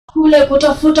kule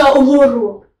kutafuta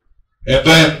uhuru. And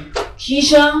then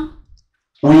Kisha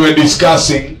we were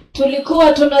discussing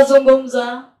tulikuwa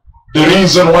tunazungumza the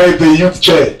reason why the youth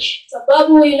church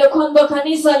sababu ile kwamba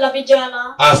kanisa la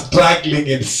vijana are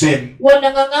struggling in sin.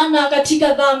 wanang'ang'ana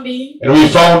katika dhambi, And we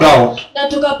found out na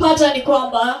tukapata ni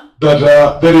kwamba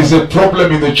that there is a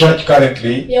problem in the church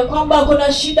currently. ya kwamba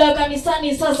kuna shida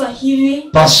kanisani sasa hivi,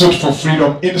 Pursuit for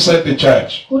freedom inside the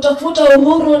church. kutafuta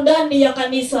uhuru ndani ya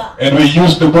kanisa. And we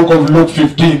used the book of Luke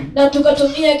 15 Na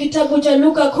tukatumia kitabu cha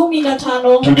Luka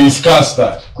 15 to discuss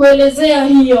that. kuelezea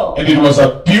hiyo. And it was a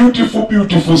beautiful,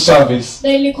 beautiful service.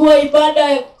 Na ilikuwa ibada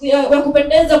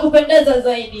ya kupendeza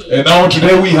zaidi. And now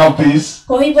today we have this.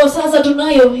 Kwa hivyo sasa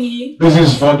tunayo hii. This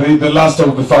is for the last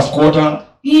of the first quarter.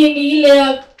 Hii ni ile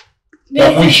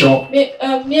ya mwisho.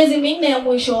 Miezi minne ya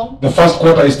mwisho. The first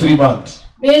quarter is 3 months.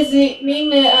 Miezi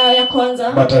minne ya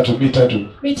kwanza.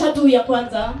 Mitatu ya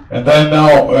kwanza. And then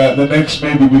now the next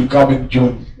maybe will come in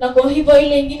June. Na kwa hivyo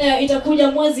ile nyingine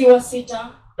itakuja mwezi wa 6.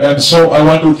 And so I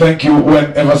want to thank you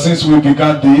ever since we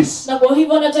began this. Na kwa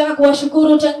hivyo nataka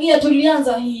kuwashukuru tangia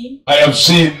tulianza hii. I have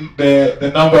seen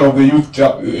the number of the youth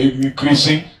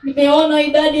increasing. Nimeona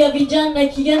idadi ya vijana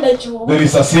ikienda juu. There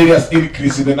is a serious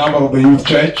increase in the number of the youth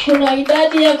church. Kuna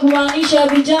idadi ya kumaanisha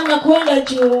vijana kwenda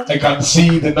juu. I can see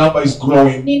the number is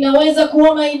growing. Ninaweza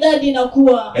kuona idadi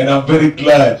inakuwa. And I'm very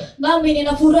glad. Nami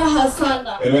nina furaha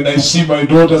sana. And when I see my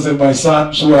daughters and my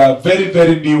sons who are very,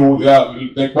 very new,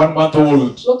 like 1 month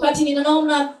old. Wakati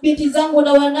ninaona binti zangu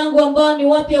na wanangu ambao ni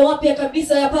wapya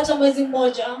kabisa yapata mwezi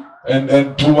mmoja. And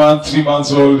 2 months, 3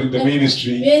 months old in the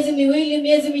ministry. Miezi miwili,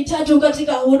 miezi mitatu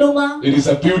katika huduma. It is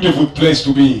a beautiful place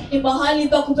to be. Ni mahali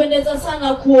pa kupendeza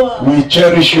sana kuwa. We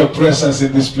cherish your presence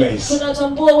in this place.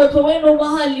 Tunatambua uwepo wenu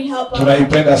mahali hapa.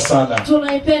 Tunaipenda sana.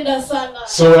 Tunaipenda sana.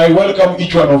 So I welcome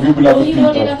each one of you, beloved people.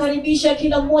 Kwa hivyo ninakaribisha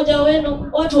kila mmoja wenu,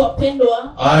 watu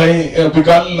wapendwa. I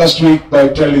began last time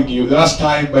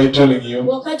by telling you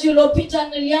Wakati uliopita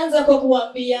nilianza kwa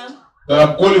kuambia that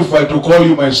I'm qualified to call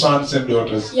you my sons and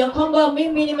daughters. ya kwamba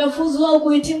mimi nimefuzu au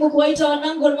kuhitimu kuwaita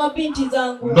wanangu na mabinti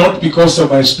zangu. Not because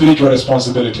of my spiritual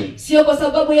responsibility. Sio kwa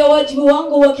sababu ya wajibu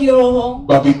wangu wa kiroho.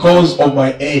 But because of my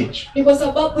age. Ni kwa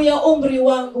sababu ya umri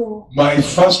wangu. My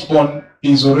firstborn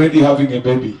is already having a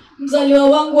baby. Mzaliwa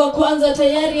wangu wa kwanza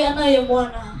tayari anaye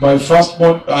mwana. My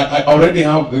firstborn, I already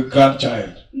have the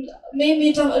grandchild.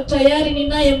 Mimi tayari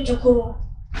ninaye mjukuu.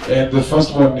 And the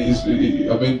first one is,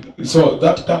 so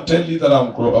that can tell you that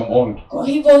I'm old. Kwa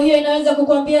hivyo hiyo inaweza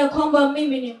kukuambia kwamba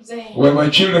mimi ni mzee. When my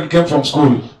children came from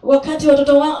school, wakati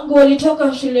watoto wangu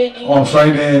walitoka shuleni, on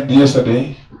Friday and yesterday,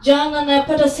 jana na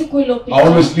yapata siku iliyopita, I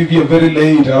always leave here very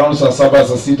late, around saa 7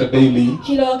 saa 6 daily.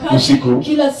 Kila wakati usiku.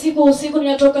 Kila siku usiku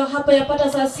ninatoka hapa yapata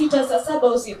saa 6 saa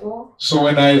 7 usiku. So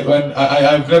I've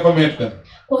never met them.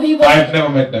 I've never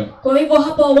met them. Kwa hivyo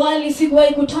hapa awali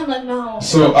sikuwahi kutana nao.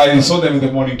 So I saw them in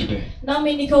the morning today.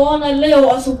 Nami nikawaona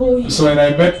leo asubuhi. So when I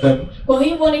met them, kwa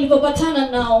hivyo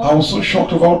nilipopatana nao, I was so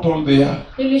shocked about all they are.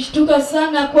 Nilishtuka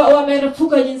sana kwa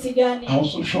wamerefuka jinsi gani. I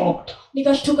was so shocked.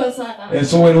 Nikashtuka sana. And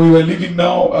so when we were leaving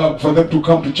now for them to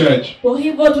come to church, kwa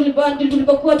hivyo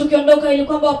tulipokuwa tukiondoka ili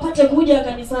kwamba wapate kuja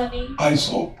kanisani, I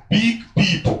saw big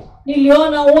people.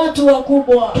 Niliona watu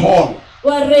wakubwa, tall,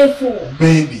 warefu,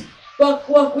 many.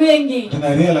 Kwa wengi. Then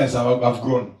I realized I've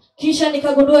grown. Kisha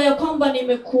nikagundua ya kwamba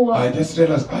nimekuwa. I just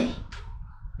realized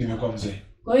nimekuwa mzee.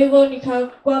 Kwa hivyo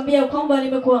nikakwambia kwamba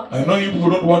nimekuwa. I know you people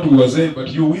don't want to be wazee,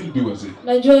 but you will be wazee.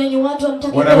 Najua ni watu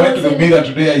hamtaki. When I went to the mirror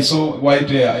today, I saw white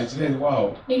hair. I said,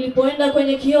 wow. Nilipoenda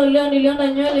kwenye kioo leo niliona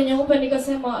nywele nyeupe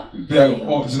nikasema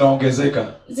zinaongezeka.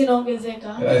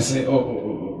 Zinaongezeka. I say,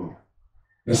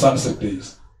 the sunset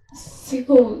days.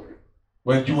 Siku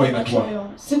when jua inatua.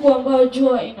 Siku ambayo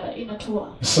jua inatua.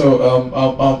 So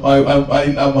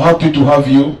I'm happy to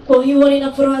have you. Kwa hivyo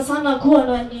nina furaha sana kuwa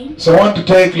nanyi. So I want to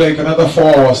take like another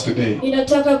 4 hours today.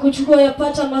 Ninataka kuchukua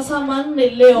yapata masaa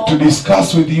 4 leo. To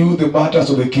discuss with you the matters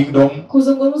of the kingdom.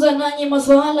 Kuzungumza nanyi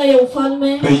masuala ya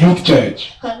ufalme. The youth church.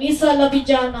 Kanisa la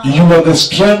vijana. You are the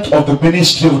strength of the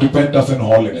ministry of repentance and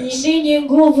holiness. Ninyi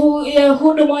nguvu ya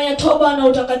huduma ya toba na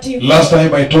utakatifu. Last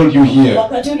time I told you here.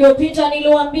 Wakati uliopita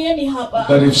niliwaambia ni hapa.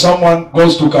 That if someone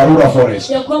goes to Karura forest,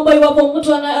 ya kwamba iwapo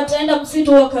mtu ataenda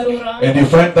msitu wa Karura, and you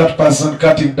find that person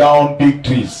cutting down big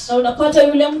trees, na unapata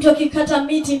yule mtu akikata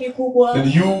miti mikubwa,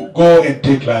 then you go and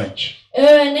take lunch.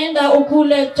 nenda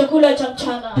ukule chakula cha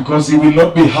mchana. Because he will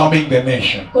not be harming the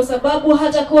nation. Kwa sababu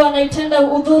hatakuwa anaitenda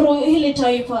udhuru hili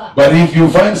taifa. But if you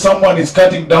find someone is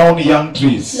cutting down young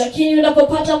trees, lakini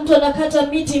unapopata mtu anakata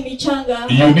miti michanga,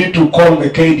 you need to call the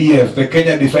KDF, the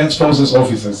Kenya Defense Forces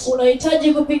officers.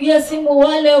 Unahitaji kupigia simu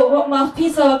wale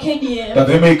maafisa wa KDF. That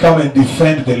they may come and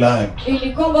defend the land.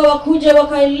 Ili kwamba wakuje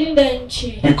wakailinda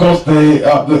nchi. Because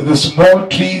the small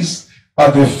trees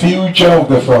are the future of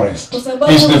the forest.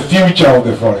 It's the future of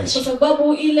the forest. Kwa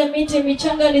sababu ile miti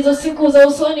michanga ndizo siku za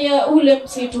usoni ya ule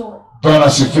msitu. Bwana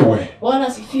sifiwe.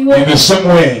 Bwana sifiwe. In the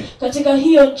same way, katika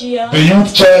hiyo njia, the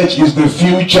youth church is the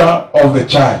future of the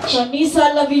church.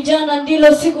 Kanisa la vijana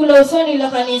ndilo siku la usoni la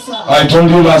kanisa. I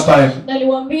told you last time.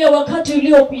 Naliwaambia wakati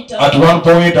uliopita. At one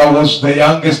point I was the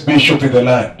youngest bishop in the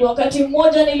land. Wakati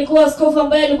mmoja nilikuwa askofu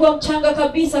ambaye alikuwa mchanga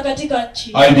kabisa katika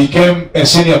nchi. I became a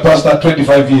senior pastor at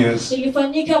 25 years.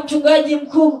 Nilifanyika mchungaji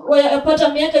mkuu yapata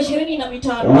miaka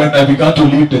 25. When I began to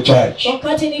lead the church.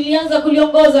 Wakati nilianza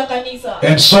kuliongoza kanisa.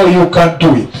 And so you can't do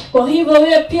it. Kwa hivyo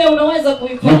wewe pia unaweza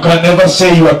kuifanya. You can never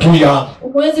say you are too young.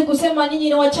 Huwezi kusema nyinyi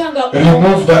ni wachanga.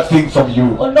 Remove that thing from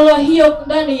you. Ondoa hiyo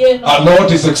ndani yenu. A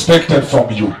lot is expected from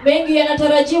you. Mengi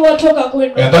yanatarajiwa toka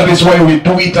kwenu. And that is why we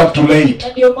do it up to late.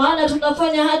 Ndio maana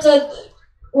tunafanya hata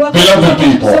beloved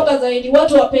people. Zaidi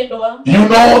watu wapendwa. You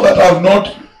know that I've not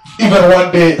even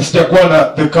one day sijakuwa na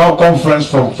the conference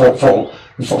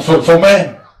for men.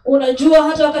 Unajua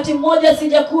hata wakati mmoja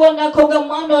sijakuwa na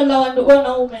kongamano la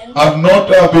wanaume. I've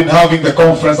not been having the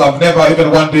conference. I've never even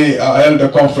one day held a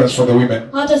conference for the women.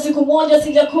 Hata siku moja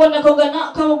sijakuwa na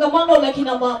kongamano la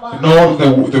kina mama. Nor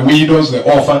the widows,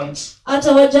 the orphans.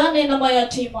 Hata wajane na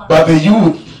mayatima. But the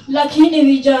youth, lakini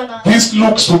vijana, this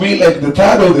looks to me like the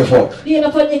third or the fourth.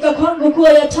 Inafanyika kwangu kuwa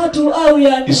ya tatu au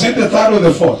ya nne. Is it the third or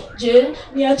the fourth? Je,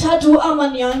 ni ya tatu ama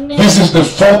ni ya nne? This is the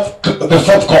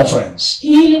fourth conference.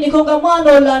 Hili ni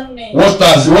kongamano la nne. What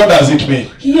does it mean?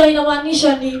 Hiyo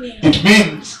inamaanisha nini? It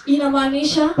means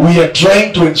inamaanisha we are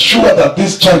trying to ensure that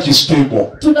this church is stable.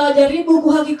 Tunajaribu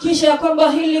kuhakikisha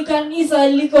kwamba hili kanisa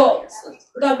liko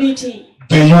dhabiti.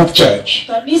 The youth church.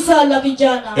 Kanisa la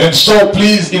vijana. And so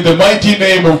please, in the mighty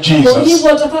name of Jesus, kwa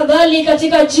hivyo tafadhali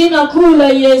katika jina kuu la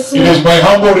Yesu, it is my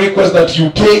humble request that you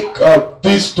take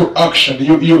this to action.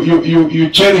 You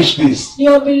cherish this. Ni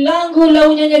ombi langu la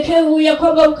unyenyekevu ya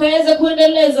kwamba mkaweze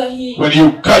kuendeleza hii. When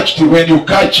you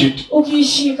catch it,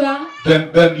 ukishika, then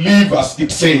leave as it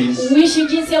says. Uishi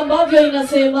jinsi ambavyo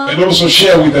inasema. And also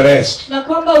share with the rest. Na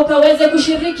kwamba ukaweze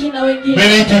kushiriki na wengine.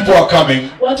 Many people are coming.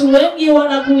 Watu wengi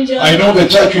wanakuja. I know the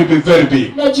church will be very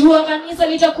big. Najua kanisa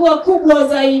litakuwa kubwa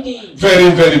zaidi. Very,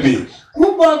 very big.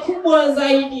 Kubwa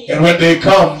zaidi. And when they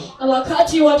come, na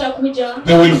wakati watakuja,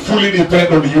 they will fully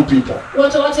depend on you people.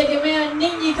 Watawategemea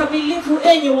ninyi kamilifu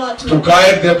enyi watu. To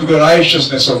guide them to the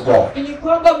righteousness of God. Ili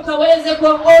kwamba mkaweze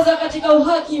kuongoza katika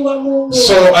uhaki wa Mungu.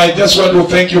 So I just want to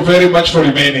thank you very much for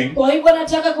remaining. Kwa hivyo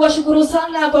nataka kuwashukuru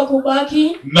sana kwa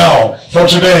kubaki. Now, for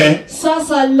today,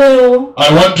 sasa leo,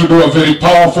 I want to do a very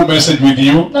powerful message with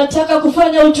you. Nataka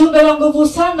kufanya ujumbe wa nguvu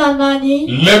sana nanyi.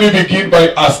 Let me begin by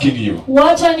asking you.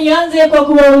 Wacha nianze kwa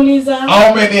kuwauliza.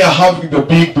 How many are having the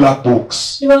big black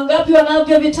books? Ni wangapi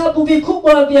wanavyo vitabu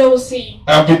vikubwa vyeusi?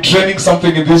 I have been training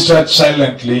something in this church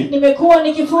silently. Nimekuwa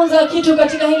nikifunza kitu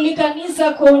katika hili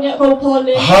kanisa kwa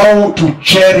upole. How to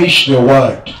cherish the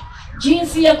word.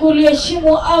 Jinsi ya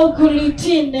kuliheshimu au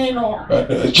kulitii neno.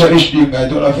 Cherish being,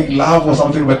 I think love or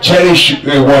something, but cherish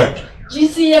the word.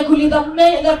 Jinsi ya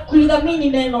kulidhamini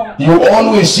neno. You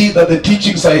always see that the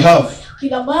teachings I have,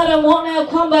 kila mara muona ya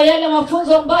kwamba yale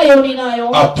mafunzo ambayo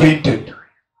ninayo, are printed.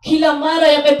 Kila mara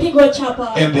yamepigwa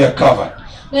chapa. And they are covered.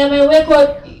 Na yamewekwa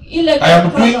ile I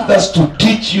am doing this to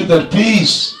teach you that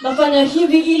please. Nafanya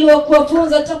hivi ili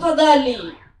kuwafunza tafadhali.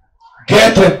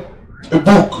 Get a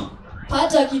book.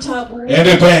 Pata kitabu. And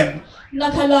a pen.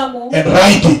 Na kalamu. And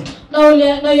write it. Na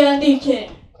uandike.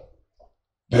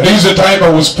 There is a time I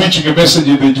was preaching a message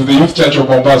to the youth church of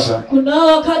Mombasa. Kuna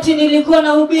wakati nilikuwa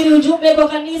nahubiri ujumbe kwa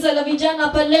kanisa la vijana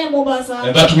pale Mombasa.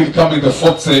 And that will come in the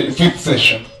fifth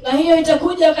session. Na hiyo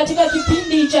itakuja katika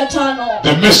kipindi cha 5.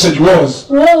 The message was,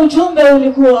 ujumbe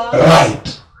ulikuwa,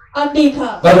 write.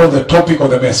 Andika. That was the topic of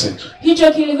the message.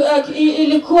 Hicho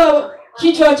ilikuwa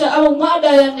kichwa cha au mada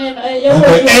ya neno. And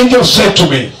the angel said to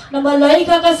me, na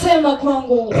malaika akasema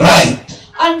kwangu, write.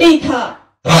 Andika.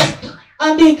 Write.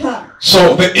 Andika.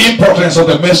 So the importance of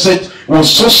the message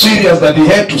was so serious that he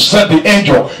had to send the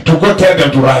angel to go tell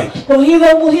them to write. Kwa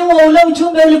hivyo muhimu wa ule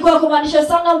ujumbe ulikuwa kumaanisha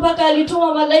sana mpaka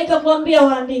alituma malaika kuambia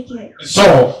waandike. So,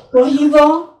 kwa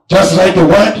hivyo, just write the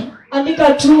word. Andika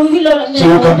tu hilo neno. So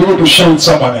you can be able to share with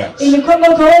someone else. Ili kwamba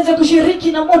ukaweze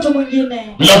kushiriki na mtu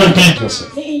mwingine. Beloved people.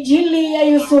 Injili ya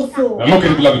Yusufu. Now look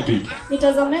at it, beloved people.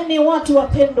 Nitazameni watu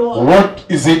wapendwa. What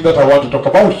is it that I want to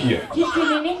talk about here? Hiki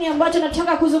ni nini ambacho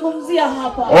nataka kuzungumzia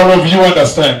hapa? All of you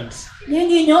understand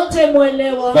Nyinyi nyote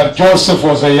muelewa that Joseph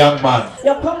was a young man.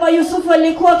 ya kwamba Yusufu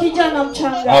alikuwa kijana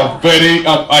mchanga.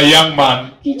 A young man.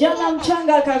 Kijana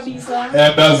mchanga kabisa.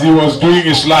 And as he was doing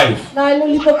his life, na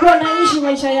alipokuwa anaishi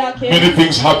maisha yake, many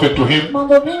things happened to him.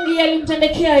 Mambo mengi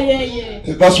yalimtendekea yeye.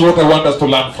 That's what I want us to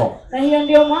learn from. Na hiyo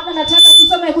ndio maana nataka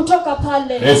tusome kutoka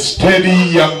pale. A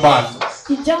steady young man.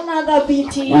 Kijana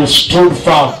dhabiti. Who stood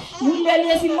firm. Yule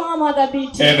aliyesimama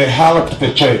dhabiti. And helped the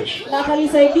church. Na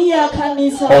akalisaidia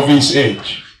kanisa. Of his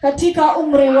age. Katika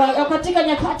umri wake, katika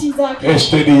nyakati zake. A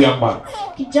steady young man.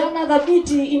 Kijana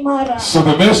dhabiti imara. So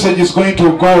the message is going to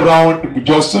go around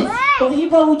Joseph. Kwa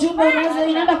hivyo ujumbe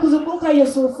unaenda kuzunguka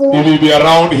Yusufu. It will be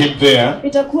around him there.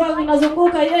 Itakuwa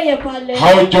inazunguka yeye pale.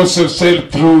 How Joseph sailed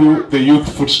through the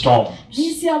youthful storm.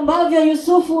 Jinsi ambavyo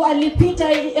Yusufu alipita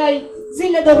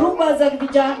zile dhoruba za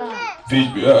vijana.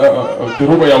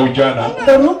 Dhoruba ya ujana.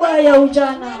 Dhoruba ya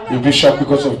ujana. You'll be sharp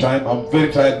because of time. I'm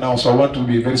very tired now, so I want to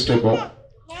be very stable.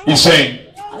 He's saying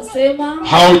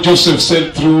how Joseph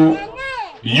sailed through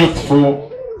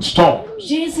youthful storms.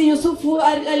 Jinsi Yusufu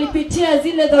alipitia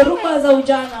zile dhoruba za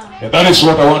ujana. And that is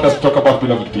what I want us to talk about,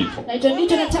 beloved people. Na hicho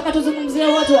ndicho nataka tuzungumzie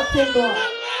watu wapendwa.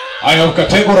 I have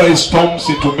categorized storms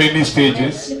into many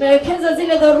stages. Nimewekeza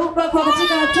zile dhoruba kwa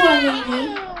katika hatua nyingi.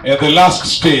 And the last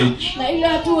stage, na ile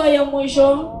hatua ya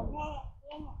mwisho,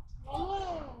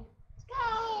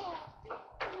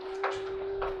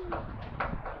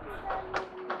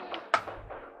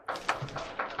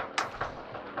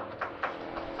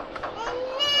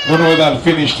 I don't know whether I'll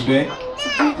finish today.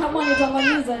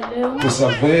 It's a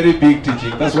very big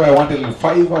teaching. That's why I wanted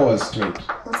 5 hours straight.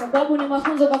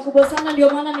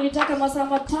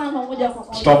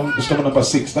 Storm number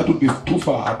 6. That would be too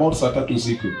far. About saa 3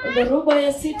 usiku.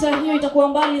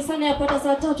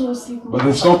 But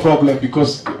there's no problem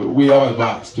because we have a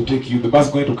bus to take you. The bus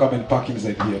is going to come and park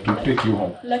inside here to take you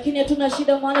home.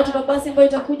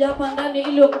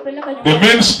 The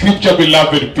main scripture,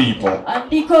 beloved people,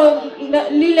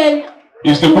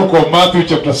 is the book of Matthew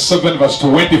chapter 7 verse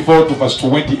 24 to verse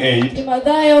 28.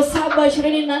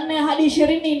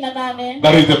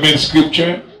 That is the main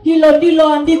scripture.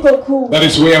 That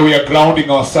is where we are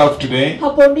grounding ourselves today. So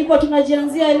I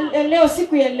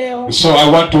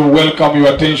want to welcome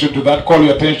your attention to that, call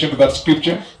your attention to that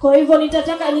scripture. In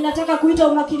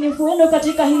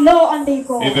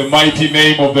the mighty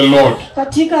name of the Lord.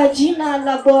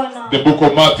 The book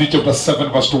of Matthew chapter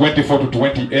 7 verse 24 to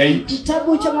 28.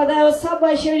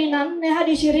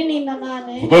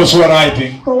 For those who are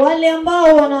writing,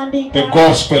 the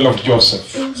Gospel of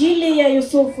Joseph.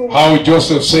 How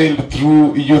Joseph sailed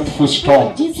through youthful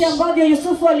storms. And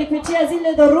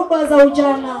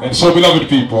so, beloved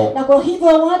people,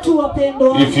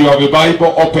 if you have a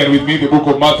Bible, open with me the book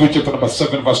of Matthew chapter number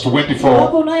 7 verse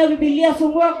 24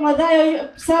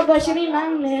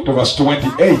 to verse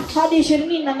 28.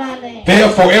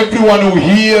 Therefore, everyone who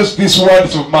hears these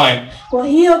words of mine and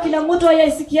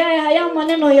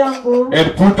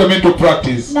put them into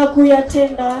practice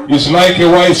is like a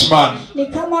wise man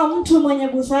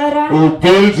who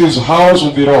builds his house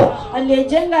on the rock.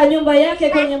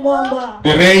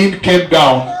 The rain came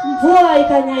down,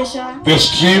 the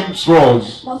streams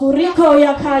rose,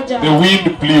 the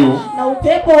wind blew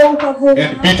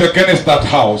and beat against that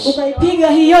house,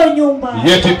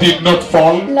 yet it did not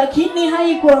fall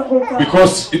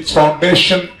because its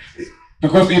foundation,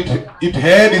 because it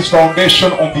had its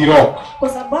foundation on the rock.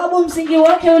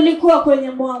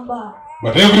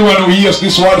 But everyone who hears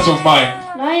these words of mine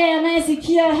and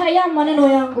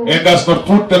does not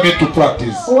put them into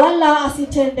practice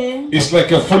is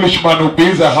like a foolish man who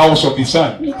builds a house on the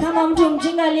sand.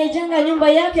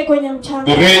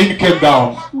 The rain came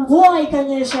down,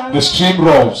 the stream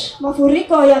rose, and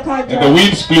the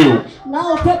winds blew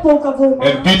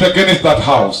and beat against that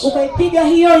house, and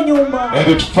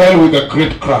it fell with a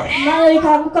great crash.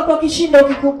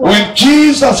 When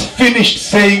Jesus finished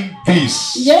saying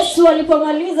these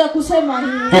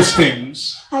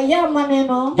things,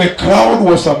 the crowd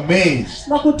was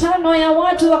amazed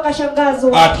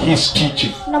at his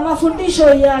teaching,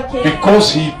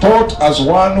 because he taught as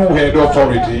one who had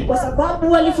authority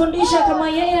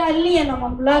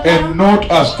and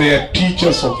not as their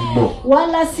teachers of the law.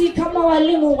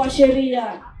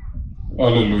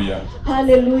 Hallelujah.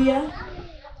 Hallelujah.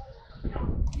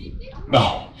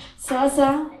 Now,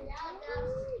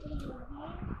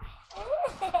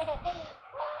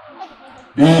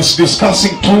 he is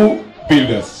discussing two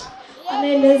builders.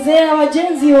 anaelezea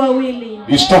wajenzi wawili.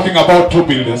 He's talking about two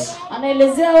builders.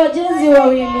 Anaelezea wajenzi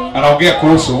wawili.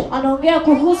 Anaongea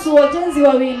kuhusu wajenzi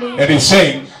wawili. And he's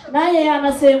saying, naye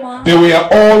anasema, they were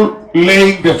all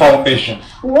laying the foundation.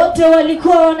 Wote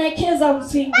walikuwa wanaekeza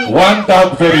msingi. One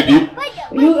dug very deep.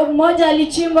 Mmoja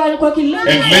alichimba kwa kilindi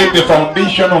and laid the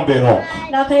foundation on the rock.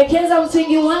 Na akaekeza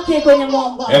msingi wake kwenye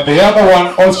mwamba. And the other one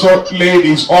also laid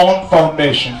his own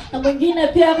foundation. Na mwingine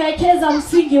pia akaekeza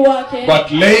msingi wake.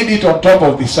 But laid it on top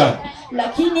of the sand.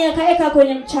 Lakini akaeka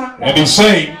kwenye mchanga. And he's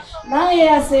saying, naye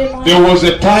asema, there was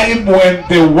a time when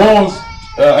there was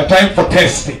a time for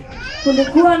testing.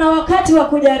 Kulikuwa na wakati wa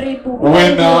kujaribu.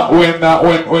 When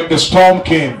the storm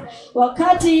came.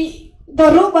 Wakati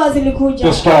dhoruba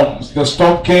zilikuja. The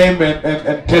storm came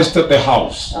and tested the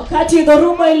house. Wakati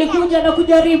dhoruba ilikuja na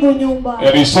kujaribu nyumba.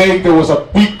 And he's saying there was a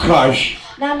big crash.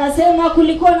 Na anasema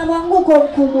kulikuwa na mwanguko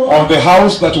mkubwa. On the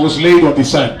house that was laid on the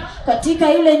sand.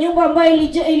 Katika ile nyumba ambayo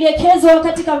iliekezwa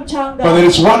katika mchanga. But there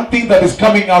is one thing that is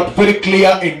coming out very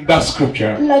clear in that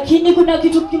scripture. Lakini kuna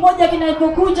kitu kimoja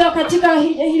kinachokuja katika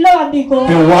hilo andiko.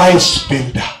 The wise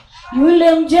builder.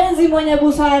 Yule mjenzi mwenye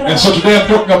busara. And so today I'm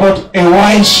talking about a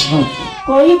wise youth.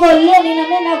 Kwa hivyo leo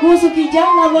ninanena kuhusu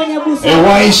kijana mwenye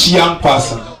busara. A wise young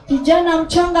person. Kijana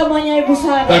mchanga mwenye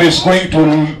busara. That is going to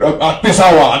at this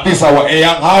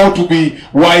hour, how to be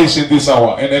wise in this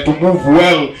hour and to move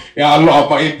well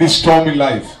in this stormy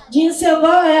life. Jinsi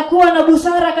ambayo ya kuwa na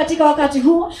busara katika wakati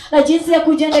huu na jinsi ya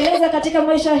kujiendeleza katika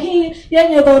maisha hii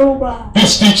yenye dhoruba.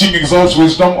 This teaching exalts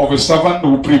wisdom of a servant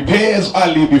who prepares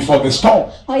early before the storm.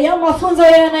 Haya mafunzo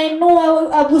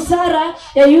yanainua busara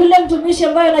ya yule mtumishi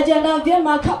ambaye anajiandaa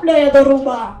vyema kabla ya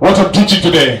dhoruba. What I'm teaching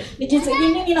today. Ni jinsi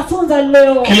nini ninafunza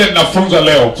leo. Kile ninafunza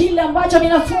leo. Kile ambacho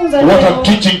ninafunza leo. What I'm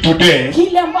teaching today.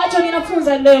 Kile ambacho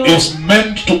ninafunza leo. Is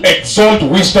meant to exalt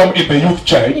wisdom in the youth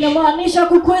church. Inamaanisha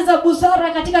kukuza busara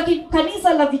katika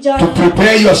kanisa la vijana. To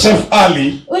prepare yourself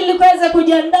early. Ili kuweza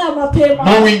kujiandaa mapema.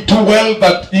 Knowing too well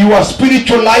that your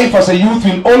spiritual life as a youth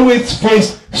will always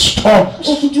face storms.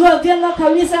 Ukijua vyema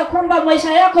kabisa kwamba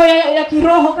maisha yako ya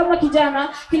kiroho kama kijana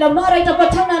kila mara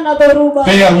itapatana na dhoruba.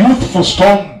 They are youthful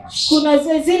storms. Kuna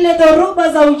zile dhoruba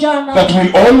za ujana. That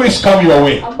will always come your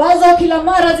way. Ambazo kila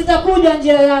mara zitakuja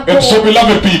njia yako. And so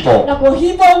beloved people. Na kwa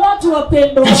hivyo watu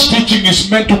wapendwa. This teaching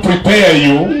is meant to prepare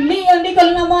you. Hili andiko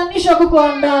linamaanisha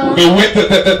kukuandaa.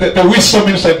 The wisdom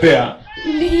inside there.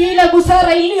 Ile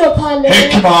busara iliyo pale.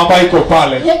 Hekima ambayo iko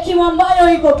pale. Hekima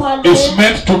ambayo iko pale. Is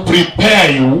meant to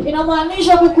prepare you.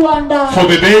 Inamaanisha kukuandaa. For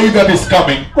the day that is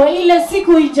coming. Kwa ile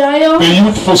siku ijayo. The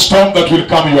youthful storm that will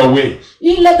come your way.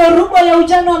 Ile dhoruba ya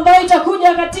ujana ambayo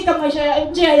itakuja katika maisha ya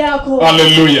njia yako.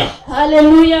 Hallelujah.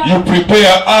 Hallelujah. You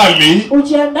prepare early.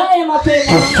 Ujiandae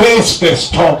mapema. To face the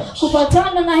storms.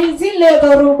 Kupatana na zile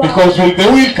dhoruba. Because when they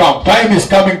will come, time is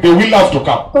coming, they will have to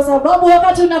come. Kwa sababu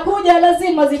wakati unakuja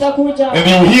lazima zitakuja. And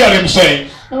you hear him saying.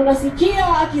 Na unasikia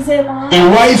akisema. The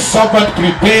wise servant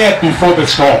prepared before the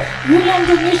storm. Yule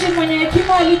mtumishi mwenye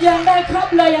hekima alijiandaa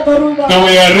kabla ya dhoruba. They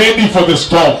were ready for the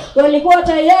storm. Walikuwa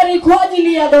tayari kwa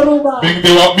ajili ya dhoruba.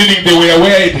 Meaning they were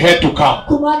aware it had to come.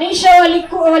 Kumaanisha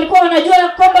walikuwa wanajua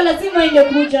kwamba lazima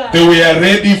ingekuja. They were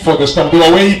ready for the storm. They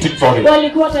were waiting for it.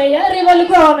 Walikuwa tayari,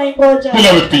 walikuwa wanaingoja.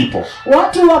 Beloved people.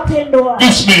 Watu wapendwa.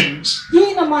 This means.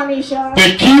 Hii inamaanisha. The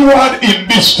key word in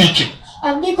this teaching.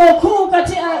 Andiko kuu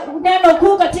katika neno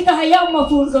kuu katika haya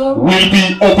mafunzo. Will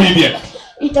be obedient.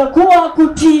 Itakuwa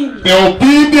kutii. The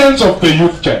obedience of the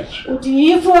youth church.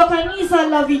 Utiifu wa kanisa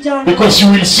la vijana. Because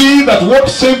you will see that what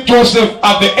Saint Joseph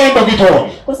at the end of it all.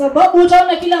 Kwa sababu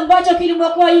utaona kile ambacho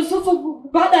kilimwokoa Yusufu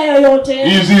baada ya yote.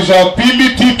 Is his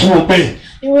ability to obey.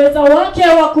 Ni uwezo wake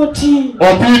wa kutii.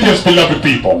 Obedience, beloved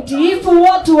people. Utiifu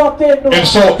watu wapendwa. And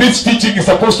so this teaching is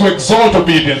supposed to exalt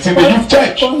obedience in the youth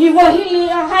church. Kwa hivyo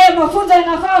haya mafunzo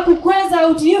yanafaa kukweza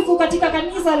utiifu katika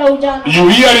kanisa la ujana. You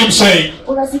hear him saying.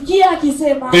 Unasikia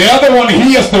akisema. The other one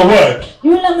hears the word.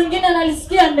 Yule mwingine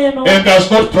analisikia neno. And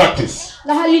does not practice.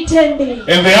 Na halitendi.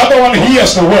 And the other one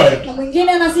hears the word. Na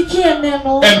mwingine anasikia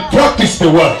neno. And practice the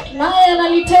word. Naye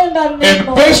analitenda neno.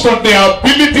 And based on their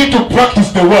ability to practice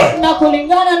the word. Na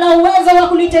kulingana na uwezo wa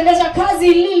kulitendesha kazi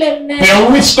lile neno.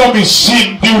 Their wisdom is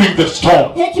seen during the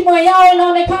storm. Hekima yao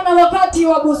inaonekana wakati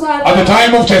wa busara. At the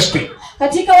time of testing.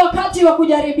 Katika wakati wa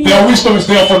kujaribia. Their wisdom is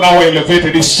therefore now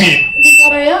elevated, is seen.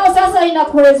 Busara yao sasa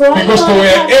inakuwezwa. Because they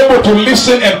were able to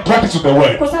listen and practice the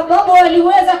word. Kwa sababu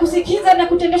waliweza kusikiza na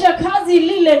kutendesha kazi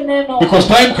lile neno. Because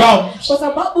time comes. Kwa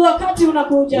sababu wakati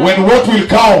unakuja. When what will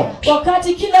count.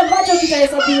 Wakati kile ambacho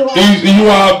kitahesabiwa. Is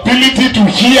your ability to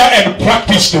hear and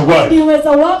practice the word. Ni uwezo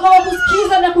wako wa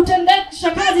kusikiza na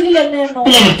kutendesha kazi lile neno.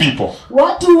 Beloved people.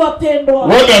 Watu wapendwa.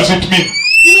 What does it mean?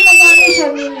 inamaanisha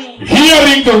nini?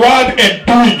 Hearing the word and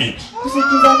doing it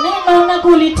Kusikiza neno na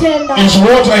kulitenda is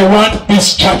what I want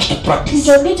this church to practice.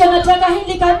 Hicho ndicho nataka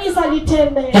hili kanisa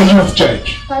litende. The youth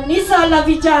church. Kanisa la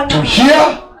vijana. To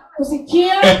hear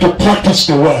kusikia and to practice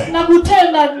the word na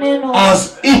kutenda neno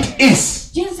as it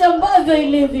is. Jinsi ambavyo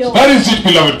ilivyo. That is it,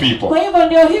 beloved people. Kwa hivyo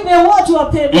ndio hivyo watu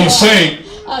wapendwa. He's saying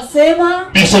asema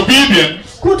disobedience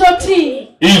kutotii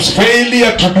is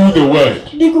failure to do the word.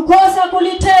 Ni kukosa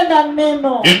kulitenda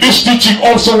neno. In this teaching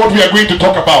also what we are going to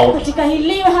talk about katika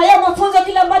hili haya mafunzo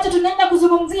kile ambacho tunaenda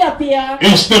kuzungumzia pia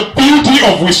is the beauty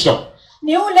of wisdom.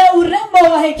 Ni ule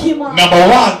urembo wa hekima. Number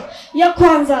one, ya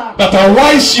kwanza, that a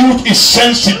wise youth is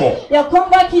sensible. Ya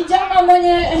kwamba kijana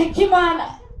mwenye hekima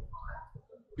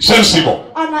sensible.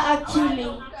 Ana akili.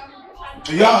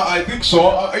 Yeah, I think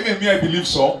so. Even me, I believe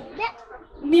so.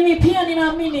 Mimi pia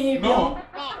ninaamini hivyo. No.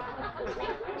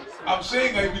 I'm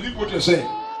saying I believe what you're saying.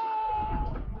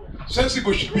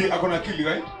 Sensible should be akona akili,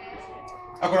 right?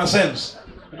 Akona sense.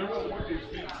 I don't know what it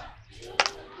is.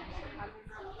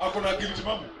 Akona akili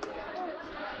timamu.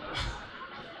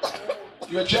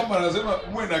 Your chairman anasema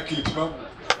muwe na akili timamu.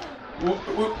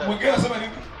 Mwingine anasema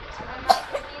nini?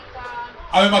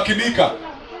 Amemakinika.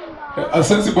 A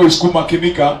sensible is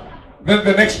kumakinika. Then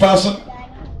the next person.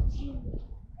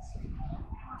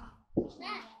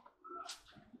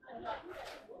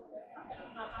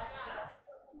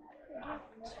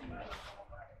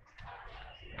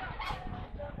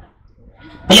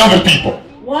 Beloved people.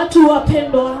 Watu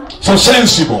wapendwa. So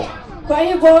sensible. Kwa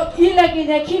hivyo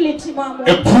ile akili timamu.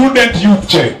 A prudent youth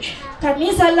church.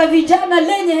 Kanisa la vijana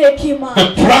lenye hekima. The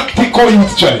practical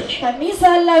youth church.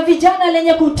 Kanisa la vijana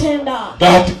lenye kutenda.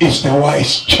 That is the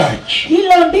wise church.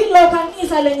 Hilo ndilo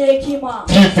kanisa lenye hekima.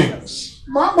 Three things.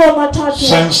 Mambo matatu.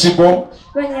 Sensible,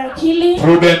 wenye akili,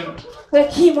 prudent,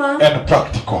 hekima, and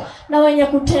practical. Na wenye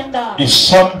kutenda. Is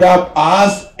summed up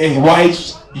as a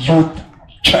wise youth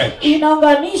church.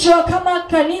 Inaunganishwa kama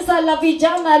kanisa la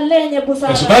vijana lenye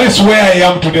busara. So that is where I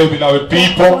am today, beloved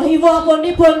people. Kwa hivyo hapo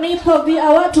ndipo nipo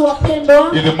watu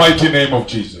wapendwa. In the mighty name of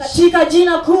Jesus. Katika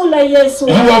jina kuu la Yesu.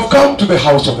 You have come to the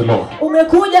house of the Lord.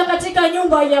 Umekuja katika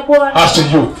nyumba ya Bwana. As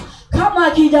a youth.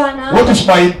 Kama kijana. What is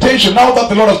my intention now that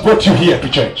the Lord has brought you here to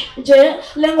church? Je,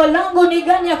 lengo langu ni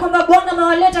gani ya kwamba Bwana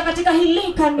amewaleta katika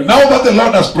hili kanisa? Now that the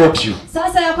Lord has brought you.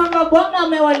 Sasa ya kwamba Bwana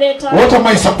amewaleta. What am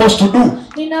I supposed to do?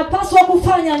 Ninapaswa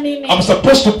kufanya nini? I'm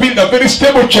supposed to build a very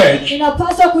stable church.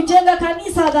 Ninapaswa kujenga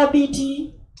kanisa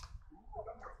dhabiti.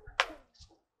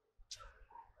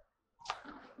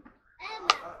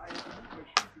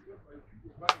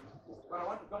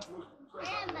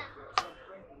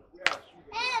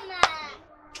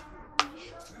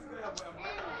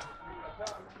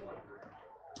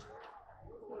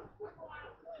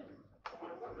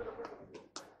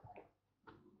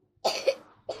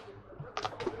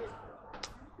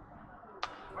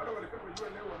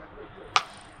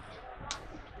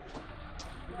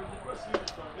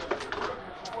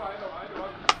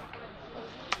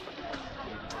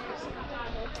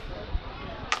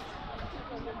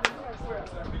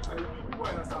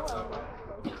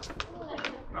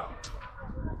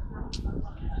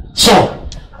 So,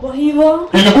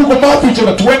 in the book of Matthew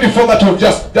chapter 24 that we've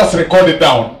just recorded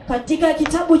down. Katika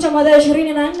kitabu cha Mathayo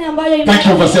 24 ambayo Thank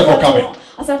you for coming.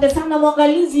 Asante sana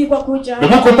mwangalizi kwa kuja. The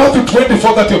book of Matthew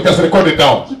 24 that you've just recorded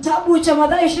down. Kitabu cha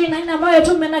Mathayo 24 ambayo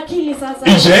tumenakili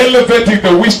sasa. Is elevating the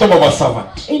wisdom of a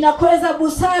servant. Inakweza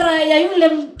busara ya yule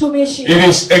mtumishi. It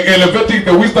is elevating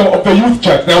the wisdom of the youth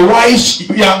church, the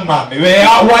wise young man, the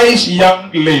wise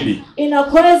young lady.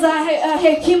 Inakweza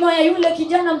hekima ya yule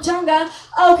kijana mchanga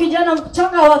au kijana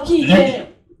mchanga wa kike.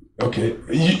 Okay,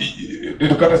 the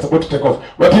Dukata is about to take off.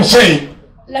 What you saying?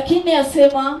 Lakini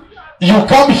asema you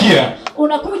come here.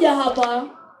 Unakuja hapa.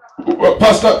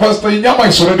 Pastor Inyama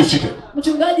is already seated.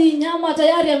 Mchungaji Inyama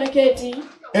tayari ameketi.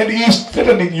 And he is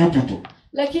threatening you people.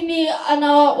 Lakini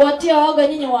anawatia waga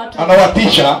nyinyi watu.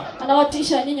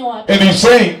 Anawatisha nyinyi watu. And he's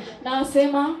saying, na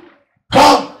asema,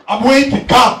 come, I'm waiting,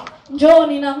 come. Njoo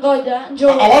ninangoja, njoo.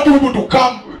 I want people to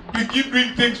come, begin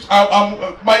doing things.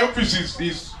 My office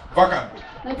is vacant.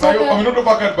 I'm not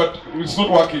vacant, but it's not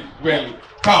working well.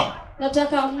 Come.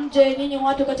 Nataka mje nyinyi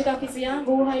watu katika ofisi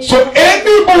yangu. So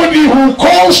anybody who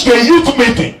calls the youth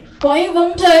meeting, kwa hivyo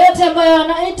mtu yeyote ambaye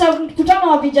anaita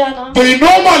mkutano wa vijana, they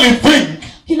normally think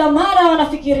kila mara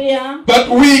wanafikiria that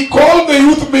we call the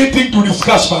youth meeting to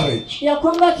discuss marriage. Ya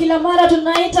kwamba kila mara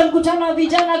tunaita mkutano wa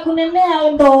vijana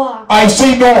kunenea ndoa. I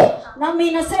say no.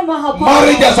 Nami nasema hapana.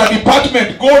 Marriage as a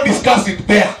department, go discuss it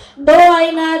there. Ndoa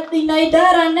ina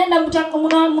idara, nenda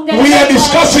mtangamuna. We are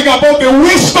discussing about the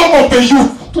wisdom of the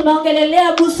youth.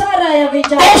 Tunaongelelea busara ya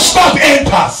vijana. Those that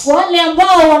enters. Wale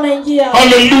ambao wanaingia.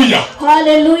 Hallelujah.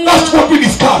 Hallelujah. That's what we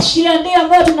discuss. Hiyo ndio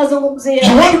ambayo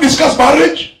tunazungumzia. You want to discuss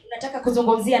marriage? Nataka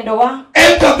kuzungumzia ndoa.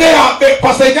 Enter there.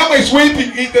 Pastor Nyama is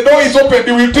waiting. The door is open.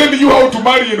 He will tell you how to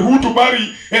marry and who to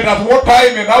marry and at what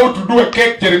time and how to do a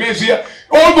cake. Jeremiah is here.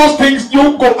 All those things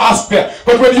you go ask there.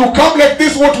 But when you come like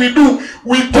this, what we do,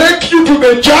 we take you to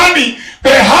the journey,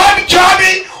 the hard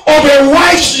journey of a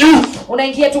wise youth.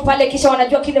 Unaingia tu pale kisha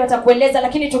wanajua kile watakueleza,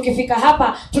 lakini tukifika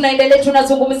hapa tunaendelea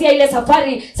tunazungumzia ile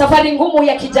safari ngumu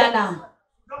ya kijana.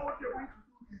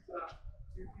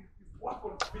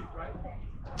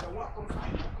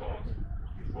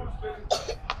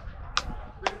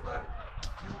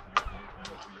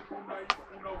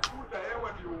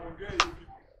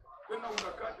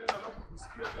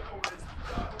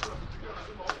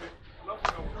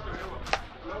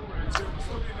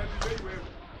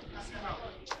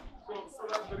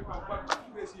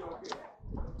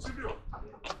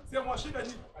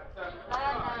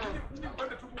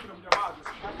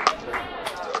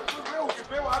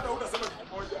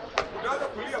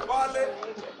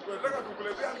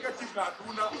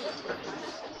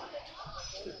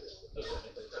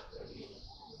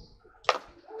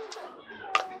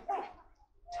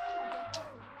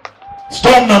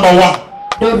 Storm number 1.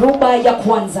 Dhoruba ya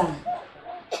kwanza.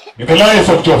 In the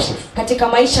life of Joseph. Katika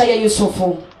maisha ya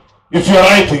Yusufu. If you are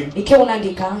writing, ikiwa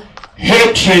unaandika,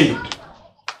 hatred.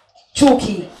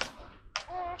 Chuki.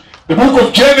 The book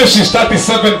of Genesis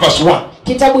 37 verse 1.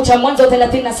 Kitabu cha Mwanzo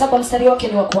 37 mstari wake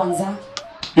ni wa kwanza.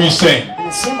 He's saying.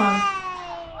 Anasema.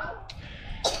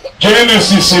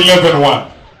 Genesis 11:1.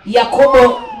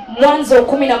 Yakobo Mwanzo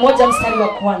 11 mstari wa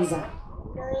kwanza.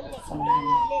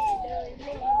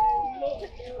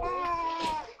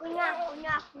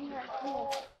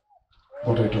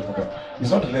 What are you talking about?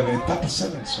 It's not 11, it's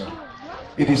 37, sorry.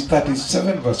 It is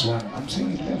 37 verse 1. I'm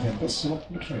saying 11, that's not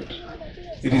right.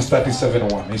 It is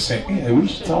 37:1. He's saying, hey, I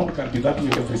wish sound can be that way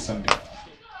every Sunday.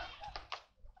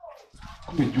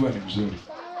 Kumejua ni mzuri.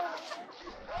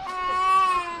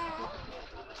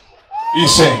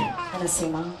 He's saying,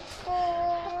 anasema,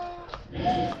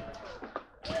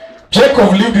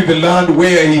 Jacob lived in the land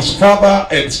where his father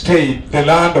had stayed, the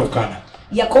land of Canaan.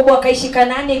 Yakobo akaishi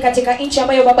Kanaani, katika nchi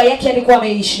ambayo baba yake alikuwa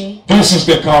ameishi. This is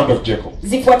the account of Jacob.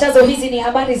 Zifuatazo hizi ni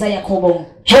habari za Yakobo.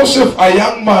 Joseph, a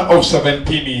young man of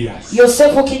 17 years.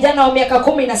 Yosefu kijana wa miaka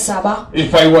 17.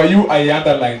 If I were you, I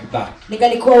underline that.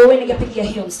 Ningalikuwa wewe ningepigia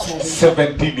hiyo mstari.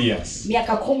 17 years.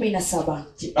 Miaka 17.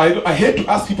 I hate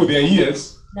to ask people their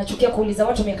years. Nachukia kuuliza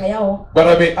watu miaka yao. But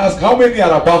I may ask, how many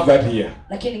are above that year?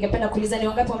 Lakini ningependa kuuliza ni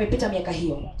wangapi wamepita miaka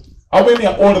hiyo? How many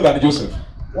are older than Joseph?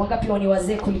 Wangapi ni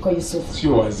wazee kuliko Yusufu?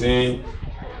 Sio wazee.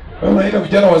 Wewe unaita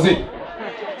vijana wazee?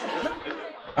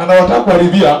 Anawataka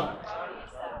kuharibia.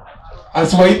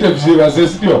 Asiwaite wazee,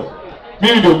 sio?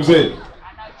 Mimi ndio mzee.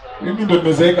 Mimi ndio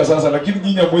nimezeeka sasa, lakini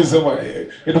nyinyi hamwezi sema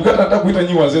edukata nataka kuita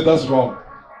nyinyi wazee, that's wrong.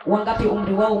 Wangapi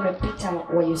umri wao umepita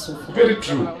wa Yusufu? Very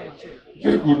true.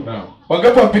 Very good now.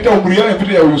 Wangapi wamepita umri wao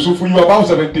umepita ya Yusufu? You are about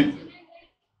 17.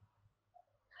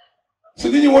 So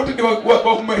nyinyi wote ni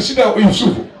wameshinda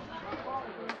Yusufu.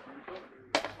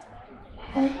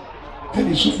 Then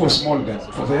Yusuf was small then.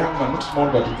 For the young man, not small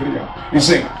but very young. He's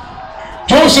saying,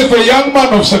 Joseph, a young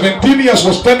man of 17 years,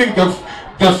 was tending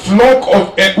the flock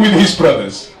with his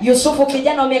brothers. Yusufu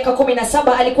kijana wa miaka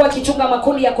 17 alikuwa akichunga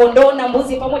makundi ya kondoo na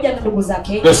mbuzi pamoja na ndugu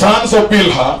zake. The sons of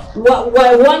Bilhah,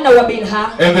 wana wa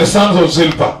Bilhah, and the sons of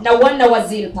Zilpah, na wana wa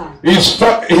Zilpah,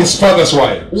 his father's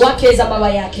wife. Wake za baba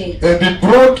yake. And he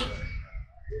brought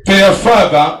their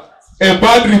father a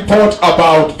bad report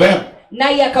about them.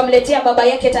 Naye akamletea baba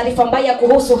yake taarifa mbaya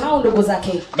kuhusu hao ndugu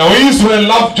zake. Now Israel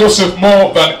loved Joseph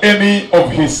more than any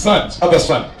of his other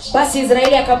sons. Basi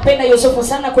Israeli akampenda Yusufu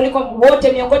sana kuliko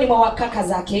wote miongoni mwa kaka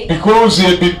zake. Because he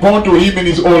had been born to him in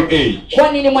his old age.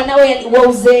 Kwani ni mwanawe wa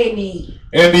uzeeni.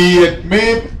 And he had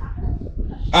made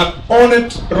an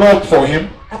ornate robe for him.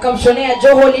 Akamshonea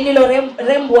joho lililo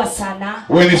rembwa sana.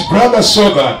 When his brothers saw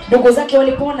that, ndugu zake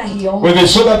walipoona hiyo, when they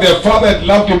saw that their father had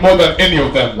loved him more than any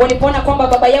of them, walipoona kwamba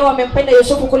baba yao amempenda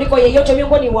Yusufu kuliko yeyote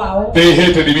miongoni wao, they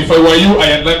hated him. If I were you,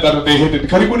 I underlined that they hated.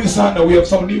 Karibuni sana, we have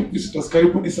some new visitors.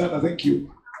 Karibuni sana, thank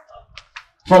you.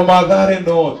 From Madare,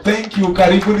 no, thank you.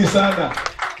 Karibuni sana.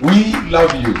 We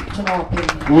love you.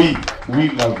 We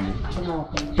love you.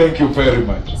 Thank you very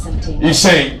much. He's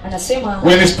saying,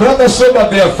 when his brothers saw that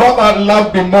their father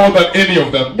loved him more than any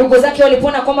of them, ndugu zake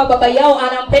walipoona kwamba baba yao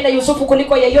anampenda Yusufu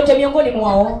kuliko yeyote miongoni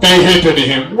mwao, they hated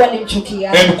him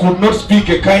walimchukia and could not speak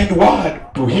a kind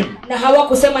word to him. Na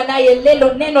hawakusema naye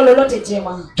neno lolote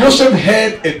jema. Joseph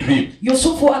had a dream.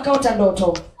 Yusufu akaota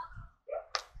ndoto.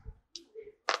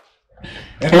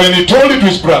 And when he told it to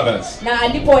his brothers, na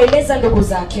alipoeleza ndugu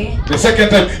zake, the second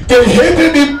time they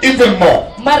hated him even more.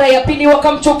 Mara ya pili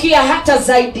wakamchukia hata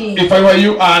zaidi. If I were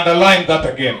you, I underline that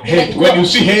again. Hate. When you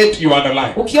see hate, you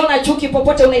underline. Ukiona chuki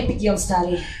popote unaipigia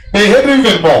mstari. They hated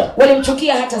even more.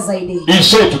 Walimchukia hata zaidi. He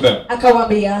said to them,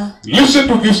 akawaambia, listen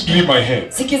to this dream I had.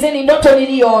 Sikizeni ndoto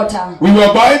niliyoota. We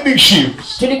were binding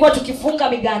sheaves tulikuwa tukifunga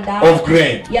miganda of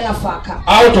grain ya nafaka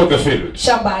out of the field.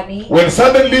 Shambani. When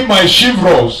suddenly my sheaf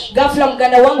rose, ghafla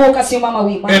mganda wangu ukasimama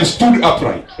wima. And stood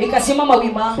upright. Ikasimama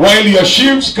wima. While your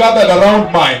sheaves gathered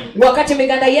around mine. Wakati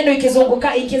miganda yenu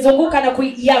ikizunguka na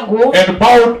yangu. And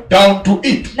bowed down to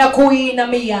it. Na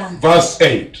kuinamia. Verse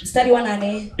 8. Mstari wa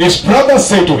 8. His brothers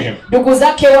said to him, ndugu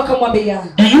zake wakamwambia,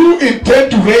 do you intend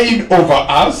to reign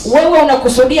over us? Wewe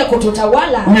unakusudia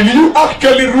kututawala? Will you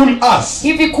actually rule us?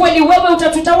 Hivi kweli wewe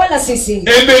utatutawala sisi?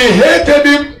 And they hated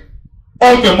him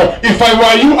all the more. If I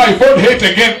were you, I would hate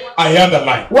again. I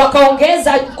underline.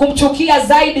 Wakaongeza kumchukia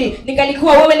zaidi.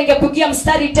 Ningalikuwa wewe ningepigia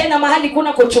mstari tena mahali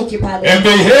kuna kuchuki pale. And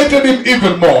they hated him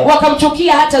even more.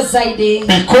 Wakamchukia hata zaidi.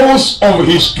 Because of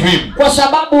his dream. Kwa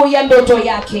sababu ya ndoto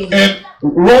yake. And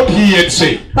what he had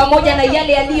said. Pamoja na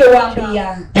yale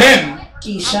aliyowaambia. Then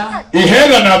kisha he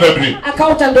had another dream.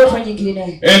 Akaota ndoto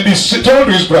nyingine. And he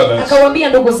told his brothers. Akawaambia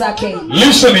ndugu zake.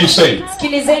 Listen, he said.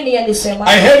 Sikilizeni alisema.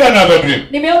 I had another dream.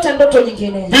 Nimeota ndoto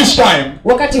nyingine. This time.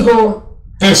 Wakati huu.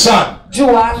 The sun.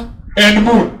 Jua. And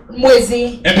moon.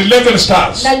 Mwezi. And 11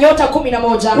 stars. Na nyota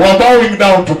 11. Were bowing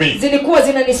down to me. Zilikuwa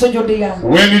zinanisujudia.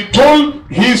 When he told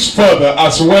his father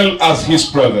as well as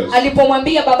his brothers.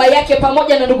 Alipomwambia baba yake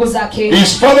pamoja na ndugu zake.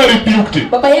 His father rebuked him.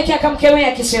 Baba yake akamkemea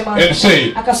akisema. And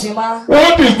said. Akasema.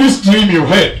 What is this dream you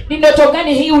had? Ni ndoto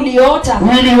gani hii uliota?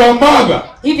 Will your mother.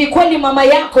 Hivi kweli mama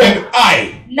yako. And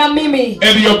I. Na mimi.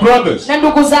 And your brothers. Na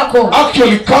ndugu zako.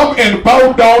 Actually come and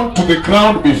bow down to the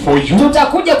ground before you.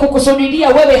 Tutakuja kukusujudia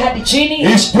wewe hadi chini.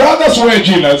 His brothers were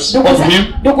jealous of him.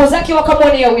 Ndugu zake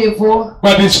wakamwonea wivu.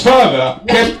 But his father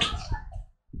kept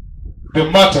the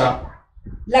matter.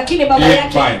 Lakini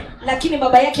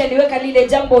baba yake aliweka lile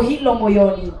jambo hilo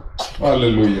moyoni.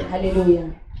 Hallelujah. Hallelujah.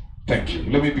 Thank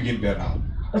you. Let me begin there now.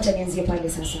 Wacha nianzie pale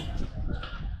sasa.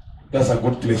 That's a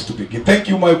good place to begin. Thank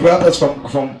you, my brothers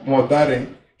from Modare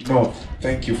North.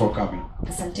 Thank you for coming.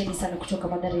 Asanteni sana kutoka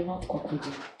Modare North kwa kuja.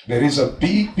 There is a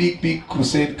big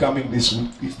crusade coming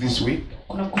this week.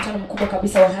 Kuna mkutano mkubwa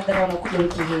kabisa wa hadhara unakuja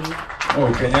wiki hii.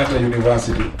 Kenyatta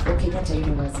University. Kenyatta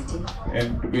University.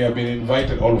 And we have been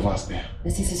invited, all of us there.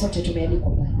 Na sisi sote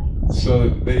tumealikwa pale. So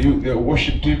the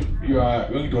worship team, you are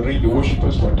going to arrange the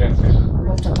worshipers to attend there.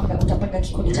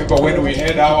 Remember when we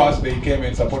had ours, they came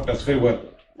and supported us very well.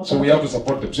 So we have to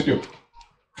support them. Studio,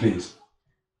 please.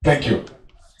 Thank you.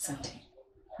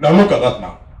 Now look at that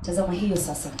now. Tazama hiyo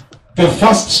sasa. The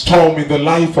first storm in the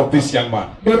life of this young man.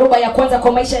 Dhoruba ya kwanza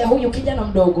kwa maisha ya huyu kijana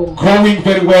mdogo. Growing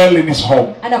very well in his home.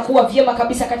 Anakuwa vyema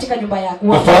kabisa katika nyumba yake.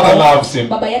 The father loves him.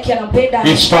 Baba yake anampenda.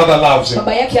 His father loves him.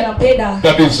 Baba yake anampenda.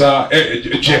 That is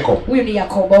Jacob. Huyu ni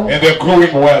Yakobo. And they're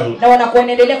growing well. Na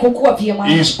wanakuendelea kukua vyema.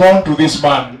 He is born to this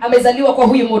man. Amezaliwa kwa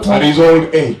huyu mtu. At his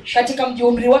old age. Katika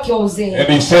umri wake wa uzee. And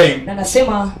he's saying. Na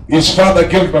anasema. His father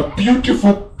gave him a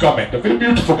beautiful garment, a very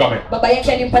beautiful garment. Baba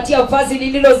yake alimpatia vazi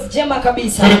lililo jema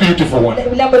kabisa. Very beautiful one.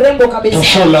 Rembo kabisa. To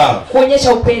show love.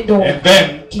 Kuonyesha upendo. And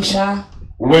then kisha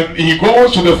when he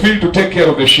goes to the field to take care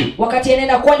of the sheep. Wakati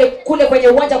anaenda kule kwenye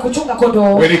uwanja kuchunga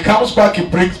kondoo. When he comes back he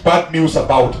brings bad news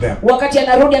about them. Wakati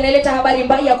anarudi analeta habari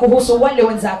mbaya kuhusu wale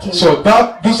wenzake. So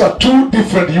these are two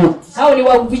different youths. Hao ni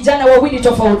vijana wawili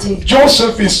tofauti.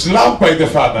 Joseph is loved by the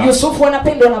father. Yusufu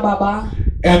anapendwa na baba.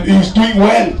 And he's doing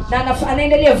well. Na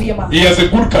anaendelea vyema. He has a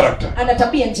good character. Ana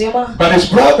tabia njema. But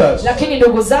his brothers lakini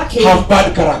ndugu zake have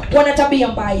bad character. Wana tabia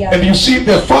mbaya. And you see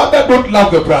the father don't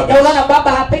love the brothers. Na unaona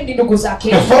baba hapendi ndugu zake.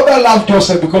 The father loves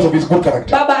Joseph because of his good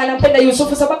character. Baba anampenda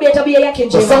Yusufu sababu ya tabia yake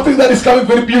njema. But something that is coming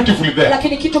very beautifully there.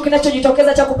 Lakini kitu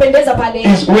kinachojitokeza cha kupendeza pale.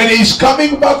 Is when he is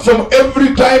coming back from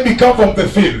every time he come from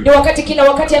the field. Ni wakati kila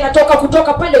wakati anatoka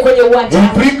kutoka pale kwenye uwanja.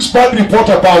 He brings bad report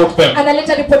about them.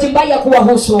 Analeta ripoti mbaya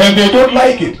kuwahusu. And they don't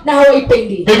like it. Na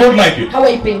hawaipendi. They don't like it.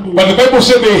 Hawaipendi. But the Bible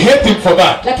says they hate him for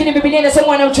that. Lakini Biblia inasema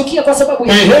wanamchukia kwa sababu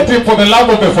they hate him for the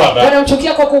love of the father.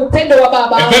 Wanamchukia kwa upendo wa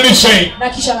baba. And then he's saying. Na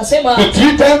kisha anasema. The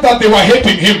 3 times that they were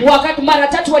hating him. Wakati mara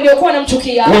 3 waliokuwa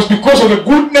wanamchukia. Was because of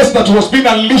the goodness that was being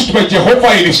unleashed by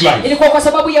Jehovah in his life. Ilikuwa kwa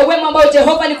sababu ya wema ambao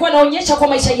Jehova alikuwa anaonyesha kwa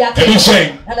maisha yake. And he's saying.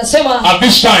 Anasema. At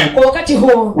this time. Kwa wakati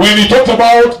huo. When he talked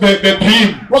about the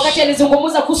dream. Wakati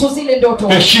alizungumza kuhusu zile ndoto.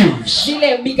 The sheaves.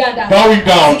 Zile miganda. Bowing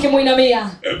down. Zikimuinamia.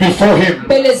 kunyenyekea before him,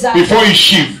 before his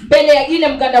sheaf. mbele ya ile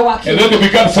mganda wake. And then they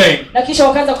began saying, na kisha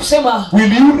wakaanza kusema,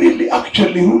 will you really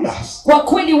actually rule us? Kwa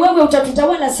kweli wewe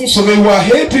utatutawala sisi. So they were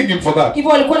hating him for that.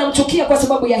 Hivyo walikuwa wanamchukia kwa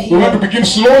sababu ya hiyo. We want to begin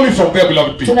slowly from there,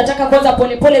 beloved people. Tunataka kwanza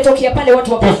polepole tokea pale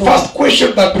watu wapendwa. The first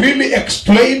question that really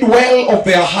explained well of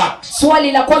their heart.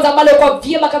 Swali la kwanza ambalo kwa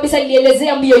vyema kabisa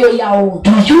lilielezea mioyo yao.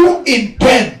 Do you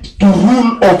intend to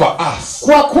rule over us?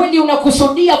 Kwa kweli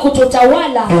unakusudia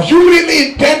kututawala? Do you really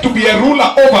intend to be a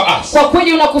ruler over us? Kwa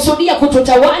kweli unakusudia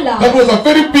kututawala? That was a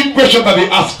very big question that they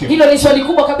asked him. Hilo ni swali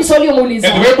kubwa kabisa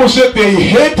waliomuuliza. And the Bible said they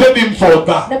hated him for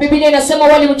that. Na Biblia inasema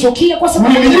walimchukia kwa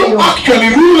sababu will you actually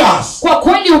rule us? Kwa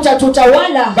kweli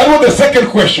utatutawala? That was the second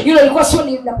question. Hilo lilikuwa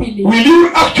swali la pili. Will you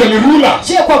actually rule us?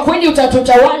 Je, kwa kweli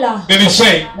utatutawala? Then he's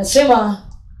saying, nasema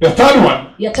the third one,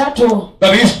 ya tatu,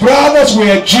 that his brothers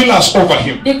were jealous over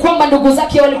him. Ni kwamba ndugu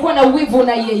zake walikuwa na wivu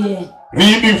na yeye.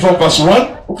 Reading from verse 1,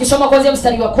 ukisoma kuanzia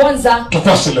mstari wa kwanza to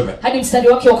verse 11, hadi mstari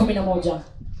wake wa 11.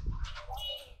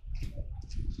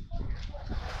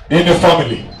 In the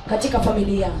family, katika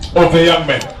familia of the young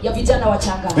men, ya vijana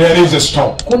wachanga, there is a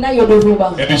storm. Kunayo dhoruba.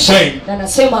 And he's saying, na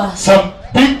nasema some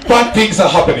big bad things are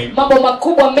happening. Mambo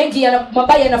makubwa mengi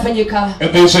mabaya yanafanyika.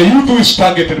 And there is a youth who is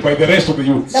targeted by the rest of the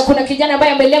youths. Na kuna kijana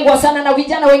ambaye amelengwa sana na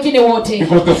vijana wengine wote.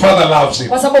 Because the father loves him.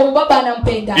 Kwa sababu baba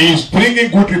anampenda. He is bringing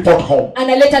good report home.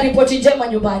 Analeta ripoti njema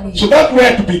nyumbani. So that's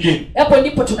where to begin. Hapo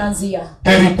ndipo tunaanzia.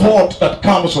 The report that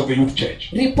comes from the youth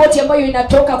church. Ripoti ambayo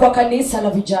inatoka kwa kanisa la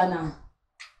vijana.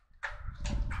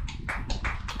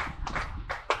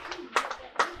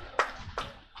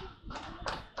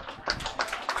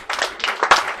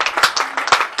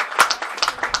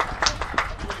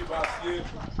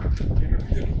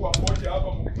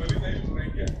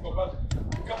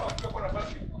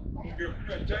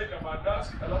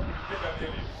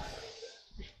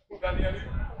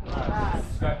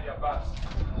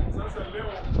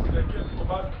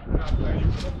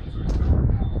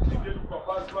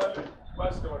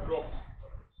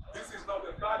 This is now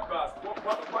the third verse.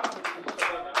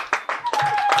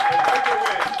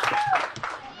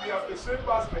 We have the same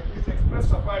verse like this, express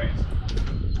safaris.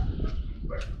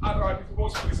 But otherwise, it's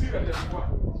supposed to receive it as well.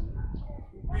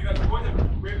 We have to go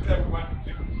and wait time one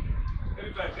thing.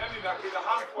 Anytime, then in a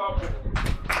hand for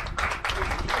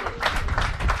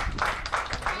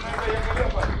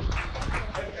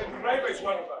and the driver is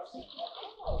one of us.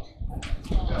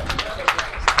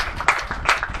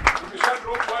 If you can't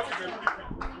roll what you can do,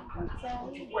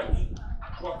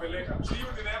 kuwapeleka. Si hiyo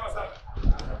ni neema sana.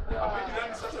 Hapiki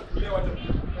nani sasa tulia wacha.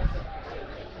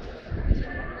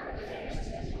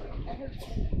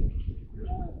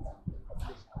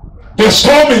 The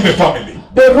storm in the family.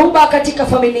 Dhoruba katika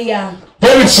familia.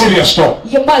 Very serious storm.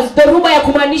 Dhoruba ya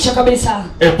kumaanisha kabisa.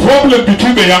 A problem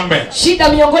between the young men. Shida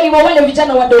miongoni mwa wale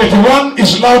vijana wadogo. If one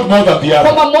is loud more than the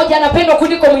other. Kwamba mmoja anapendwa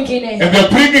kuliko mwingine. And they're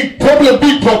bringing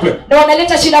big problem. Na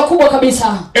wanaleta shida kubwa kabisa.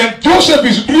 And Joseph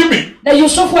is dreaming. Na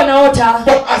Yusufu anaota.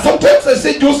 But sometimes I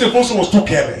say Joseph also was too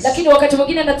careless. Lakini wakati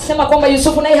mwingine nasema kwamba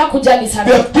Yusufu naye hakujali sana.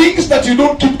 There are things that you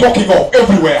don't keep talking of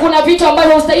everywhere. Kuna vitu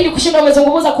ambavyo hustahili kushinda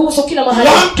umezungumza kuhusu kila mahali.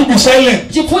 Learn to be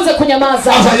silent. Jifunze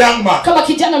kunyamaza. As a young man. Kama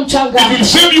kijana mchanga. It will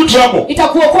save you trouble.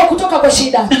 Itakuokoa kutoka kwa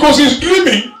shida. Because he's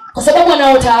dreaming. Kwa sababu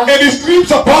anaota. And his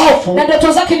dreams are powerful. Na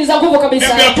ndoto zake ni za nguvu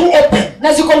kabisa. And they are too open.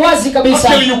 Na ziko wazi kabisa.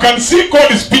 Actually, you can see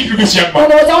God is speaking to this young man.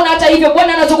 Unaweza ona hata hivyo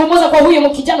Bwana anazungumza kwa huyu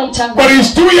kijana mchanga. But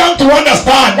he's too young to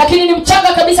understand. Lakini ni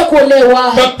mchanga kabisa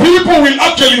kuelewa. That people will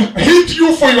actually hate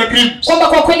you for your dreams. Kwamba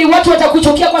kwa kweli watu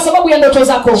watakuchukia kwa sababu ya ndoto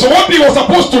zako. So what he was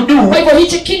supposed to do. Kwa hivyo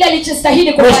hichi kile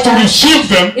alichostahili kufanya. Was to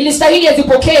receive them. Ilistahili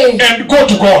azipokee. And go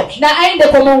to God. Na aende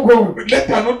kwa Mungu. Let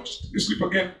her not sleep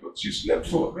again. She slept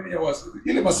for many hours.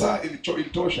 Ile masaa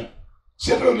ilitosha.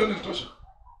 Si hata leo ilitosha.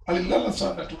 Alilala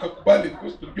sana tukakubali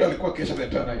because tulikuwa alikuwa kesha the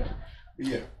entire night.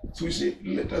 Yeah. So we say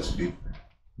let us sleep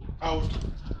out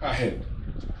ahead.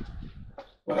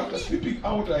 But after sleeping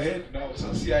out ahead now,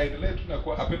 sasa aendelee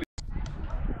tunakuwa appendix.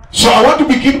 So I want to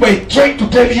begin by trying to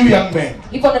tell you young men.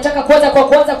 Hivyo nataka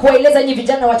kuanza kuwaeleza nyinyi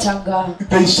vijana wachanga.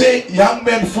 They say young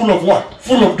men full of what?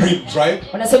 Full of dreams, right?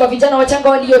 Wanasema vijana wachanga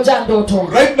waliojaa ndoto.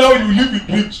 Right now you live in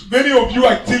dreams. Many of you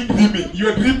are still dreaming.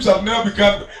 Your dreams have never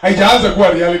become haijaanza kuwa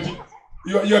reality.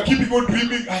 You are keeping on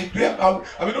dreaming. I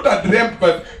mean not a dream,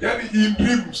 but in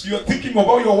dreams you are thinking of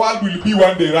how your world will be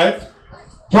one day, right?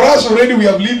 For us already we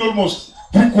have lived almost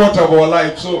 3/4 of our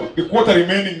life. So the quarter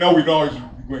remaining now we know how it's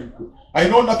going. I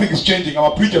know nothing is changing. I'm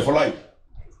a preacher for life.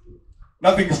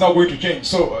 Nothing is now going to change.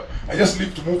 So I just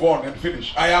need to move on and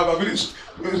finish. I have a very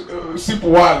simple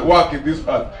work in this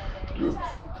earth. To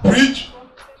preach,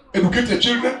 educate your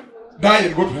children, die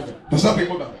and go to heaven. There's nothing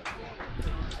more than that.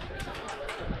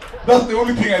 That's the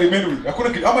only thing I remain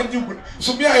with.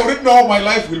 So me, I already know how my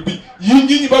life will be.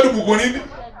 Yinyi bado muko nini?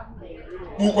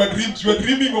 Muko dreams. You are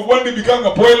dreaming of one day becoming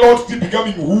a pilot, still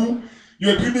becoming who? You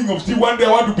are dreaming of still one day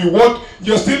I want to be what?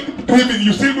 You are still dreaming.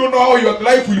 You still don't know how your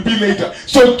life will be later.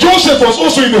 So Joseph was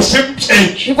also in the same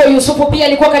age. Hivyo Yusufu pia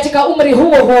alikuwa katika umri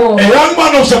huo huo. A young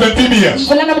man of 17 years.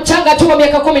 Mvulana mchanga tu wa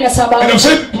miaka 17. And I'm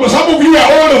saying some of you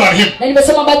are older than him. Na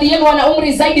nimesema baadhi yenu wana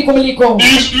umri zaidi kumliko.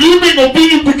 He is dreaming of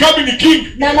becoming a king.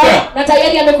 Na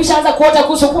tayari amekwishaanza kuota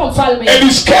kuhusu kuwa mfalme. And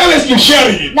he's carelessly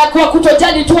sharing it. Na kwa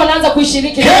kutojali tu anaanza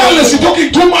kuishiriki. Carelessly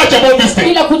talking too much about this thing.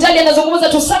 Bila kujali anazungumza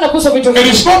tu sana kuhusu vitu hivi.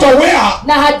 And he's not aware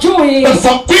na hajui that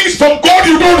some things from God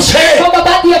you don't say. Kwamba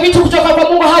baadhi ya vitu kutoka kwa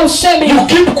Mungu hausemi. You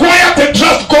keep quiet and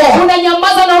trust God.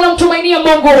 Unanyamaza na unamtumainia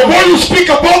Mungu. The more you speak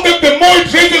about them, the more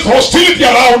it raises hostility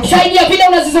around you. Zaidi ya vile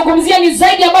unazizungumzia ni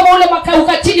zaidi ambavyo ule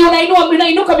ukatili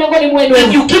unainuka miongoni mwenu.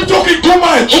 If you keep talking too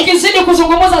much, ukizidi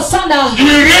kuzungumza sana, you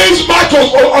will raise much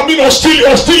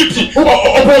hostility,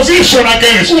 opposition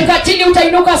against you. Ukatili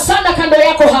utainuka sana kando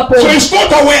yako hapo. So he's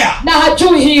not aware. Na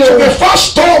hajui hiyo. So the first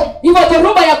storm, hivyo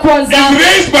dhoruba ya kwanza, is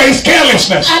raised by his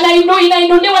carelessness.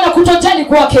 Inainuliwa na kutojali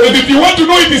kwake. And if you want to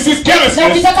know if this is carelessness, na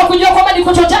ukitaka kujua kwamba ni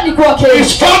kutojali kwake,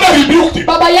 his father rebuked him.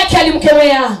 Baba yake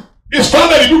alimkemea. His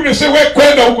father rebuked him and said, "Wewe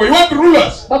kwenda huko. You want to rule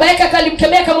us?" Baba yake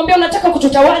alimkemea akamwambia, unataka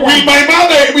kututawala?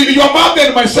 Will your mother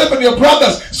and myself and your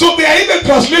brothers. So they are even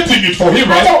translating it for him,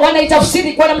 right? Hata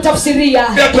wanamtafsiria.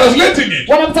 They are translating it.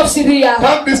 Wanamtafsiria.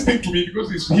 Turn this thing to me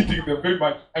because it's hitting them very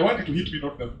much. I want it to hit me,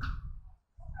 not them.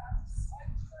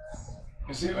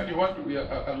 You see, when you want to be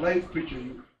a live preacher,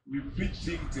 you preach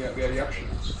things, their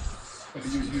reactions. And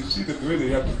you see the way they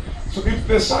react. So if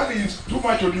the sun is too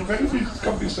much on you, can you please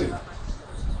come this side?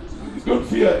 Don't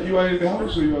fear, you are in the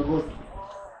house or you are God.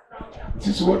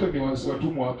 Sisi wote ni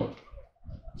watumwa hapa.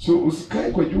 So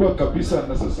usikae kwa jua kabisa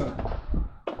na sasa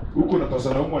huko na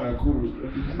pasana huko Nakuru.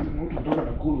 Mtu kutoka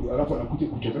Nakuru alafu anakuja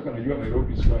kuchomeka na jua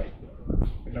Nairobi is fine.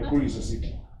 Nakuru is a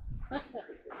city.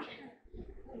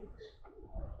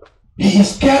 He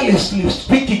is carelessly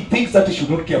speaking things that he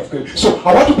should not care for. So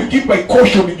I want to begin by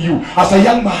cautioning you as a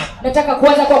young man. Nataka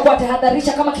kuanza kwa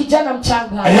kuwatahadharisha kama kijana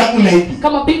mchanga. A young lady.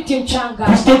 Kama binti mchanga.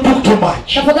 Please don't talk too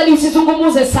much. Tafadhali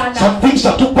usizungumuze sana. Some things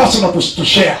are too personal to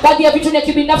share. Baadhi ya vitu ni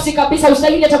kibinafsi kabisa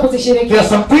usitahili hata kuzishiriki. There are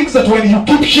some things that when you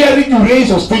keep sharing you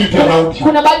raise hostility around you.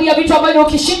 Kuna baadhi ya vitu ambavyo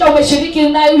ukishinda umeshiriki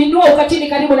na uinua ukatili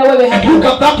karibu na wewe hapo. And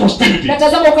look at that hostility.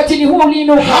 Natazama ukatili huu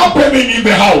uliinuka. Happening in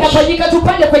the house. Unafanyika tu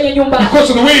pale kwenye nyumba.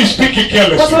 Because of the way he's speaking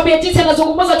carelessly. Kwa sababu jinsi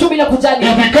anazungumza tu bila kujali.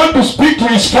 He began to speak to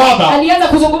his father. Alianza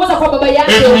kuzungumza kwa baba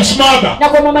yake. And to his mother. Na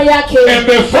kwa mama yake. And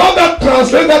the father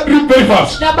translated that dream very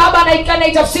fast. Na baba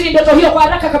anaitafsiri ndoto hiyo kwa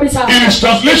haraka kabisa. In his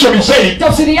translation he said.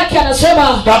 Tafsiri yake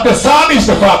anasema. That the sun is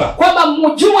the father. Kwamba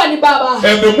jua ni baba.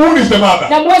 And the moon is the mother.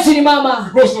 Na mwezi ni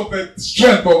mama. Because of the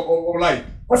strength of light.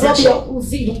 Kwa sababu ya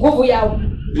uzidi nguvu ya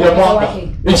wake.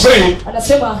 He said,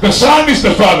 anasema the sun is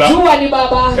the father. Jua ni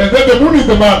baba. And then the moon is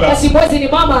the mother. Basi mwezi ni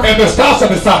mama. And the stars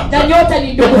are the sons. Na nyota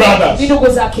ni ndugu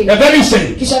zake. And then he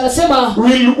said, kisha anasema,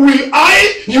 will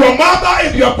I, your mother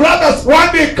and your brothers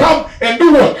one day come and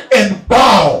do what? And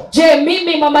bow. Je,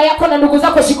 mimi mama yako na ndugu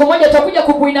zako siku moja tutakuja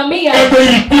kukuinamia? And they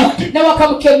rebuked him. Na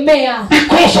wakamkemea.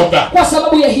 Because of that. Kwa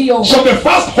sababu ya hiyo. So the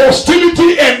first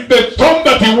hostility and the storm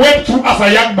that he went through as a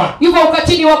young man. Hivyo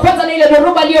ukatili wa kwanza na ile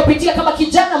dhoruba aliyopitia kama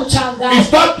kijana mchanga.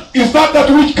 Is that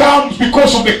which comes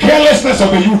because of the carelessness of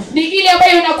the youth. Ni ile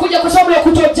ambayo inakuja kwa sababu ya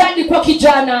kutojali kwa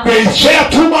kijana. They share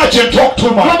too much and talk too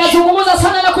much. Wanazungumza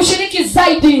sana na kushiriki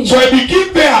zaidi. So I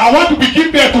begin there. I want to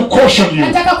begin there to caution you.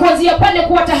 Nataka kuanzia pale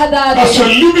kuwa tahadhari. As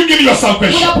you're living in your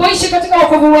salvation. Unapoishi katika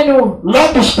wokovu wenu.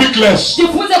 Learn to speak less.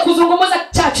 Jifunze kuzungumza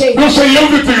chache. Don't say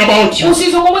everything about you.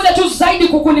 Usizungumze tu zaidi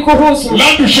kukuhusu.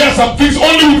 Learn to share some things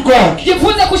only with God.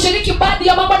 Jifunze kushiriki baadhi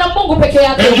ya mambo na Mungu peke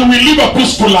yake. And you will live a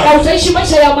peaceful life. Na utaishi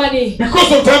maisha ya amani.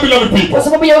 Because of time, beloved people. Kwa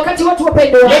sababu ya wakati watu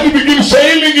wapendwa. Let me begin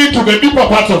sailing into the deeper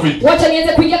parts of it. Wacha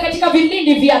nianze kuingia katika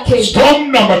vilindi vyake. Storm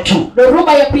number 2.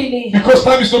 Dhoruba ya pili. Because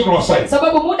time is not on our side.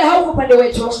 Sababu muda hauko upande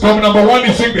wetu. Storm number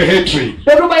 1 is saying the hatred.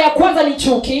 Dhoruba ya kwanza ni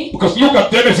chuki. Because look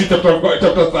at Genesis chapter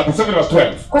 37 verse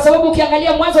 12. Kwa sababu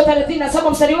ukiangalia Mwanzo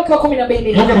 37 mstari wake wa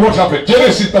 12. Look at what happened.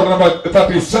 Genesis chapter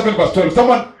 37 verse 12.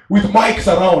 Someone with mics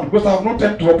around, because I have no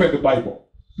time to open the Bible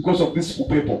because of these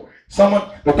people.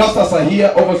 The pastors are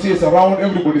here, overseers around,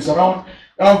 everybody's around.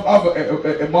 I have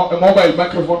a mobile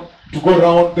microphone to go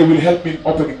around. They will help me in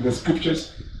opening the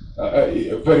scriptures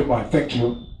very much. Thank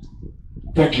you.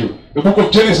 Thank you. The book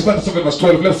of Genesis 37 verse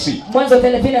 12. Let's see. Mwanzo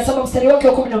 37 mstari wake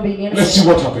wa 12. Let's see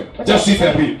what happened. Just sit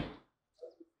and read.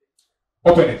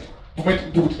 Open it.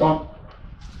 Put it on.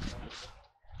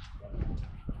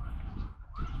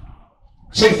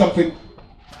 Say something.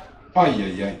 Ay.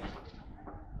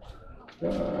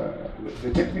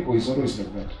 The technical is always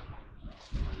like that.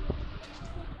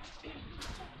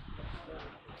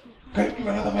 Can you give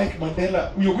another mic,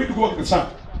 Mandela? You're going to go with the sun.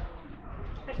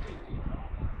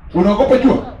 Unaogopa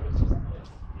jua?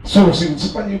 So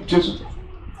usifanye mchezo.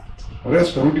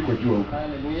 Rest rudi kwa jua.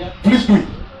 Hallelujah. Please do it.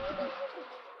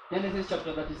 Genesis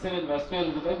chapter 37 verse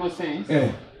 12, the Bible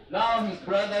says, Now his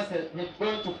brothers had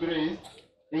gone to graze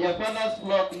their father's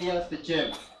flock near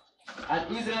Shechem.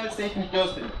 And Israel said to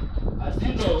Joseph, As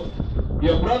you know,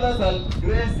 your brothers are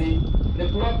grazing the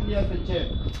flock near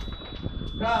Shechem.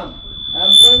 Come, I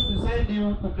am going to send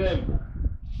you to them.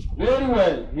 Very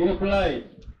well, he replied.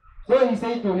 So he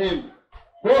said to him,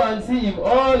 Go and see if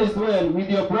all is well with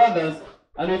your brothers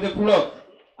and with the flock,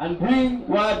 and bring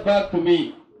word back to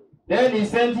me. Then he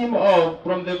sent him off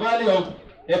from the valley of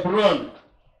Hebron.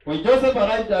 When Joseph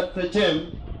arrived at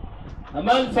Shechem, a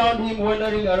man found him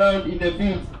wandering around in the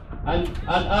fields and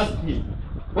asked him,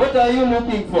 What are you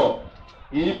looking for?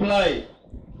 He replied,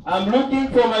 I'm looking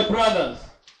for my brothers.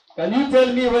 Can you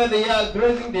tell me where they are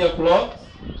grazing their flocks?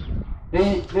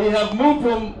 They have moved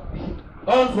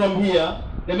from here.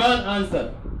 The man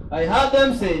answered, I heard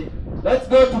them say, Let's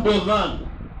go to Dothan.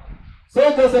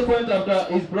 So Joseph went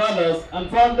after his brothers and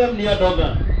found them near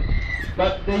Dothan.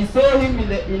 But they saw him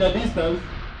in a distance,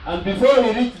 and before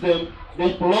he reached them,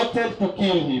 they plotted to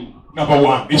kill him. Number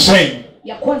one, he's saying,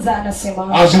 ya kwanza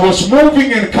anasema, as he was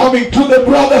moving and coming to the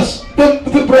brothers,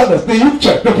 the youth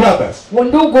church, the brothers.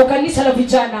 Wandugu kanisa la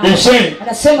vijana. He's saying,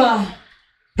 anasema,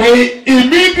 they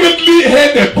immediately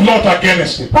had a plot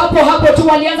against him. Papo hapo tu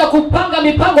walianza kupanga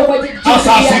mipango kwa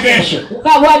assassination.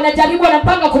 Wanajaribu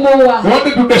wanapanga kumuua. They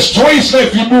wanted to destroy his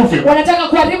life, remove him. Wanataka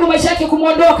kuharibu maisha yake,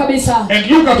 kumuondoa kabisa.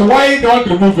 And look at why they want to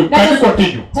remove him. Can you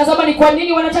continue? Tazama ni kwa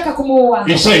nini wanataka kumuua.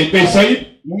 They say,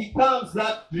 Here comes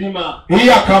that dreamer.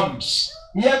 Here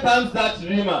comes that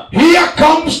dreamer. Here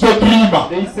comes the dreamer.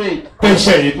 They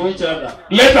say to each other,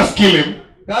 let us kill him.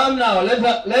 Come now,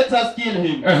 let us kill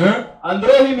him. And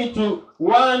throw him into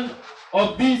one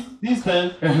of these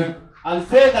dens, and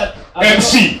say that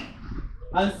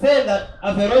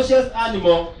a ferocious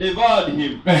animal devoured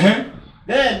him.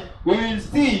 Then we will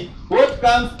see what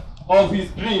comes of his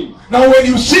dream. Now when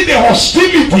you see the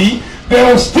hostility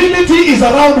is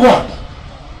around what?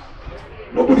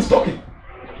 Nobody's talking.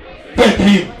 The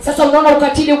dream. Sasa unaona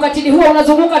ukatili huo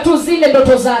unazunguka tu zile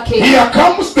ndoto zake. Here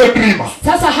comes the dreamer.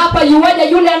 Sasa hapa yuaje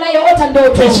yule anayeota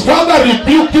ndoto. His father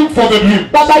rebuked him for the dream.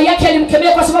 Baba yake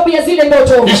alimkemea kwa sababu ya zile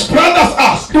ndoto. His brothers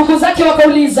asked, ndugu zake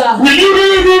wakauliza, will you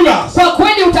really rule us? Kwa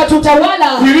kweli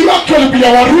utatutawala? Will you actually be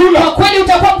our ruler? Kwa kweli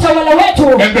utakuwa mtawala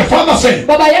wetu? And the father said,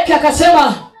 baba yake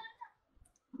akasema,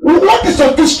 what is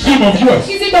of this dream of yours?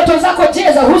 Hizi ndoto zako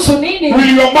je zahusu nini?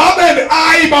 Will your mother and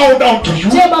I bow down to you?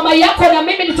 Je, mama yako na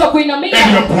mimi nitakuinamia?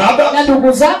 And your brother? Na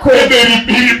ndugu zako? And they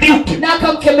rebuked him. Na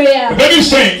akamkemea. And then he's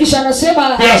saying, kisha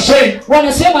anasema, they are saying,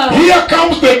 wanasema, here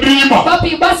comes the dreamer.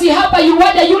 Basi hapa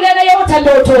yuaja yule anayeota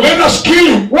ndoto. Let us kill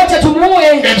him. Wacha tumuue.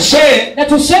 And say, na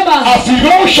tusema, a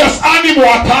ferocious animal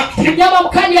attacked him. Mnyama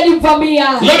mkali alimvamia.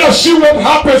 Let us see what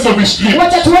happens of his dream.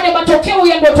 Wacha tuone matokeo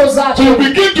ya ndoto zake. So you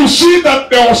begin to see that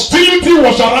the hostility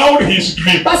was around his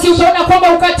dream. Basi utaona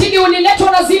kwamba ukatili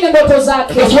uliletwa na zile ndoto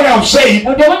zake. That's why I'm saying,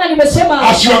 ndio maana nimesema,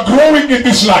 as you are growing in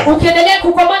this life, ukiendelea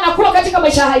kukomana kuwa katika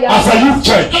maisha haya, as a youth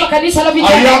church, kama kanisa la a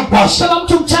vijana, young person, kama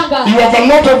mtu mchanga, you have a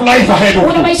lot of life ahead of you.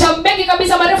 Una maisha mengi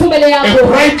kabisa marefu mbele yako. A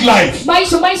bright life.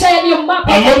 Maisha yaliyo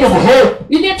mapya. A lot of hope.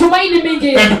 Yenye tumaini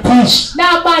mingi. And peace. Na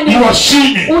amani. You are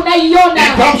seeing it. Unaiona.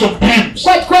 In terms of dreams.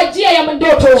 Kwa njia ya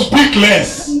ndoto. Speak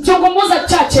less. Zungumza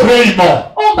chache. Pray more.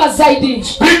 Omba zaidi.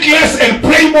 Speak less and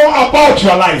pray more about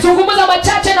your life. Zungumza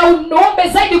machache na uombe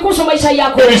zaidi kuhusu maisha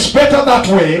yako. It is better that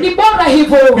way. Ni bora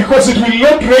hivyo. Because it will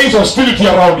not raise hostility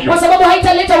around you. Kwa sababu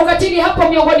haitaleta ukatili hapo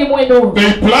miongoni mwenu.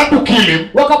 They plan to kill him.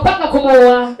 Wakapanga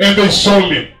kumuua. And they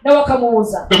sold him. Na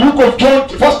wakamuuza. The book of John,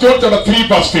 1 John chapter 3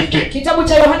 verse 15. Kitabu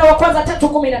cha Yohana wa kwanza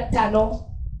 3:15.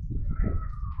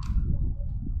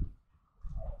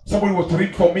 Somebody was to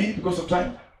read for me because of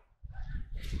time.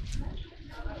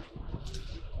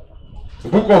 The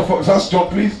book of 1 John,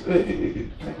 please.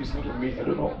 Time is not on me. I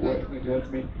don't know where it will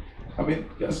help me. I mean,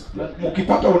 just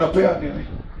mukipata unapea nini?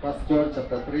 1 John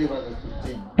chapter 3 verse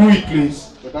 15. Do it,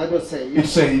 please. The Bible says, it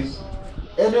says,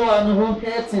 Anyone who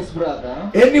hates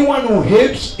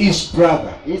his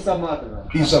brother is a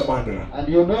murderer. And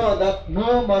you know that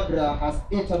no murderer has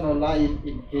eternal life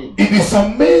in him. It is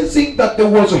amazing that there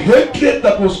was hatred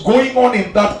that was going on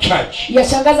in that church.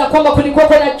 Yashangaza kwamba kulikuwa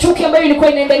kuna chuki ambayo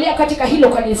ilikuwa inaendelea katika hilo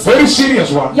kanisa. Very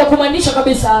serious one. Ya kumaanisha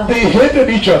kabisa. They hated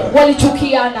each other.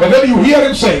 Walichukiana. And then you hear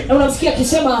them saying. Na unamsikia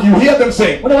akisema. You hear them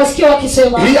saying. Unawasikia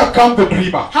wakisema. Here come the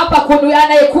dreamer. Hapa kuna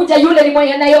anayekuja yule ni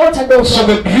mwenye anayeota ndoto. So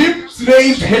the dreams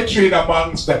raised hatred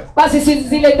amongst them. Basi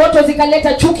zile ndoto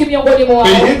zikaleta chuki miongoni mwao.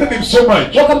 They hated him so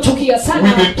much. Wakamchukia sana.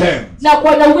 With intent. Na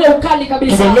kwa na ule ukali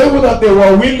kabisa. To the level that they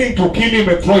were willing to kill him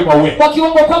and throw him away. Kwa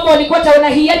kiwango kwamba walikuwa wana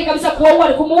hiari kabisa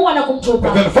kumuua na kumtupa.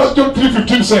 And then 1 John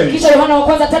 3:15 says. Kisha Yohana wa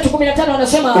kwanza 3:15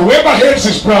 anasema. Whoever hates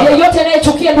his brother. Yeyote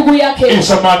anayechukia ndugu yake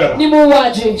is a murderer. Ni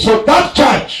muuaji. So that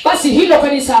church. Basi hilo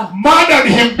kanisa. Murdered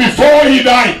him before he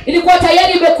died. Ilikuwa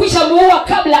tayari imekwisha muua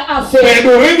kabla afe. They had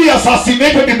already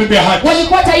assassinated him in their hearts.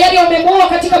 Walikuwa tayari wamemuua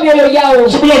katika mioyo yao.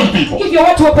 So beloved people. Hivyo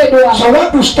watu wapendwa. So I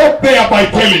want to stop there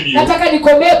by telling you. Nataka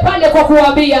nikomee pale kwa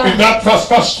kuwaambia. In that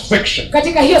first section.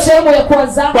 Katika hiyo sehemu ya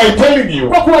kwanza. By telling you.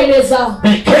 Kwa kuwaeleza.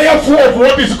 Be careful of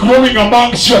what is growing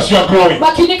amongst you as you are growing.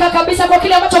 Makinika kabisa kwa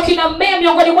kile ambacho kinamea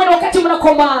miongoni mwenu wakati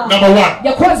mnakomaa. Number 1.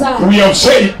 Ya kwanza. We have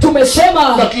said.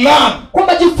 Tumesema. That learn.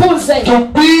 Kwamba jifunze. To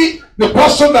be the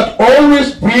person that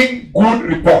always bring good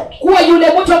report. Kuwa yule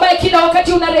mtu ambaye kila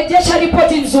wakati unarejesha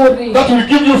ripoti nzuri. That will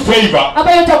give you favor.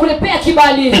 Ambayo itakulepea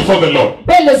kibali. Before the Lord.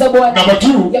 Mbele za Bwana. Number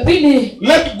 2. Ya pili.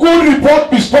 Let good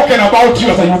report be spoken about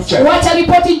you as a youth church. Wacha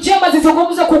ripoti njema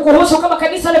zizungumzwe kukuhusu kama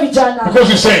kanisa la vijana.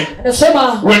 Because he's saying.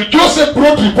 Anasema. When Joseph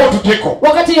brought report to Jacob.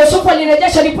 Wakati Yusufu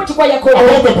alirejesha ripoti kwa Yakobo.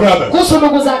 About the brothers. Kuhusu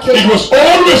ndugu zake. It was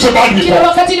always a bad report. Kila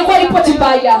wakati ilikuwa ripoti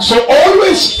mbaya. So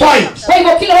always fight. Kwa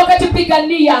hivyo kila wakati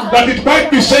pigania. That it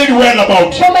might be said well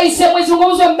about you. Kama isemwe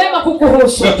izungumzwe mema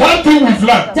kukuhusu. The third thing we've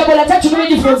learned. Jambo la tatu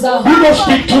tumejifunza. You don't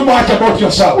speak too much about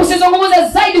yourself. Usizungumze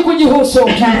zaidi kujihusu.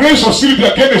 It will raise hostility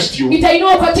against you.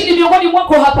 Itainua ukatili miongoni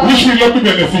mwako hapa. Which will not be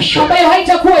beneficial. Ambayo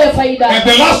haitakuwa ya faida. And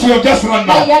the last we have just run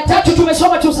now. Ya tatu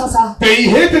tumesoma tu sasa. They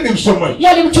hated him so much.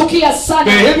 Walimchukia sana.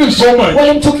 They hated him so much.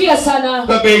 Walimchukia sana.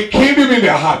 That they killed him in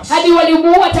their hearts. Hadi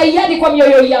walimuua tayari kwa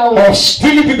mioyo yao.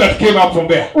 Hostility that came up from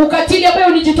there. Ukatili ambayo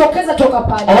ulijitokeza toka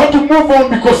pale. I want to move on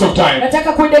because of time.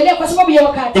 Nataka kuendelea kwa sababu ya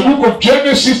wakati. The book of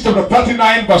Genesis chapter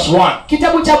 39 verse 1.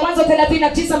 Kitabu cha Mwanzo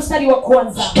 39 mstari wa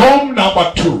kwanza. Storm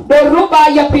number 2. Dhoruba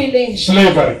ya pili.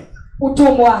 Slavery.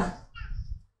 Utumwa.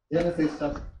 Genesis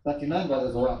 39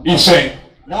 verse 1. He's saying.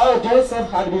 Now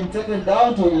Joseph had been taken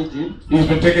down to Egypt. He's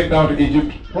been taken down to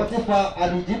Egypt. Potiphar,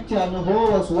 an Egyptian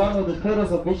who was one of the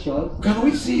Pharaoh's officials. Can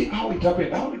we see how it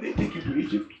happened? How did they take him to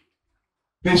Egypt?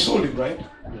 They sold him, right?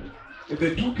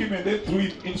 They took him and they threw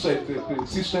him inside the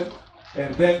system,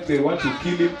 and then they want to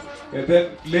kill him, and then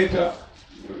later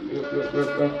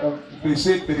they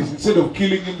said that instead of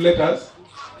killing him, let us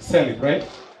sell him, right?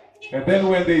 And then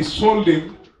when they sold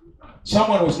him,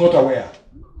 someone was not aware.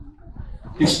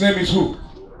 His name is who?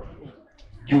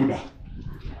 Judah.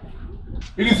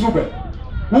 It is Reuben.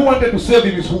 Who wanted to save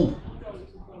him is who?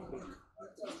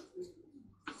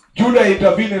 Judah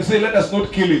intervened and said, let us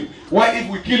not kill him. Why, if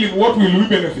we kill him, what will we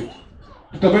benefit?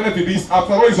 The benefit is,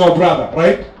 after all, is our brother,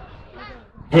 right?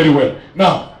 Very well.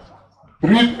 Now,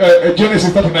 read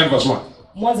Genesis 39 verse 1.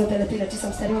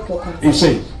 It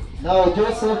says, now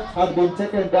Joseph had been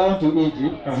taken down to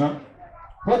Egypt.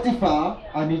 Potiphar,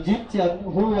 an Egyptian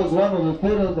who was one of the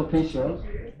Pharaoh's officials,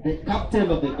 the captain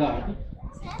of the guard.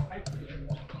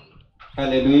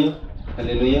 Hallelujah.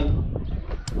 Hallelujah.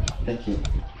 Thank you.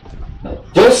 Now,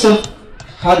 Joseph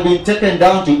had been taken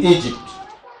down to Egypt.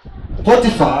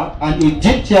 Potiphar, an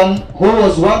Egyptian who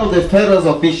was one of the Pharaoh's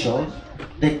officials,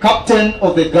 the captain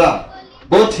of the guard,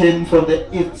 bought him from the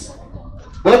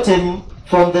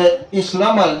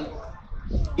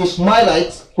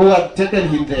Ishmaelites who had taken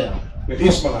him there. The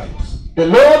Ishmaelites. The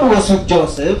Lord was with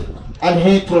Joseph, and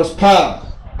he prospered,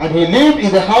 and he lived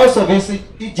in the house of his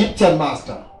Egyptian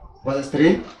master. Verse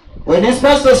 3. When his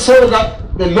master saw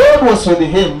that the Lord was with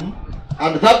him,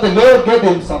 and that the Lord gave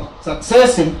him some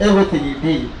success in everything he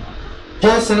did,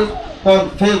 Joseph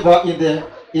found favor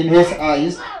in his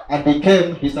eyes and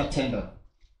became his attendant.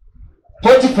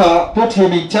 Potiphar put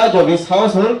him in charge of his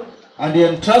household, and he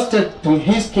entrusted to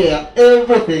his care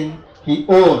everything he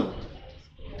owned.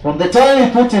 From the time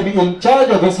he put him in charge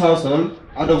of his household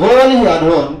and of all he had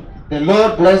owned, the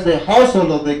Lord blessed the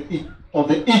household of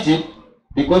the Egypt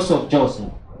because of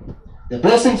Joseph. The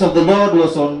blessings of the Lord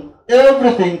was on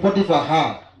everything Potiphar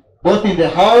had, both in the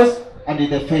house and in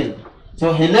the field.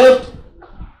 So he left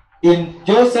in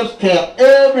Joseph's care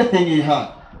everything he had,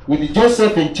 with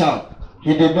Joseph in charge.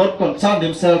 He did not concern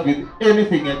himself with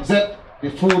anything except the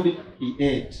food he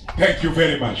ate. Thank you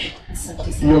very much.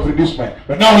 You have reduced mine.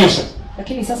 But now listen.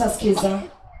 Lakini sasa sikiza.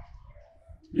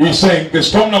 He's saying the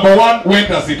storm number 1 went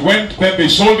as it went, then they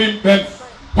sold him, then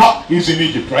he's in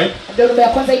Egypt, right? Dhoruba ya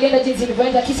kwanza ilienda jinsi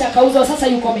ilivyoenda, kisha akauzwa, sasa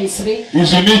yuko Misri.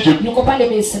 He's in Egypt. Yuko pale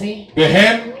Misri. The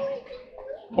hand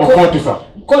of Potiphar.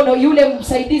 Mkono yule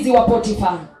msaidizi wa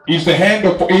Potiphar. Is the hand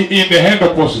of in the hand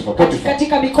of Potiphar.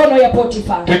 Katika mikono ya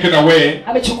Potiphar. Taken away.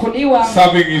 Amechukuliwa.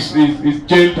 Serving his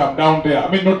jail term down there.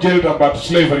 I mean not jail term but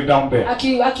slavery down there.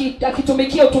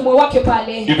 Akitumikia utumwa wake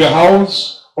pale. In the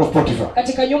house of Potiphar.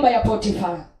 Katika nyumba ya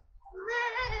Potiphar.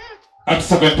 At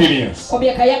 17 years. Kwa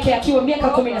miaka yake akiwa miaka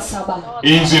 17.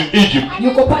 He is in Egypt.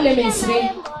 Yuko pale Misri.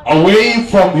 Away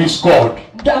from his God.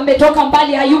 Ametoka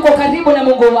mbali, hayuko karibu na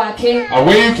Mungu wake.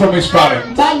 Away from his parents.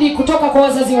 Mbali kutoka kwa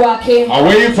wazazi wake.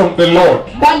 Away from the Lord.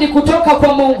 Mbali kutoka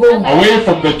kwa Mungu. Away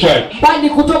from the church. Mbali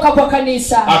kutoka kwa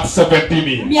kanisa. At 17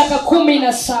 years. Miaka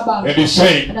 17. And he's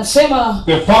saying, anasema,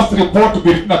 the first report to be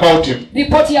written about him.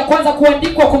 Ripoti ya kwanza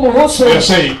kuandikwa kumhusu. They're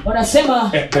saying,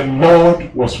 wanasema, and the Lord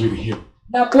was with him.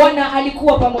 Na Bwana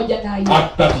alikuwa pamoja naye.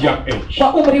 At that young age.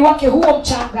 Kwa umri wake huo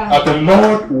mchanga. And the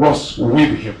Lord was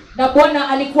with him. Na Bwana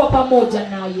alikuwa pamoja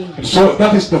naye. So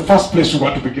that is the first place we